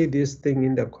see this thing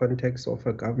in the context of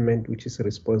a government which is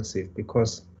responsive,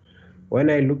 because when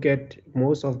I look at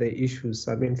most of the issues,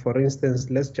 I mean, for instance,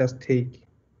 let's just take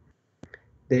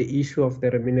the issue of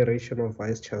the remuneration of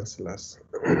vice-chancellors.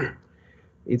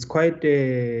 It's quite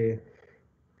a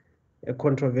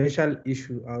controversial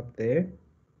issue out there.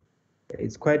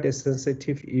 It's quite a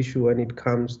sensitive issue when it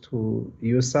comes to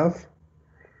USAF,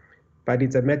 but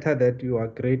it's a matter that you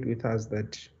agreed with us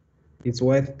that it's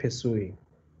worth pursuing.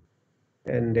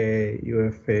 And you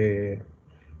have,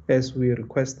 as we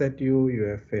requested you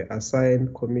have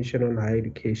assigned Commission on Higher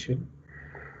Education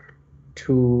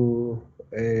to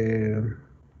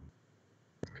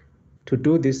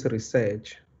do this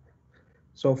research.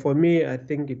 So for me, I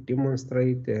think it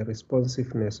demonstrates the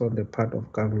responsiveness on the part of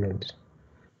government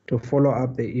to follow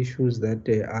up the issues that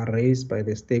are raised by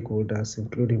the stakeholders,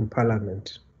 including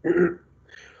Parliament.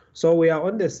 So we are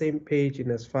on the same page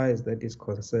in as far as that is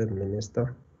concerned,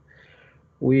 Minister.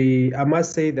 I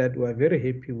must say that we are very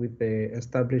happy with the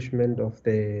establishment of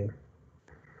the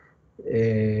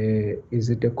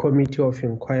Committee of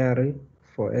Inquiry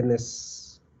for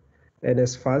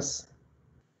NSFAS.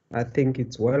 I think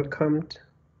it's welcomed.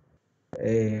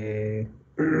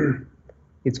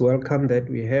 It's welcome that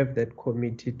we have that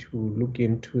committee to look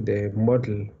into the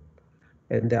model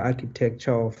and the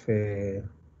architecture of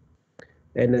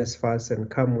NSFAS and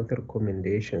come with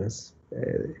recommendations.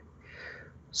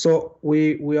 So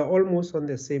we are almost on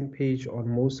the same page on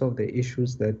most of the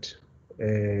issues that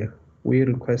we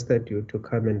requested you to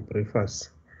come and brief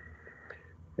us,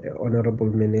 Honorable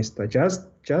Minister.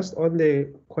 Just on the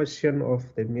question of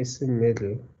the missing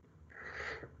medal,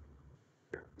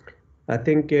 I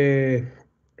think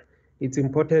it's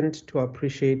important to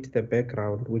appreciate the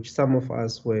background, which some of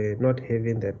us were not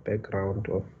having that background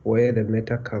of where the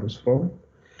matter comes from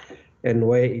and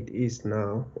where it is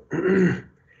now.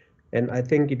 And I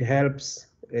think it helps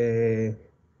in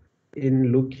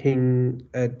looking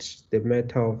at the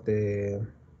matter of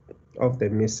the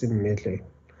missing medal.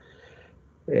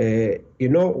 You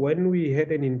know, when we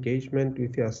had an engagement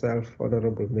with yourself,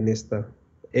 Honorable Minister,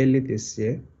 early this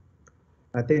year,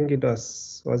 I think it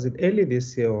was it early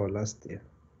this year or last year,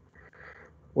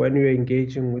 when we were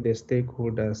engaging with the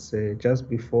stakeholders just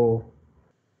before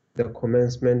the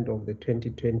commencement of the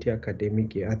 2020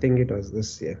 academic year. I think it was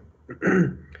this year.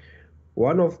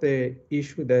 One of the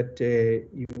issues that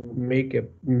you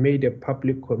made a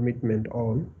public commitment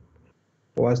on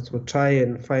was to try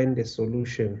and find a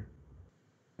solution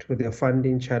to the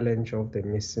funding challenge of the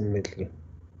missing medal.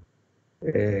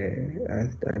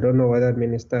 I don't know whether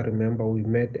Minister remember, we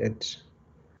met at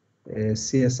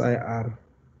CSIR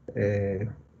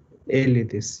early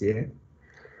this year.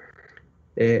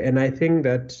 And I think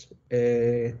that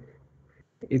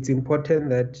it's important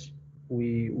that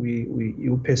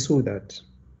you pursue that.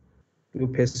 You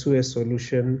pursue a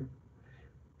solution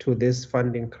to this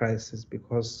funding crisis,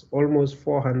 because almost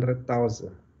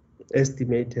 400,000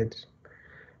 estimated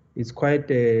is quite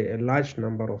a large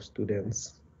number of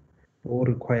students who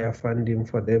require funding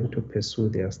for them to pursue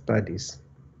their studies.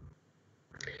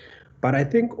 But I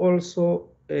think also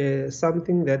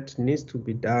something that needs to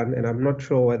be done, and I'm not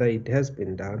sure whether it has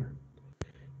been done,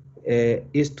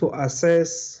 is to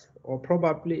assess or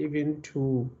probably even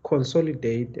to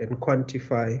consolidate and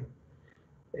quantify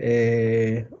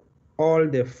all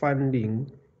the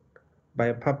funding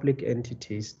by public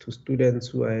entities to students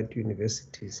who are at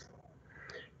universities.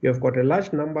 You have got a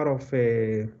large number of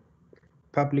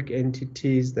public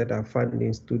entities that are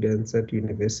funding students at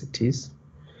universities.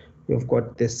 You've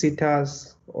got the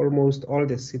SETAs, almost all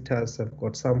the SETAs have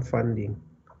got some funding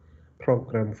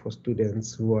program for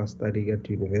students who are studying at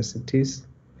universities.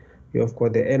 You've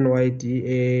got the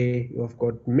NYDA, you've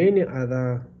got many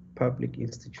other public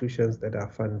institutions that are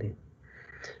funding.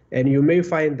 And you may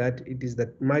find that it is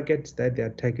the market that they are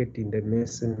targeting the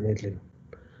missing middle.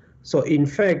 So in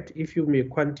fact, if you may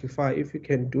quantify, if you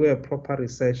can do a proper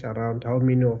research around how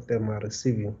many of them are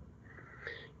receiving,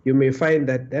 you may find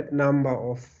that that number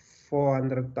of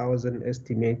 400,000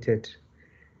 estimated,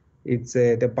 it's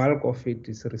the bulk of it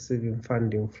is receiving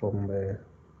funding from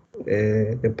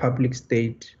the public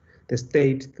state, the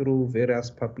state through various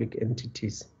public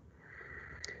entities.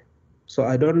 So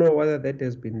I don't know whether that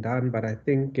has been done, but I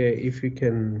think if you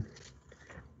can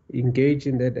engage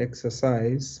in that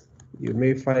exercise, you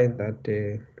may find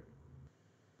that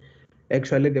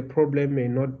actually the problem may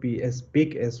not be as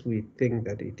big as we think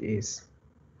that it is.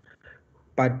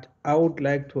 But I would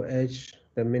like to urge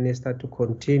the minister to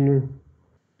continue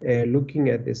looking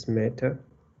at this matter.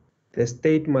 The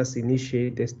state must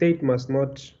initiate, the state must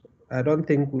not, I don't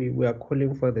think we are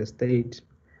calling for the state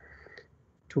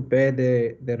to bear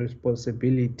the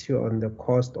responsibility on the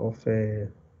cost of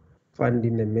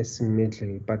funding the missing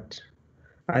middle, but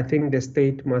I think the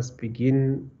state must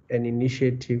begin an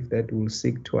initiative that will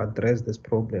seek to address this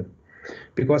problem.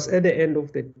 Because at the end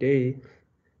of the day,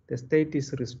 the state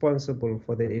is responsible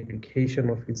for the education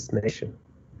of its nation.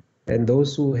 And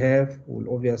those who have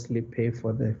will obviously pay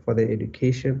for the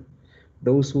education.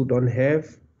 Those who don't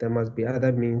have, there must be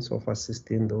other means of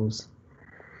assisting those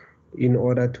in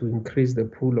order to increase the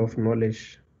pool of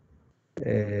knowledge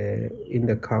in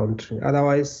the country.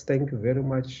 Otherwise, thank you very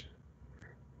much.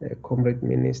 Comrade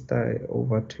Minister,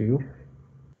 over to you.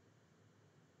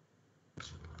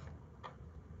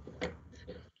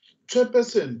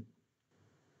 Chairperson,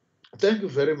 thank you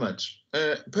very much.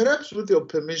 Perhaps with your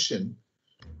permission,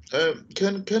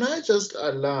 can I just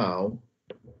allow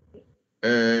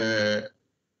Aruna,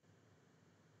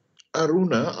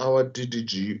 our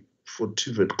DDG for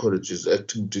TVET Colleges,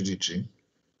 acting DDG,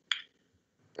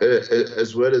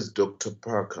 as well as Dr.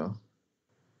 Parker,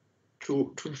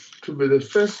 to be the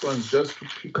first ones just to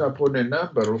pick up on a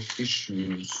number of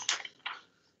issues,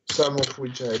 some of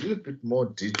which are a little bit more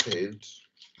detailed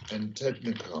and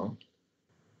technical,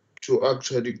 to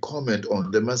actually comment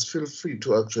on. They must feel free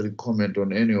to actually comment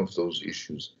on any of those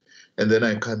issues. And then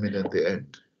I come in at the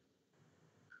end.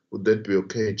 Would that be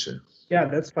okay, Chair? Yeah,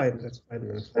 that's fine. That's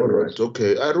fine. All right.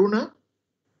 Okay. Aruna?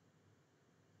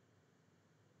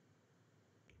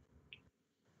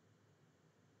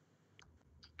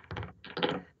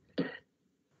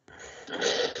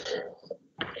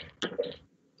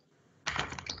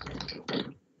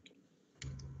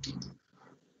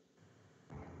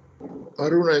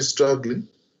 Aruna is struggling.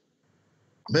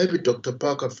 Maybe Dr.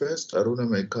 Parker first. Aruna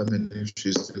may come in if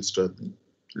she's still struggling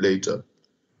later.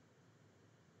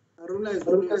 Aruna is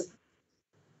always.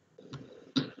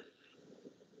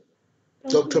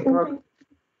 Dr. Parker.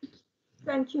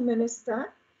 Thank you,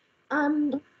 Minister.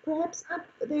 Perhaps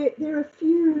there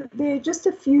are just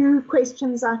a few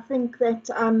questions I think that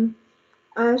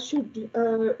I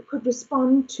could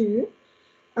respond to.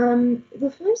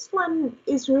 The first one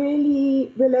is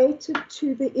really related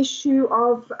to the issue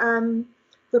of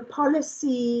the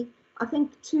policy. I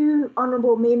think two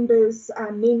honourable members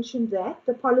mentioned that,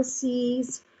 the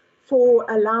policies for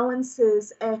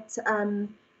allowances at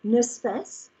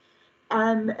NSFAS.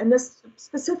 And this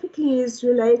specifically is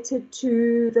related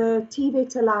to the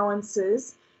TVET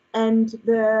allowances and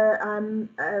the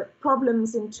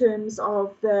problems in terms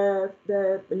of the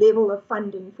level of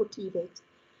funding for TVET.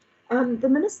 The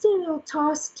Ministerial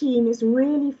Task Team is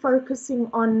really focusing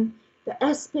on the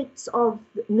aspects of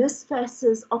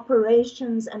NSFAS's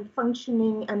operations and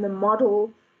functioning and the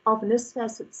model of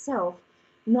NSFAS itself,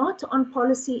 not on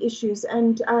policy issues.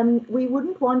 And we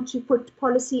wouldn't want to put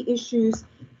policy issues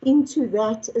into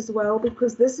that as well,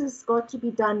 because this has got to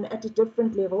be done at a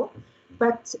different level.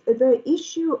 But the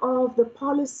issue of the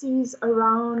policies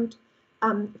around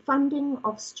funding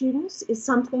of students is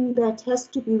something that has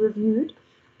to be reviewed,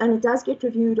 and it does get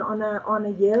reviewed on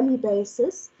a yearly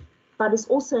basis, but it's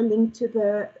also linked to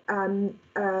the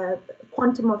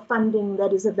quantum of funding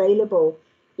that is available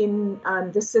in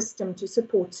the system to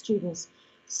support students.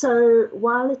 So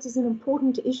while it is an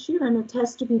important issue and it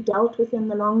has to be dealt with in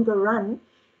the longer run,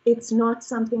 it's not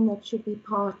something that should be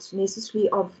part necessarily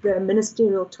of the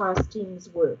Ministerial Task Team's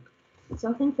work. So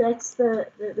I think that's the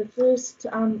first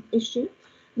issue.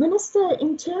 Minister,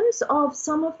 in terms of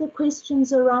some of the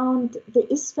questions around the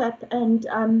ISFAP and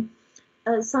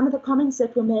some of the comments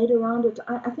that were made around it,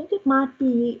 I think it might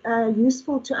be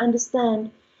useful to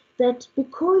understand that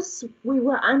because we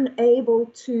were unable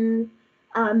to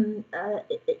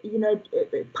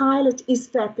pilot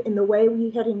ISFAP in the way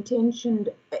we had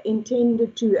intended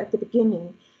to at the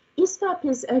beginning. ISFAP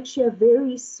is actually a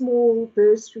very small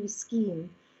bursary scheme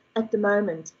at the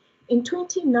moment. In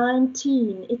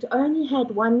 2019, it only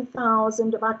had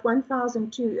about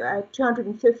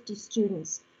 1,250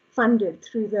 students funded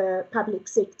through the public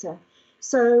sector.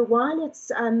 So while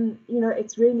it's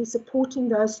it's really supporting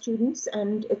those students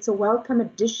and it's a welcome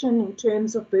addition in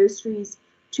terms of bursaries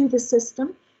to the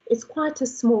system, it's quite a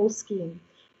small scheme.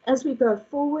 As we go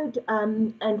forward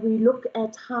and we look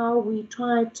at how we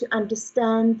try to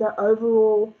understand the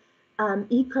overall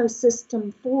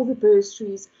ecosystem for the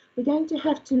bursaries, we're going to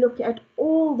have to look at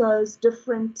all those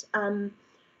different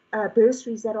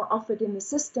bursaries that are offered in the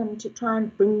system to try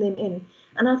and bring them in.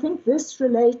 And I think this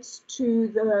relates to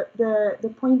the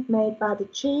point made by the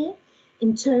chair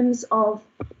in terms of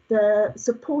the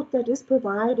support that is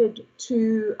provided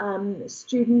to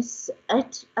students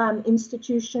at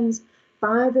institutions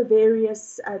by the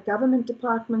various government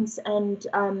departments and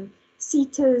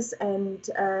SETAs and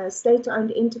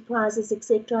state-owned enterprises,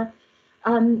 etc.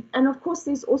 And of course,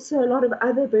 there's also a lot of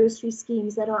other bursary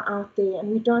schemes that are out there, and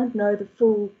we don't know the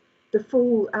full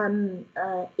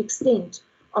extent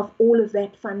of all of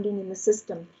that funding in the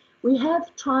system. We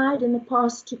have tried in the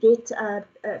past to get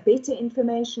better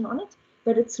information on it,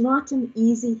 but it's not an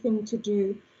easy thing to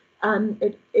do,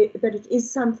 but it is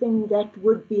something that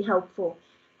would be helpful.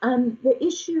 The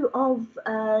issue of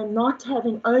not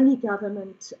having only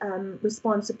government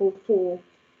responsible for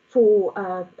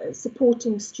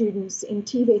supporting students in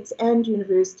TVETs and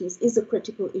universities is a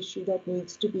critical issue that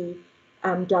needs to be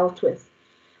dealt with.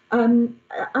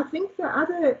 I think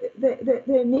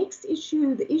the next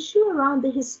issue, the issue around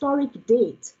the historic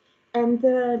debt and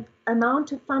the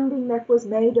amount of funding that was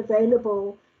made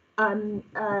available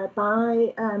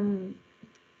by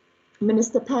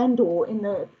Minister Pandor in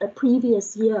a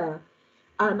previous year,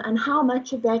 and how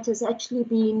much of that has actually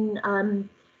been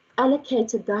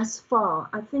allocated thus far,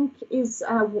 I think is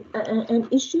an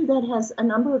issue that has a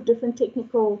number of different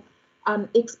technical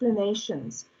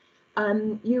explanations.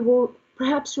 You will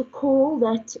perhaps recall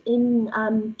that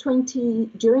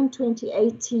during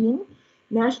 2018,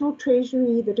 National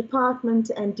Treasury, the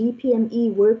Department and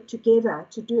DPME worked together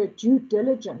to do a due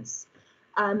diligence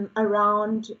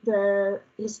around the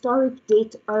historic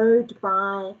debt owed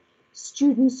by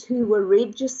students who were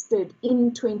registered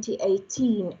in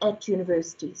 2018 at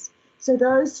universities. So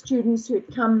those students who had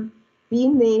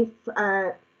been there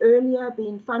earlier,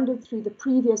 been funded through the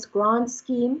previous grant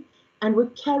scheme, and were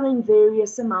carrying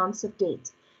various amounts of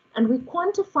debt. And we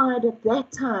quantified at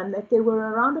that time that there were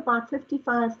around about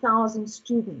 55,000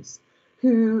 students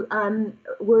who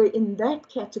were in that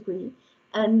category,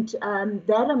 and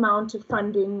that amount of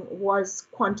funding was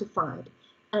quantified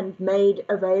and made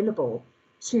available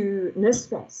to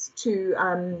NSFAS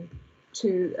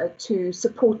to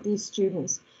support these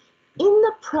students. In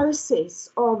the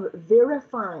process of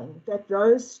verifying that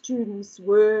those students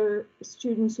were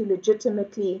students who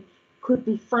legitimately could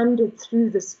be funded through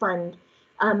this fund,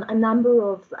 a number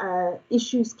of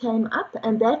issues came up,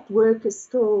 and that work is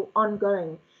still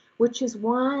ongoing, which is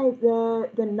why the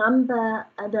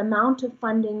amount of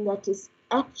funding that is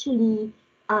actually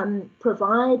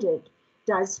provided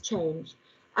does change.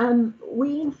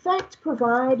 We in fact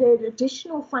provided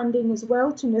additional funding as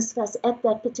well to NSFAS at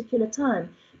that particular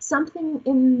time, something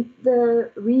in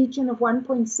the region of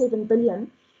 1.7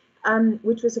 billion,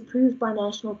 which was approved by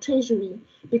National Treasury,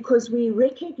 because we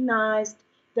recognized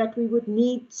that we would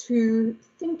need to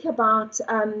think about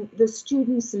the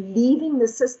students leaving the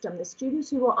system, the students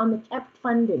who were on the capped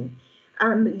funding,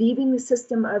 leaving the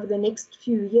system over the next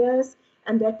few years,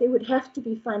 and that there would have to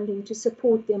be funding to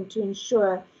support them to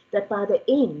ensure that by the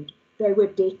end they were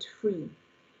debt-free.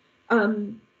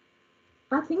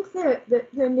 I think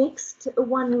the next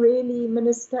one really,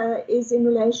 Minister, is in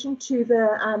relation to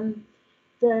the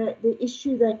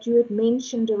issue that you had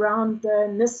mentioned around the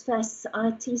NSFAS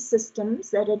IT systems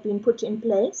that had been put in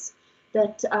place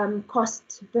that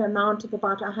cost the amount of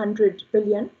about 100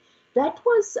 billion. That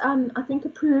was, I think,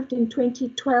 approved in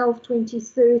 2012,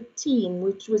 2013,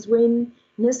 which was when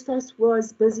NSFAS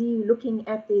was busy looking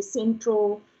at their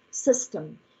central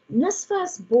system.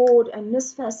 NSFAS board and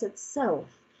NSFAS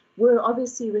itself were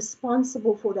obviously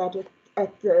responsible for that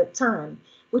at the time,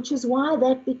 which is why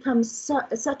that becomes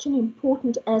such an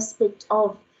important aspect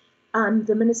of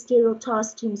the Ministerial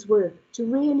Task Team's work, to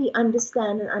really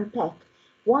understand and unpack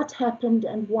what happened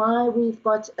and why we've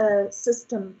got a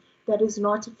system that is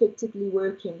not effectively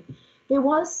working. There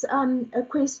was a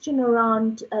question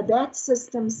around that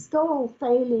system still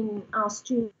failing our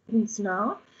students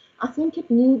now. I think it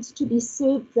needs to be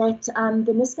said that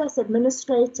the NSFAS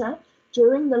administrator,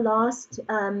 during the last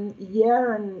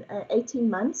year and 18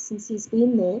 months since he's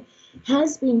been there,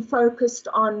 has been focused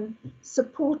on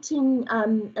supporting,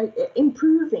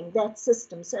 improving that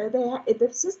system. So the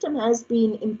system has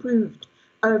been improved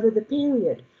over the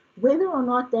period. Whether or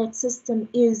not that system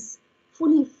is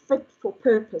fully fit for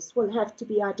purpose will have to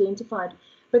be identified,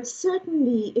 but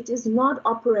certainly it is not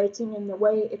operating in the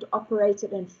way it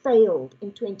operated and failed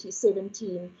in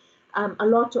 2017. A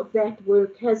lot of that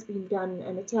work has been done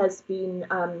and it has been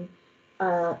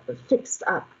fixed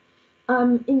up.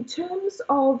 In terms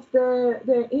of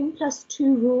the N+2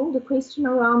 rule, the question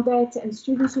around that and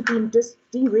students who've been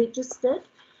deregistered,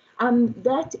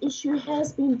 that issue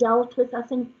has been dealt with, I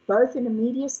think, both in a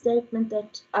media statement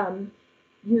that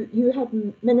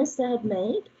Minister had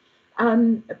made,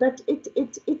 but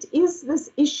it is this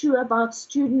issue about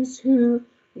students who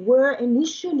were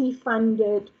initially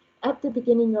funded at the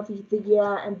beginning of the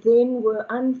year and then were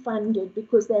unfunded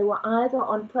because they were either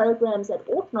on programs that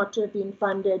ought not to have been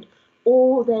funded,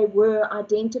 or they were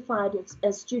identified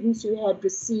as students who had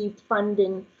received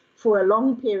funding for a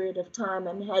long period of time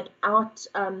and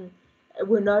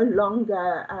were no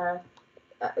longer.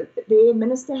 The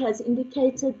minister has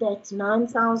indicated that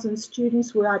 9,000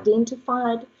 students were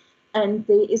identified, and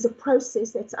there is a process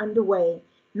that's underway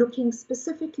looking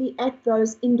specifically at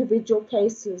those individual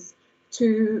cases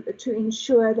to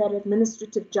ensure that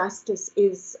administrative justice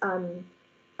is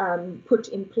put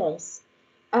in place.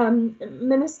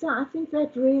 Minister, I think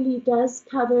that really does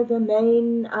cover the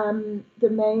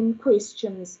main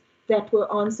questions that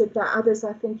were answered. The others,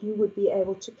 I think you would be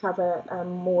able to cover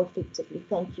more effectively.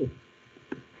 Thank you.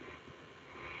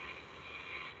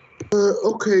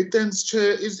 Okay, thanks,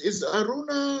 Chair. Is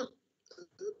Aruna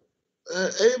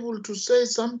able to say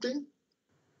something?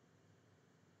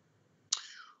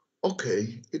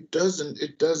 Okay, it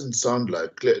doesn't sound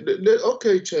like.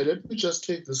 Okay, Chair, let me just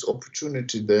take this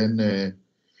opportunity then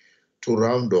to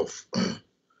round off.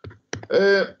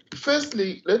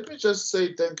 Firstly, let me just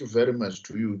say thank you very much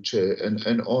to you, Chair,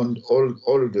 and on all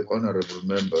the honorable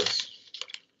members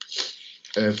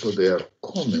for their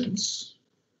comments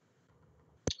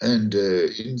and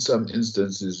in some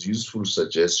instances useful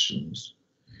suggestions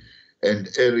and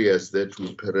areas that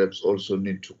we perhaps also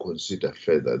need to consider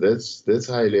further. That's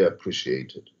highly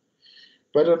appreciated.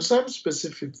 But on some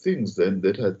specific things then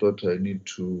that I thought I need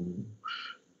to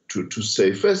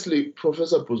say. Firstly,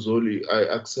 Professor Pozzoli, I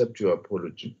accept your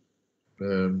apology.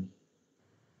 And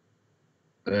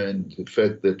the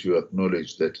fact that you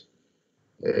acknowledge that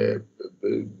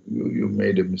you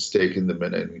made a mistake in the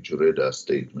manner in which you read our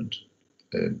statement.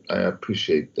 I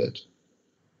appreciate that.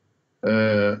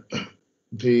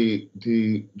 The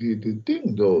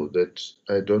thing, though, that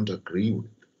I don't agree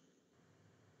with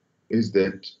is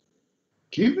that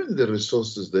given the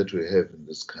resources that we have in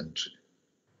this country,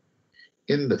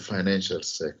 in the financial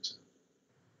sector,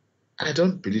 I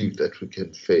don't believe that we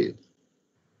can fail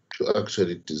to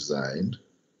actually design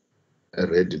a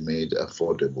ready-made,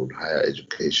 affordable higher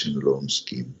education loan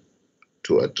scheme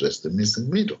to address the missing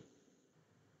middle.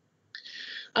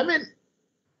 I mean,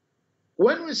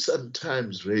 when we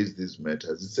sometimes raise these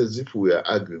matters, it's as if we are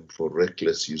arguing for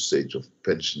reckless usage of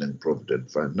pension and provident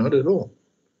fund. Not at all.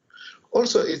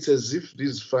 Also, it's as if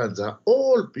these funds are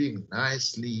all being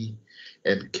nicely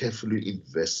and carefully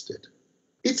invested.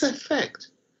 It's a fact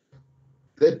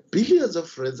that billions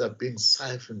of rands are being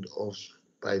siphoned off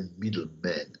by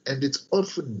middlemen, and it's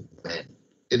often men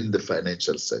in the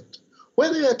financial sector.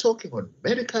 Whether you are talking on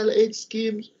medical aid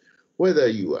schemes, whether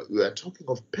you are talking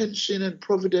of pension and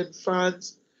provident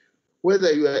funds,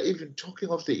 whether you are even talking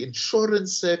of the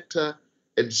insurance sector,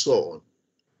 and so on.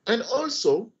 And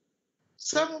also,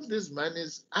 some of these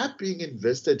monies are being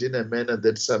invested in a manner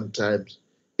that sometimes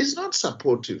is not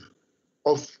supportive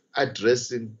of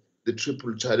addressing the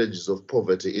triple challenges of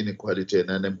poverty, inequality, and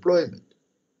unemployment.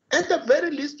 At the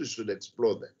very least, we should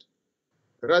explore that,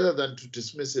 rather than to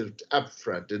dismiss it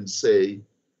upfront and say,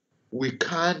 we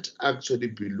can't actually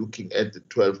be looking at the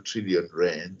 12 trillion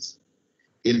rands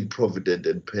in provident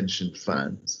and pension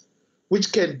funds,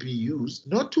 which can be used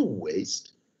not to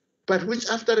waste, but which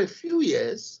after a few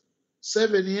years,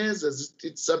 7 years, as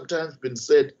it's sometimes been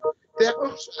said, they are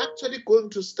also actually going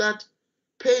to start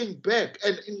paying back,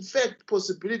 and in fact,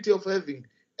 possibility of having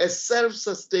a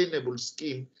self-sustainable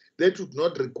scheme that would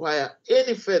not require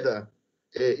any further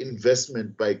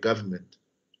investment by government,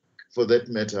 for that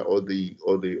matter, or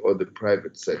the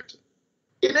private sector.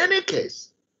 In any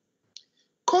case,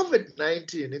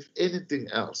 COVID-19, if anything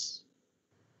else,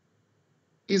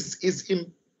 is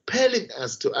impelling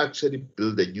us to actually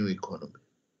build a new economy.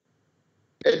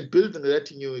 And building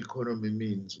that new economy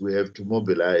means we have to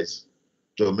mobilize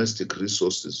domestic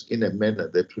resources in a manner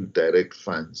that will direct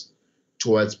funds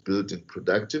towards building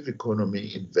productive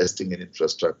economy, investing in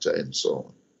infrastructure, and so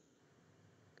on.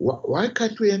 Why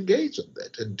can't we engage on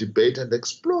that and debate and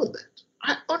explore that?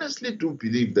 I honestly do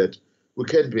believe that we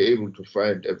can be able to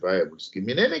find a viable scheme.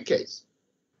 In any case,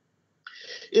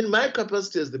 in my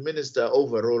capacity as the minister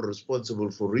overall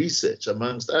responsible for research,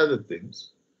 amongst other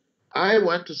things, I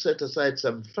want to set aside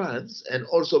some funds and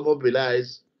also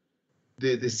mobilize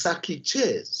the Saki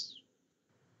chairs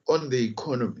on the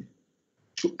economy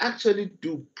to actually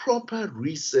do proper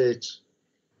research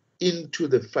into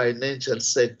the financial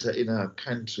sector in our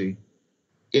country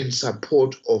in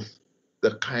support of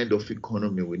the kind of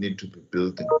economy we need to be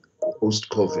building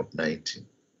post-COVID-19.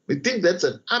 We think that's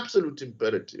an absolute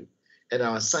imperative, and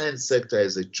our science sector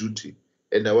has a duty,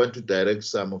 and I want to direct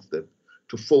some of them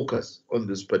to focus on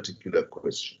this particular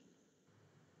question.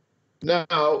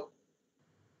 Now,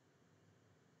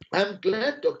 I'm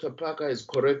glad Dr. Parker has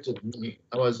corrected me.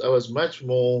 I was much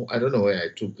more, I don't know where I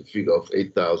took the figure of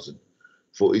 8,000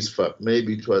 for ISFAP.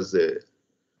 Maybe it was the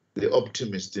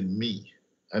optimist in me.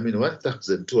 I mean,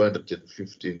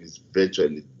 1,215 is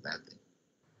virtually nothing,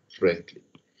 frankly,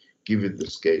 given the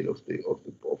scale of the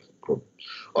problem.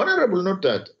 Honorable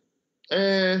Notat,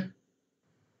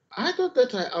 I thought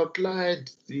that I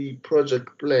outlined the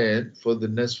project plan for the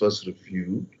NSFAS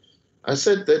review. I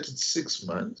said that it's 6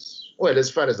 months. Well,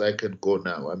 as far as I can go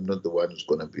now, I'm not the one who's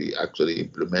going to be actually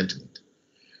implementing it.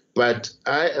 But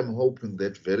I am hoping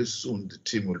that very soon the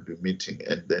team will be meeting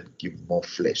and then give more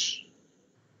flesh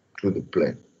to the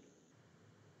plan,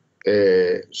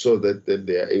 so that then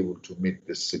they are able to meet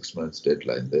the 6 months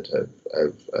deadline that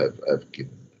I've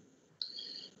given them.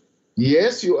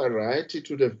 Yes, you are right. It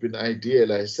would have been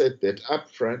ideal. I said that up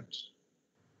front,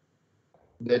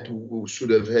 that we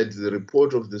should have had the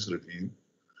report of this review,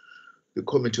 the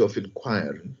committee of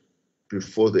inquiry,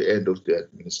 before the end of the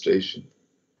administration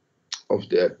of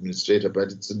the administrator,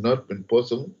 but it's not been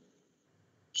possible.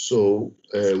 So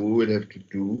we will have to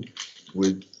do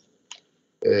with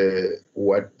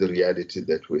what the reality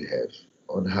that we have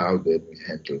on how then we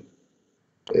handle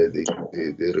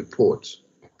the report.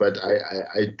 But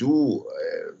I do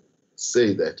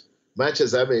say that much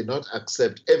as I may not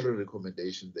accept every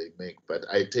recommendation they make, but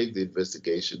I take the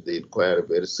investigation, the inquiry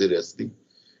very seriously,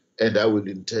 and I will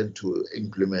intend to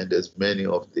implement as many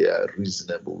of their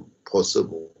reasonable,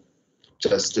 possible,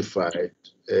 justified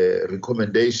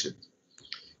recommendations,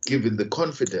 given the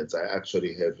confidence I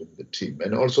actually have in the team.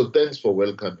 And also thanks for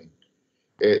welcoming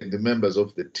the members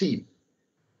of the team.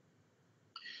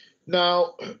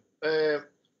 Now,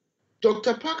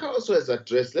 Dr. Parker also has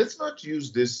addressed, let's not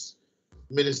use this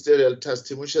Ministerial Task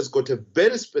Team, which has got a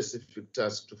very specific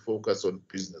task to focus on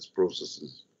business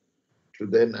processes, to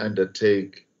then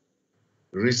undertake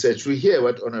research. We hear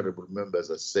what honorable members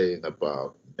are saying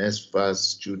about NSFAS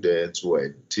students who are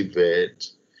in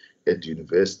TVET at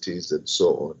universities and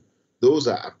so on. Those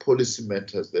are policy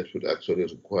matters that would actually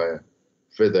require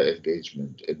further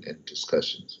engagement and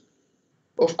discussions.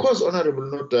 Of course,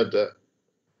 honorable note that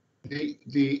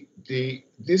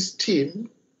this team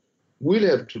will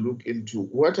have to look into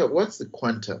what's the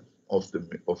quantum of the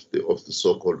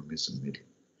so-called missing middle.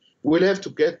 We'll have to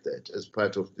get that as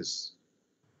part of this,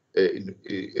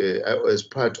 as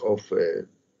part of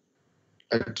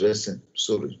addressing.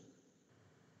 Sorry,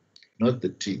 not the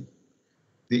team.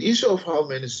 The issue of how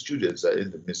many students are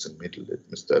in the missing middle. Let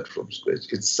me start from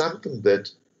scratch. It's something that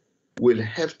will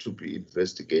have to be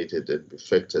investigated and be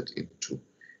factored into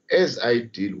as I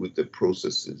deal with the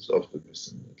processes of the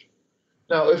missing middle.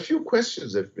 Now, a few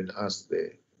questions have been asked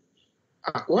there.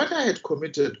 What I had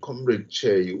committed, Comrade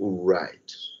Chair, you will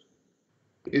write,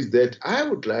 is that I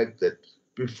would like that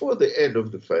before the end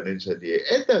of the financial year,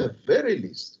 at the very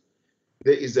least,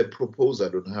 there is a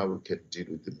proposal on how we can deal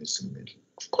with the missing middle.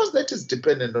 Of course, that is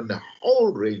dependent on a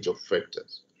whole range of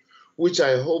factors, which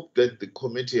I hope that the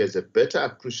committee has a better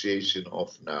appreciation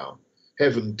of now,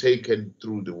 having taken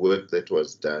through the work that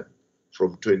was done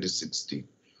from 2016,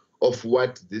 of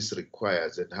what this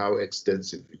requires and how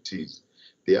extensive it is,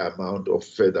 the amount of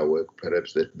further work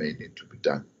perhaps that may need to be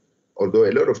done. although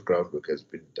a lot of groundwork has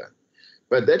been done.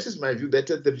 But that is my view, that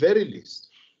at the very least,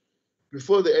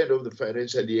 before the end of the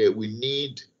financial year, we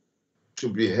need to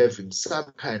be having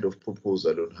some kind of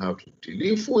proposal on how to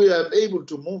deal. If we are able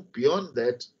to move beyond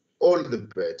that, all the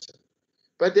better.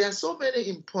 But there are so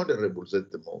many imponderables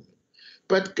at the moment.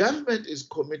 But government is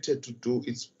committed to do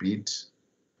its bit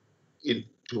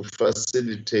to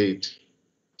facilitate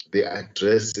the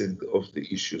addressing of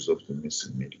the issues of the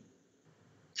missing middle.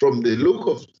 From the look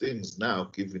of things now,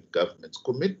 given government's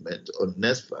commitment on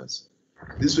NSFAS,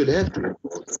 this will have to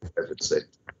involve the private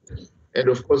sector. And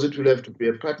of course, it will have to be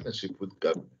a partnership with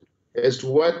government. As to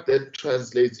what that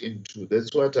translates into,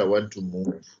 that's what I want to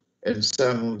move. And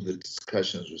some of the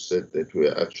discussions you said that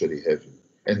we're actually having,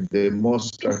 and the more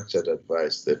structured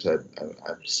advice that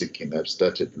I'm seeking, I've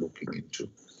started looking into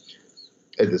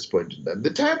at this point in time. The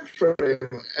time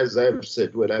frame, as I've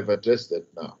said, well, I've addressed that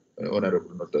now.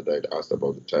 Honorable note that I'd asked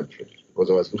about the time frame, because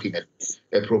I was looking at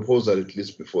a proposal at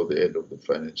least before the end of the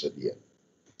financial year.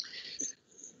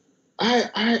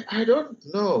 I don't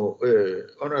know,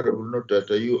 Honorable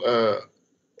Notata, you are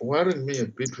worrying me a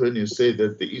bit when you say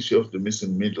that the issue of the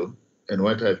missing middle and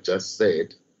what I've just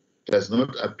said does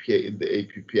not appear in the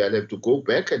APP. I'll have to go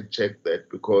back and check that,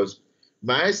 because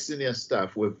my senior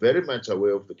staff were very much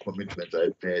aware of the commitment I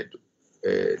made,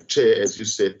 Chair, as you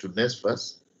said, to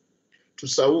NSFAS, to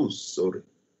SAUS, sorry,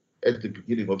 at the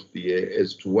beginning of the year,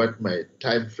 as to what my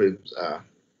timeframes are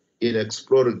in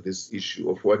exploring this issue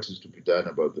of what is to be done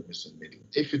about the missing middle.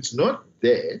 If it's not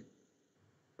there,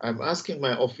 I'm asking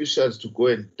my officials to go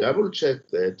and double check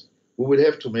that. We will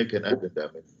have to make an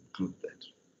addendum and include that.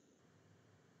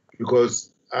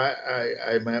 Because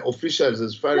my officials,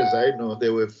 as far as I know, they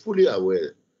were fully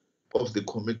aware of the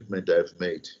commitment I've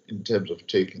made in terms of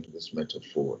taking this matter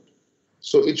forward.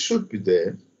 So it should be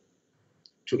there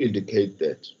to indicate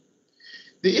that.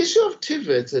 The issue of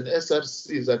TVETs and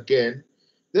SRCs, again,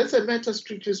 that's a matter,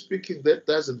 strictly speaking, that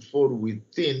doesn't fall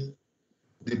within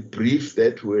the brief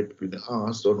that we had been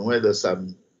asked on whether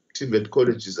some TVET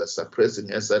colleges are suppressing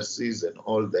SRCs and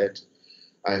all that.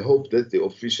 I hope that the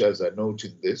officials are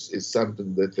noting this is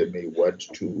something that they may want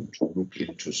to look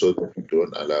into, so that we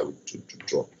don't allow it to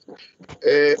drop.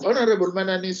 Honorable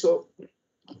Mananiso,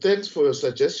 thanks for your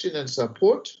suggestion and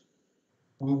support.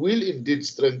 We will indeed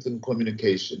strengthen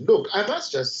communication. Look, I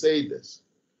must just say this,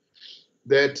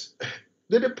 that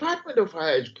the Department of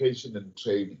Higher Education and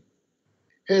Training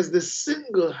has the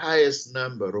single highest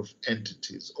number of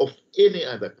entities of any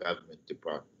other government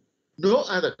department. No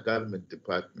other government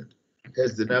department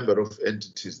has the number of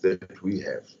entities that we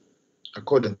have,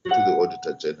 according to the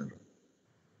Auditor General.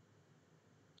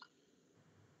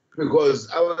 Because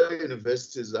our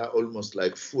universities are almost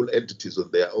like full entities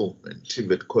on their own, and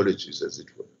TVET colleges, as it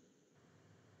were.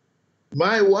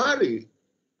 My worry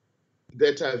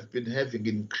that I've been having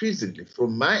increasingly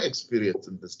from my experience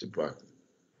in this department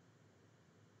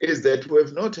is that we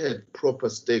have not had proper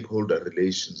stakeholder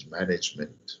relations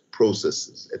management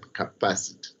processes at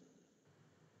capacity.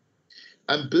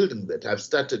 I'm building that. I've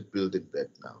started building that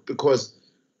now, because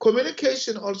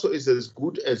communication also is as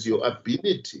good as your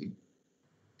ability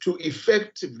to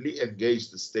effectively engage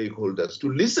the stakeholders,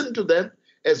 to listen to them,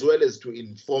 as well as to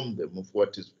inform them of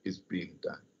what is being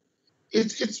done.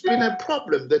 It's been a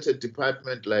problem that a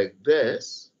department like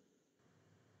this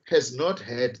has not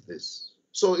had this.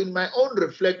 So in my own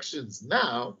reflections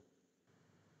now,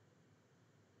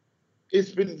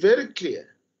 it's been very clear.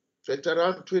 In fact,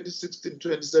 around 2016,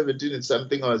 2017, it's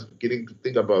something I was beginning to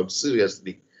think about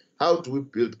seriously. How do we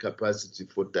build capacity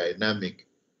for dynamic,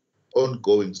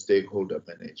 ongoing stakeholder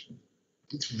management?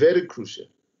 It's very crucial.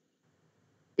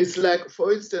 It's like,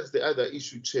 for instance, the other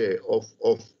issue, Chair,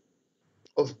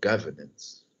 of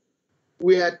governance.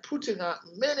 We are putting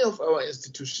many of our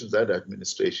institutions under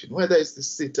administration, whether it's the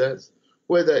SITAs,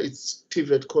 whether it's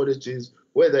TVET colleges,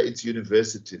 whether it's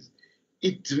universities.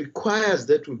 It requires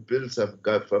that we build some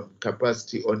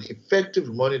capacity on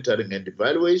effective monitoring and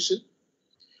evaluation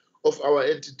of our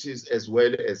entities, as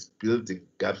well as building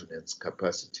governance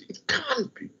capacity. It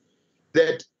can't be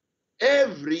that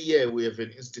every year we have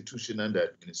an institution under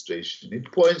administration.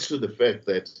 It points to the fact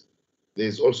that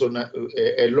there's also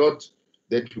a lot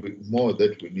more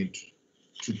that we need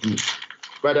to do.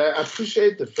 But I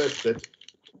appreciate the fact that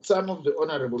some of the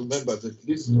honorable members at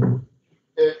least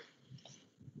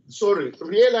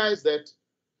realize that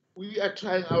we are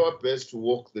trying our best to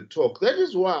walk the talk. That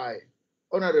is why,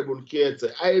 Honorable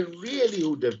Kietse, I really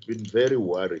would have been very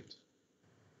worried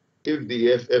if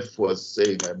the EFF was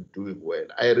saying I'm doing well.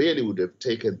 I really would have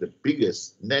taken the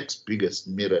next biggest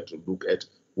mirror to look at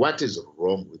what is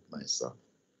wrong with myself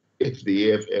if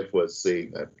the EFF was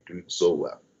saying I'm doing so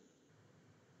well.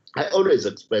 I always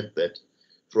expect that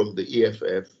from the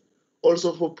EFF,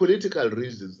 also for political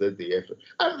reasons that the EFF.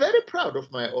 I'm very proud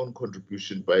of my own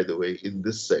contribution, by the way, in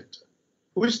this sector,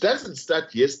 which doesn't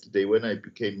start yesterday when I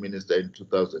became minister in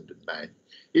 2009.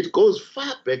 It goes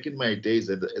far back in my days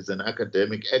as an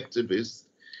academic activist,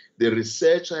 the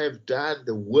research I have done,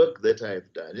 the work that I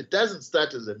have done. It doesn't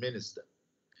start as a minister.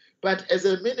 But as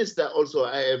a minister also,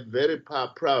 I am very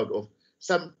proud of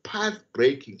some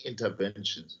path-breaking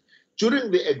interventions.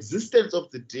 During the existence of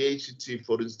the DHT,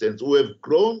 for instance, we have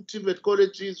grown TVET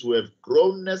colleges, we have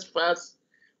grown NSFAS,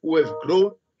 we have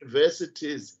grown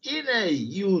universities in a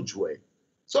huge way.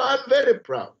 So I'm very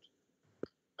proud.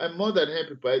 I'm more than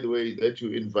happy, by the way, that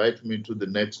you invite me to the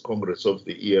next Congress of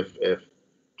the EFF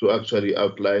to actually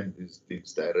outline these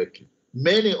things directly.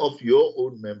 Many of your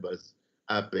own members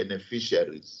are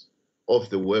beneficiaries of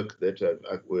the work that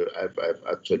I've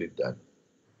actually done.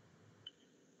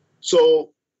 So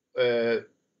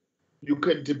you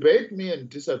can debate me and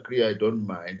disagree, I don't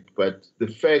mind, but the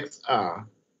facts are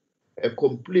a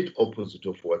complete opposite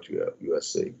of what you are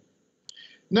saying.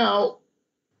 Now,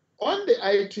 on the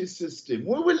IT system,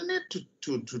 we will need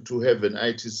to have an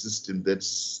IT system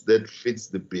that fits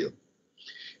the bill.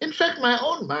 In fact, my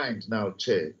own mind now,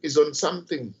 Chair, is on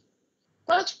something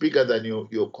much bigger than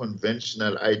your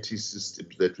conventional IT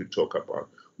systems that we talk about.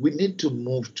 We need to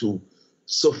move to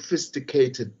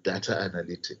sophisticated data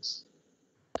analytics.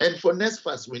 And for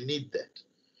NSFAS, we need that.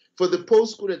 For the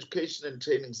post-school education and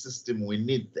training system, we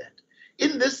need that.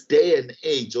 In this day and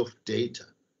age of data,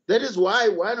 that is why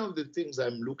one of the things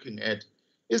I'm looking at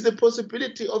is the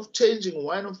possibility of changing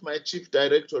one of my chief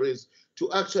directorates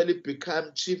to actually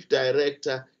become chief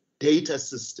director data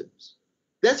systems.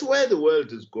 That's where the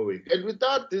world is going. And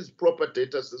without these proper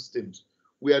data systems,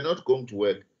 we are not going to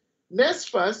work.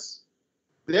 NSFAS,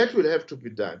 that will have to be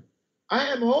done. I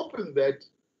am hoping that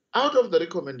out of the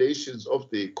recommendations of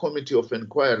the committee of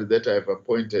inquiry that I have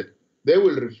appointed, they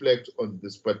will reflect on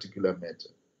this particular matter.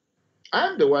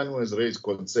 I'm the one who has raised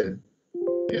concern.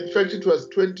 In fact, it was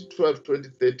 2012,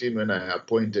 2013 when I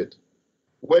appointed,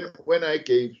 when I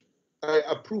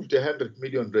approved 100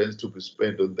 million rands to be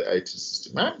spent on the IT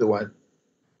system. I'm the one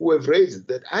who have raised it,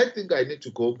 that I think I need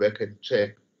to go back and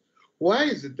check why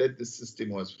is it that the system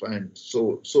was found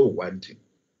so wanting.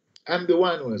 I'm the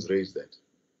one who has raised that.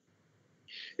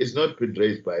 It's not been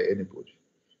raised by anybody.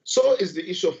 So is the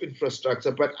issue of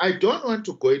infrastructure, but I don't want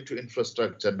to go into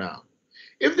infrastructure now.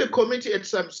 If the committee at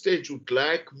some stage would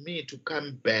like me to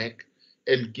come back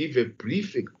and give a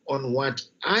briefing on what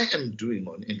I am doing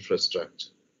on infrastructure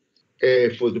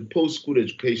for the post-school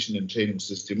education and training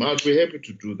system, I'll be happy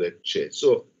to do that, Chair.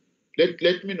 So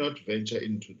let me not venture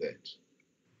into that.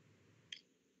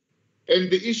 And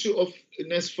the issue of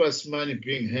NSFAS money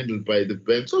being handled by the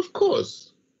banks, of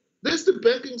course, that's the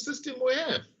banking system we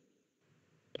have.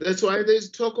 That's why there's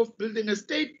talk of building a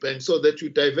state bank so that you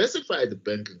diversify the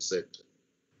banking sector.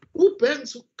 Who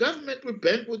banks? Government will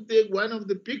bank with one of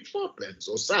the big four banks,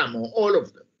 or some, or all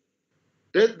of them.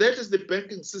 That is the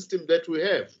banking system that we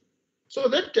have. So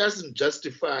that doesn't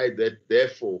justify that,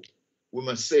 therefore, we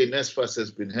must say NSFAS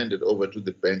has been handed over to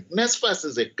the bank. NSFAS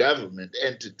is a government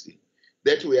entity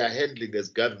that we are handling as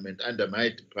government under my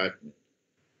department.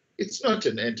 It's not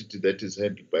an entity that is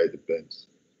handled by the banks.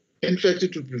 In fact,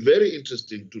 it would be very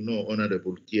interesting to know,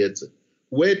 Honorable Kietze,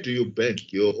 where do you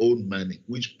bank your own money?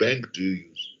 Which bank do you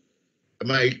use?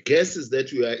 My guess is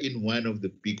that you are in one of the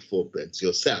big four banks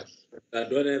yourself. I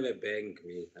don't have a bank,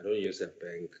 me. I don't use a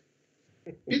bank.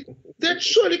 That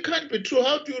surely can't be true.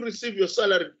 How do you receive your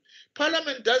salary?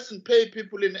 Parliament doesn't pay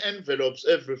people in envelopes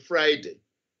every Friday.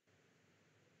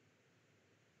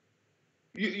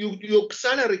 Your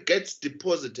salary gets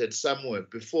deposited somewhere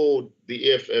before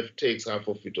the EFF takes half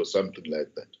of it or something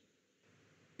like that.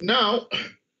 Now,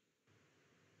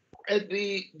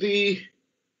 the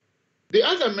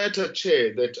other matter,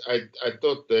 Chair, that I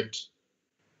thought that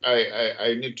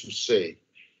I need to say,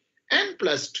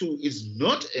 N+2 is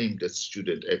not aimed at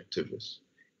student activists.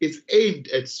 It's aimed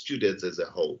at students as a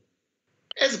whole.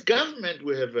 As government,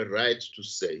 we have a right to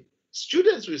say,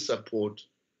 students we support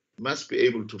must be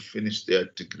able to finish their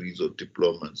degrees or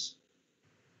diplomas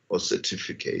or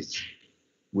certificates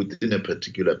within a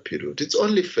particular period. It's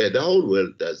only fair. The whole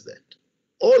world does that.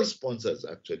 All sponsors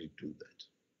actually do that.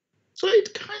 So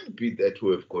it can't be that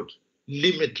we have got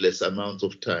limitless amounts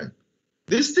of time.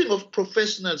 This thing of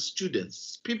professional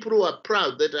students, people who are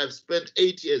proud that I've spent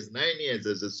 8 years, 9 years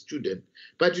as a student,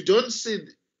 but you don't see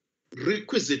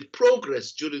requisite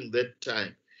progress during that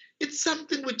time. It's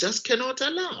something we just cannot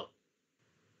allow.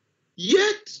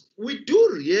 Yet, we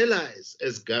do realize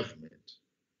as government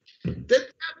that there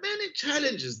are many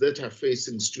challenges that are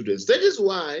facing students. That is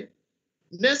why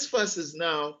NSFAS is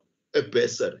now a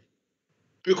bursary,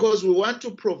 because we want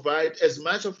to provide as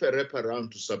much of a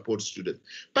wraparound to support students.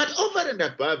 But over and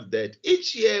above that,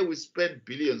 each year we spend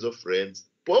billions of rands,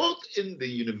 both in the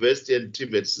university and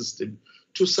TVET system,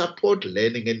 to support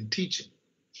learning and teaching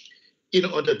in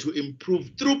order to improve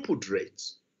throughput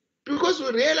rates. Because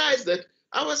we realize that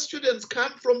our students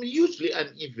come from hugely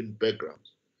uneven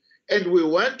backgrounds, and we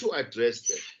want to address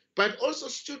that. But also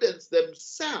students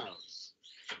themselves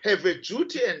have a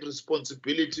duty and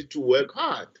responsibility to work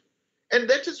hard. And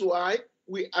that is why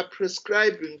we are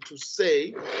prescribing to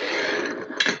say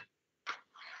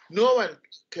no one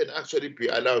can actually be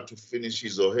allowed to finish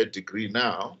his or her degree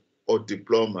now or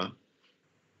diploma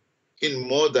in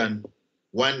more than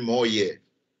one more year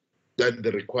than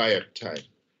the required time.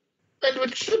 And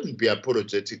we shouldn't be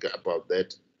apologetic about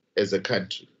that as a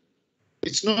country.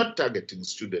 It's not targeting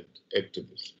student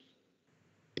activists.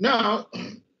 Now,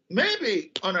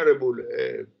 maybe, Honorable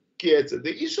Kieta,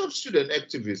 the issue of student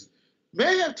activists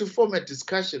may have to form a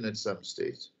discussion at some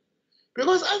stage.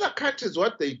 Because other countries,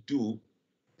 what they do,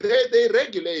 they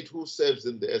regulate who serves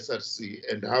in the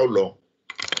SRC and how long.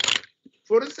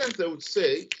 For instance, they would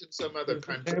say in some other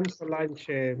countries. Time for lunch,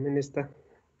 Minister.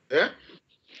 Yeah?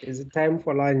 Is it time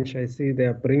for lunch? I see they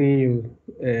are bringing you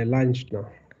lunch now.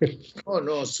 Oh,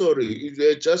 no, sorry.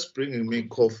 They're just bringing me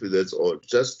coffee, that's all.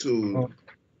 Just to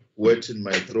wet in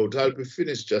my throat. I'll be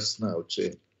finished just now,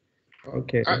 Chair.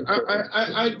 Okay.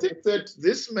 I think that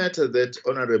this matter that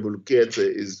Honorable Kiete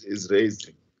is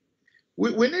raising,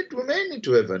 we may need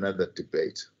to have another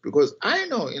debate, because I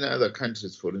know in other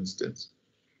countries, for instance,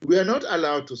 we are not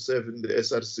allowed to serve in the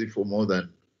SRC for more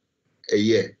than a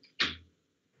year.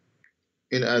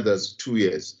 In others, 2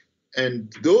 years.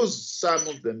 And some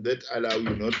of them that allow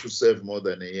you not to serve more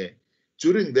than a year,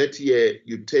 during that year,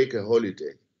 you take a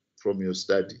holiday from your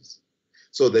studies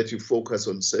so that you focus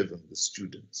on serving the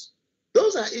students.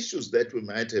 Those are issues that we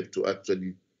might have to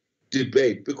actually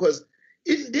debate, because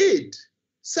indeed,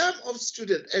 some of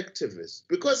student activists,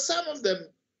 because some of them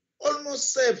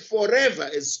almost serve forever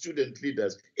as student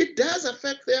leaders, it does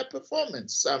affect their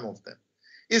performance, some of them.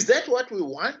 Is that what we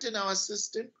want in our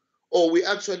system? Or we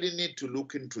actually need to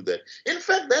look into that? In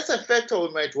fact, that's a factor we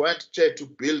might want, Chair, to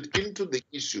build into the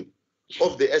issue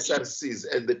of the SRCs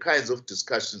and the kinds of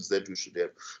discussions that we should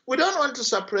have. We don't want to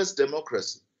suppress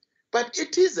democracy, but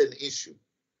it is an issue.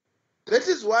 That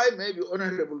is why maybe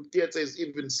Honorable Theatre is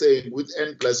even saying with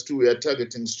N+2 we are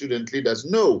targeting student leaders.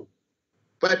 No,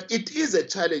 but it is a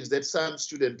challenge that some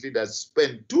student leaders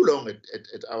spend too long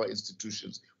at our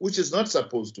institutions, which is not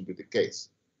supposed to be the case.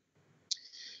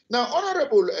 Now,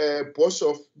 Honorable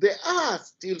Boshoff, there are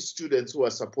still students who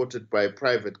are supported by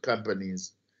private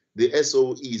companies, the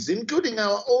SOEs, including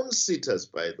our own sitters,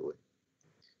 by the way.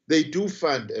 They do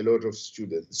fund a lot of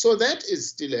students. So that is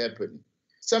still happening.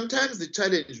 Sometimes the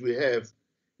challenge we have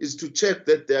is to check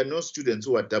that there are no students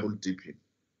who are double dipping,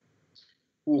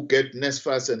 who get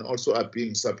NSFAS and also are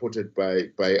being supported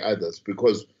by others,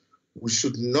 because we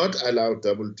should not allow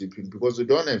double dipping, because we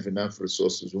don't have enough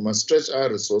resources. We must stretch our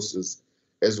resources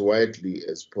as widely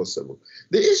as possible.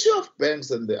 The issue of banks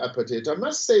and the appetite, I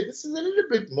must say this is a little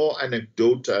bit more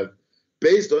anecdotal,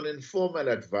 based on informal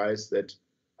advice that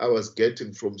I was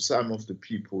getting from some of the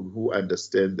people who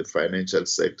understand the financial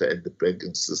sector and the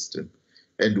banking system,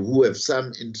 and who have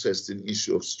some interest in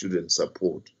issue of student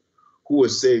support, who were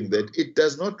saying that it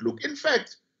does not look, in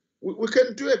fact, we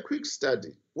can do a quick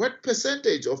study. What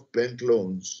percentage of bank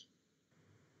loans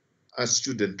are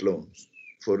student loans?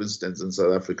 For instance, in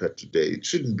South Africa today, it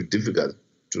shouldn't be difficult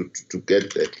to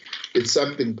get that. It's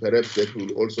something perhaps that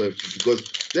we'll also have to,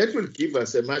 because that will give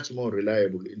us a much more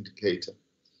reliable indicator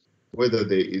whether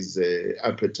there is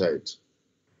appetite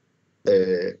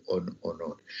or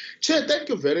not. Chair, thank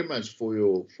you very much for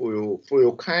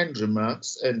your kind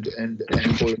remarks and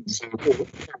for your support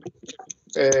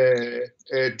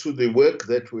to the work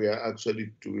that we are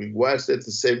actually doing, whilst at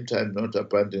the same time not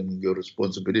abandoning your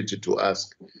responsibility to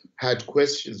ask hard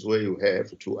questions where you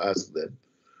have to ask them,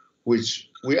 which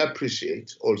we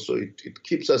appreciate. Also, it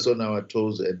keeps us on our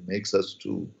toes and makes us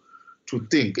to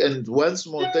think. And once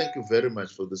more, thank you very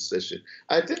much for this session.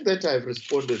 I think that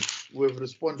we've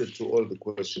responded to all the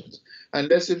questions.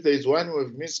 Unless if there is one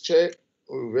we've missed, Chair,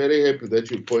 we're very happy that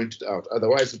you pointed out.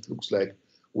 Otherwise, it looks like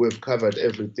we've covered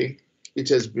everything. It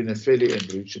has been a fairly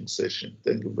enriching session.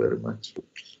 Thank you very much.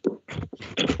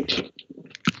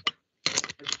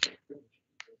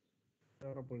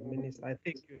 Honorable Minister, I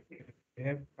think you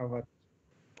have covered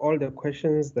all the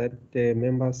questions that the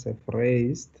members have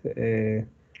raised.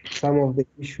 Some of the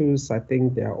issues, I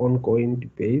think they are ongoing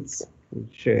debates.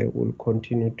 which will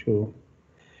continue to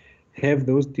have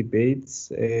those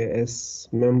debates as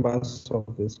members of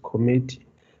this committee.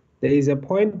 There is a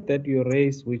point that you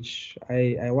raised which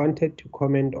I wanted to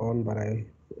comment on, but I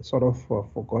sort of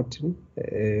forgotten.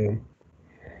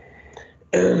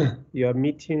 You are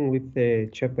meeting with the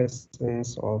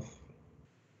chairpersons of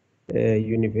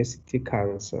university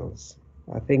councils.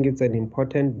 I think it's an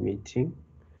important meeting.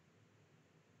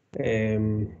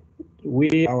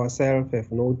 We ourselves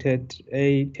have noted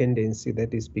a tendency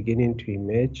that is beginning to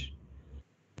emerge.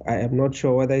 I am not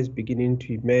sure whether it's beginning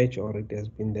to emerge or it has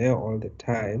been there all the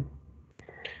time,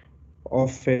 of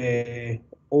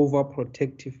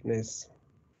overprotectiveness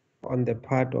on the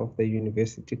part of the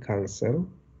University Council,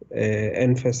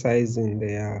 emphasizing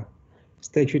their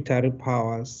statutory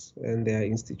powers and their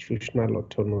institutional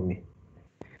autonomy.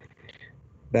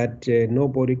 That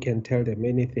nobody can tell them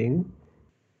anything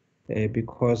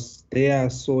because they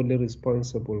are solely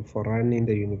responsible for running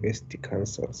the university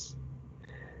councils.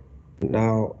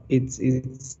 Now, it's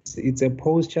a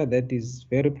posture that is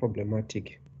very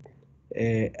problematic.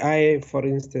 I, for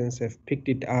instance, have picked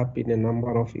it up in a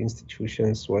number of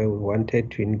institutions where we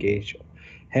wanted to engage,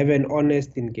 have an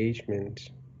honest engagement,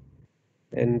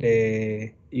 and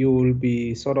you will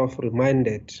be sort of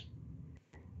reminded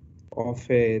of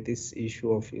this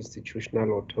issue of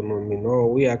institutional autonomy. No,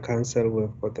 we are council,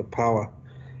 we've got the power.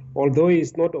 Although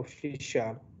it's not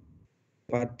official,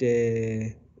 but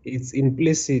it's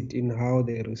implicit in how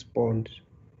they respond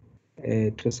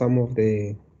to some of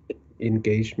the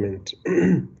engagement.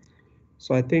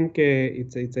 So I think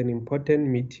it's an important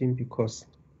meeting because,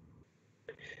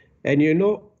 and you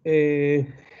know,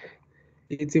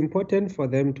 it's important for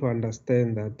them to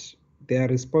understand that they are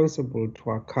responsible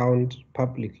to account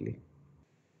publicly.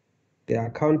 They are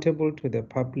accountable to the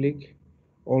public,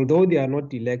 although they are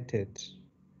not elected,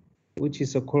 which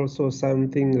is also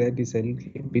something that is a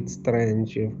little bit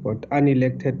strange. You've got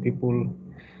unelected people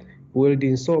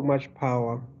wielding so much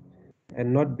power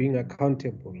and not being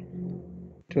accountable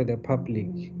to the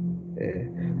public.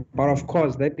 But of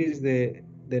course, that is the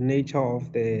nature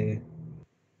of the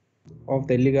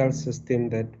legal system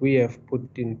that we have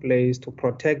put in place to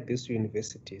protect these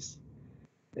universities.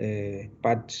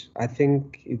 But I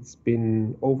think it's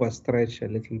been overstretched a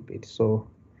little bit. So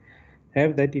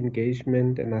have that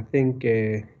engagement, and I think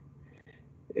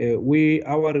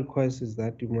our request is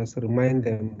that you must remind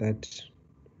them that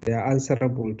they are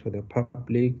answerable to the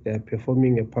public, they are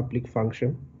performing a public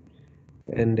function,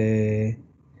 and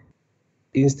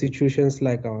institutions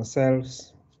like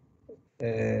ourselves,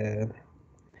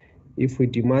 if we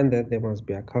demand that they must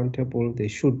be accountable, they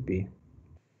should be.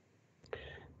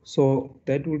 So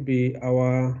that would be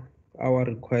our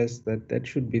request, that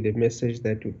should be the message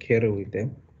that we carry with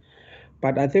them.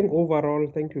 But I think overall,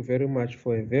 thank you very much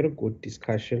for a very good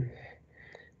discussion.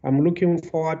 I'm looking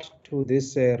forward to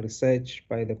this research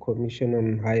by the Commission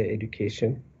on Higher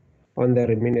Education on the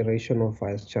remuneration of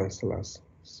Vice-Chancellors,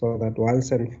 so that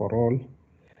once and for all,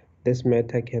 this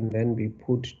matter can then be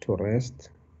put to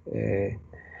rest.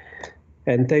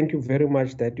 And thank you very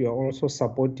much that you are also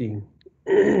supporting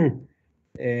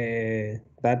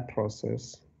that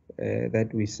process,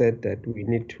 that we said that we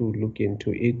need to look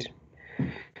into it.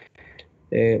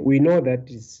 We know that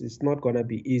it's not going to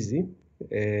be easy.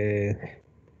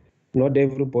 Not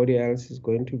everybody else is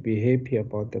going to be happy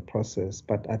about the process,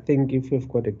 but I think if we've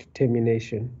got a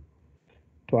determination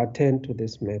to attend to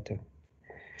this matter,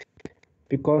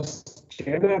 because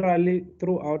generally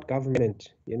throughout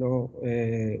government, you know,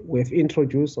 we've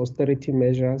introduced austerity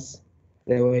measures.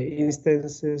 There were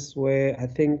instances where I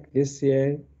think this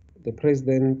year the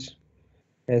president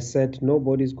has said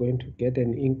nobody's going to get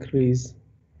an increase.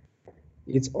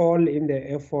 It's all in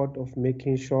the effort of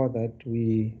making sure that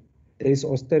there's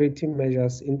austerity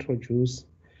measures introduced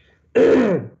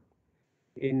in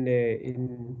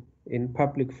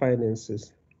public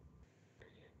finances.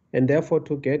 And therefore,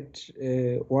 to get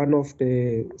one of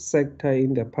the sector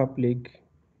in the public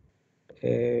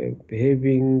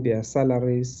having their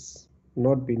salaries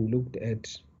not been looked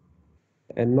at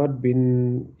and not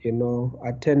been, you know,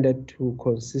 attended to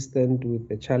consistent with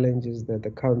the challenges that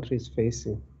the country is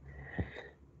facing,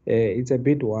 it's a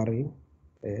bit worrying.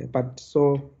 But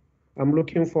so I'm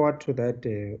looking forward to that,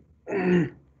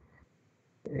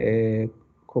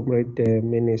 Comrade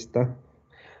Minister.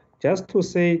 Just to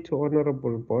say to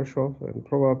Honorable Boshoff, and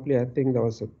probably I think there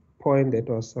was a point that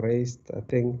was raised, I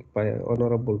think, by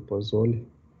Honorable Bozoli,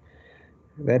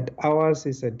 that ours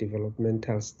is a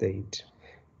developmental state.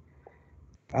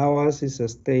 Ours is a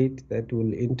state that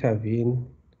will intervene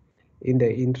in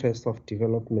the interest of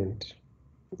development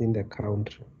in the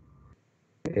country.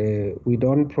 We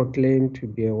don't proclaim to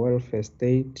be a welfare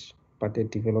state, but a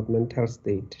developmental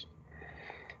state.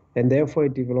 And therefore, a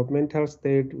developmental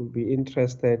state will be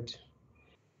interested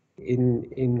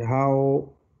in how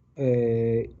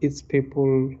its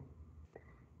people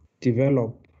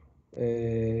develop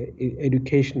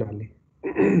educationally.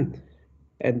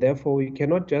 And therefore, we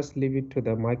cannot just leave it to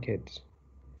the market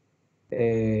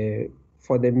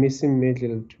for the missing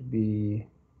middle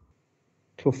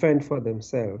to fend for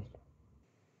themselves.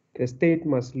 The state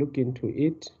must look into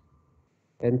it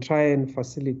and try and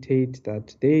facilitate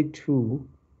that they too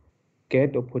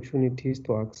get opportunities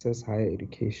to access higher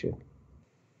education.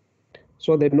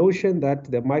 So the notion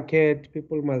that the market,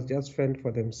 people must just fend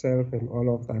for themselves and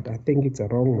all of that, I think it's a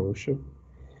wrong notion,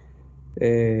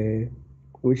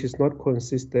 which is not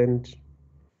consistent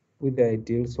with the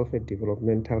ideals of a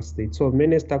developmental state. So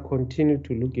Minister, continue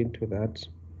to look into that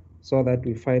so that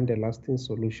we find a lasting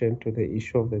solution to the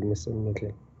issue of the missing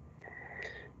middle.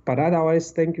 But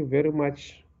otherwise, thank you very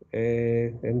much,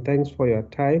 and thanks for your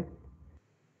time.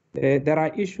 There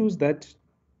are issues that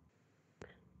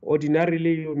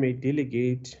ordinarily you may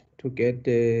delegate to get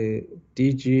the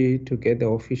DG, to get the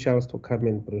officials to come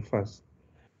and brief us.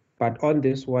 But on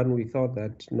this one, we thought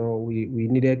that, no, we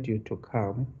needed you to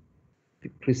come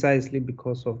precisely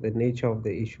because of the nature of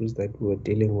the issues that we were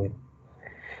dealing with.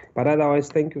 But otherwise,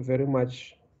 thank you very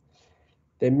much.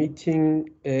 The meeting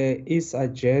is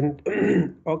adjourned.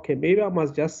 Okay, maybe I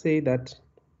must just say that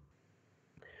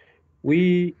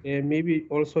we maybe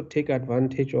also take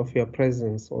advantage of your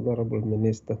presence, Honorable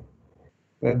Minister,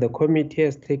 that the committee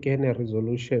has taken a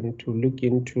resolution to look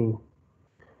into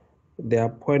the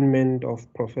appointment of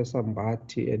Professor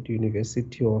Mbati at the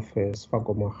University of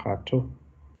Sfakomakgato,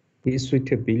 his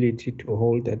suitability to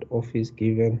hold that office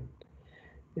given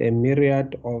a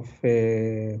myriad of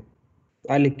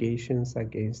allegations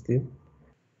against him,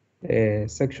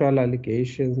 sexual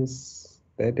allegations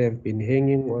that have been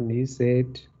hanging on his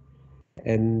head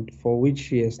and for which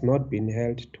he has not been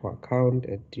held to account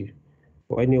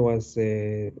when he was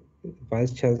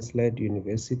Vice-Chancellor at the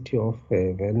University of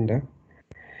Venda,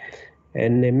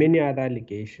 and many other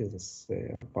allegations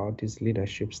about his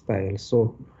leadership style.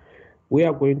 So we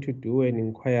are going to do an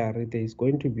inquiry. There is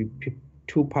going to be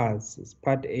two parts. It's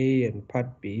part A and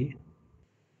part B.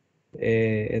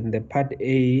 And the part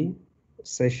A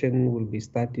session will be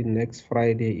starting next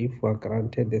Friday if we are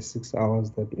granted the 6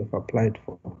 hours that we've applied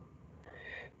for.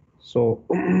 So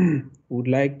would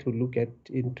like to look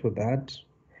into that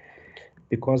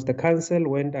because the council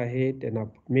went ahead and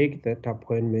made that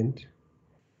appointment,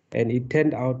 and it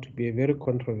turned out to be a very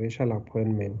controversial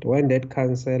appointment when that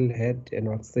council had an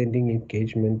outstanding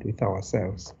engagement with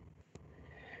ourselves,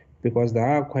 because there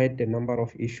are quite a number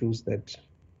of issues that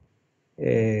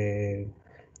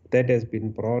that has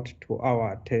been brought to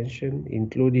our attention,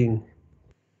 including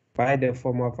by the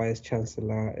former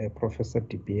Vice-Chancellor, Professor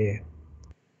DBA,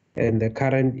 and the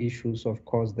current issues, of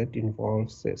course, that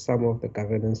involves some of the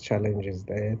governance challenges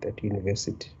there at the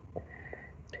university.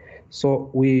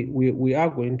 So we are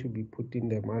going to be putting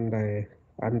them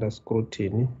under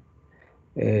scrutiny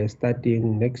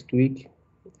starting next week.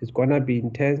 It's going to be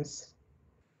intense.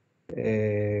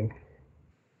 We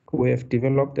have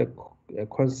developed a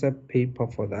concept paper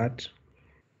for that.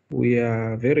 We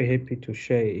are very happy to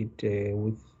share it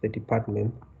with the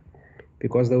department,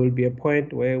 because there will be a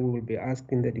point where we will be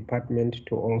asking the department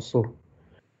to also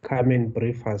come and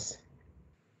brief us,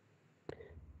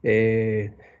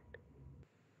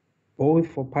 both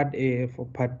for part A and for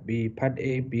part B, part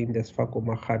A being the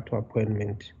Sfakomakgato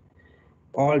appointment.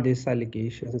 All these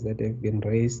allegations that have been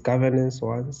raised, governance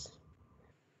ones,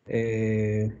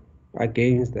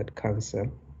 against that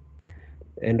council,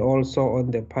 and also on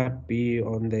the part B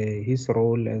on his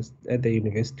role at the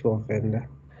University of Venda.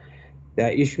 There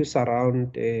are issues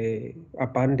around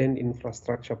abandoned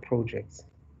infrastructure projects,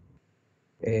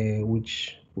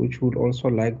 which would also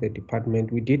like the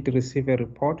department. We did receive a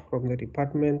report from the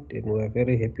department, and we are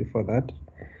very happy for that.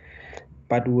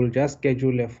 But we'll just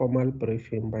schedule a formal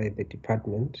briefing by the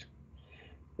department.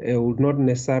 We would not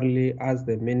necessarily ask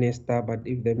the minister, but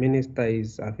if the minister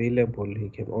is available, he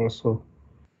can also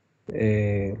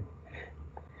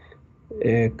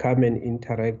come and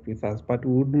interact with us. But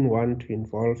we wouldn't want to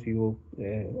involve you,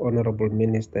 Honorable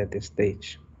Minister, at this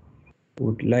stage. We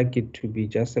would like it to be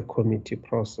just a committee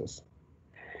process.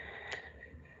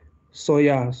 So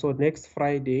yeah, so next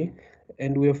Friday,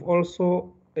 and we have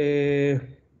also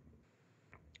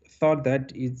thought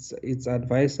that it's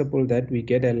advisable that we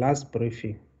get a last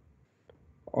briefing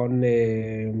on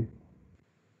the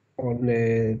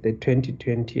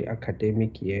 2020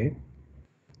 academic year.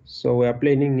 So we are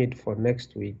planning it for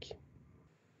next week.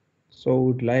 So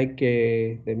would like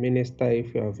the Minister,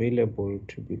 if you're available,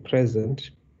 to be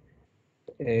present,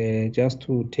 just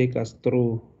to take us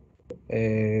through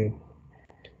the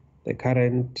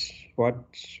current,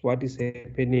 what is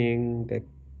happening,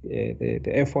 the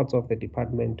efforts of the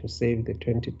department to save the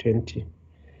 2020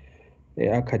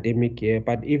 academic year.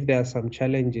 But if there are some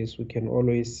challenges, we can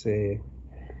always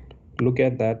look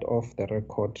at that off the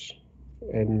record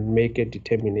and make a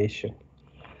determination.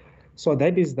 So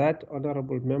that is that,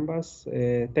 honorable members.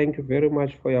 Thank you very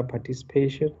much for your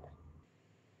participation.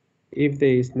 If there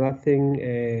is nothing,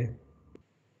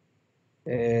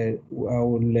 I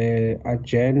will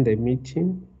adjourn the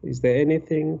meeting. Is there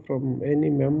anything from any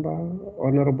member?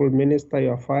 Honorable Minister,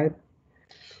 you are fine?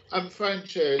 I'm fine,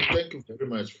 Chair. Thank you very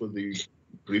much for the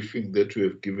briefing that you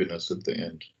have given us at the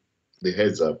end. The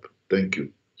heads up. Thank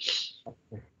you.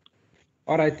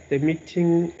 All right, the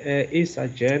meeting is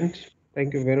adjourned.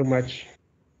 Thank you very much.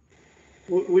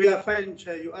 We are fine,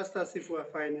 Chair. You asked us if we are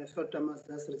fine. I thought I must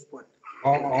just respond.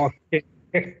 Oh, okay.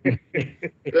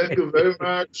 Thank you very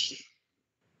much.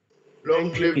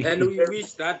 Long live. And we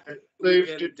wish that we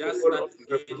safety can just for all start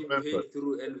honorable getting members. paid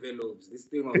through envelopes. This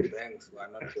thing of banks, we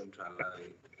are not going to allow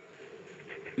it.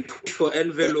 We push for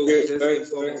envelopes.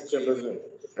 Thanks, Chairperson.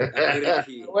 Very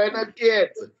key. When I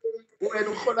get, when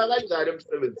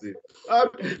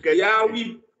Yeah,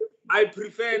 I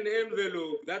prefer an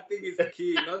envelope. That thing is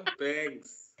key, not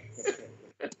banks.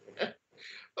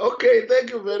 Okay, thank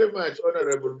you very much,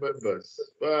 honorable members.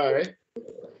 Bye.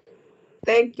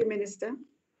 Thank you, Minister.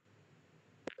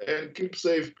 And keep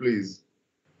safe, please.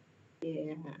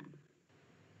 Yeah.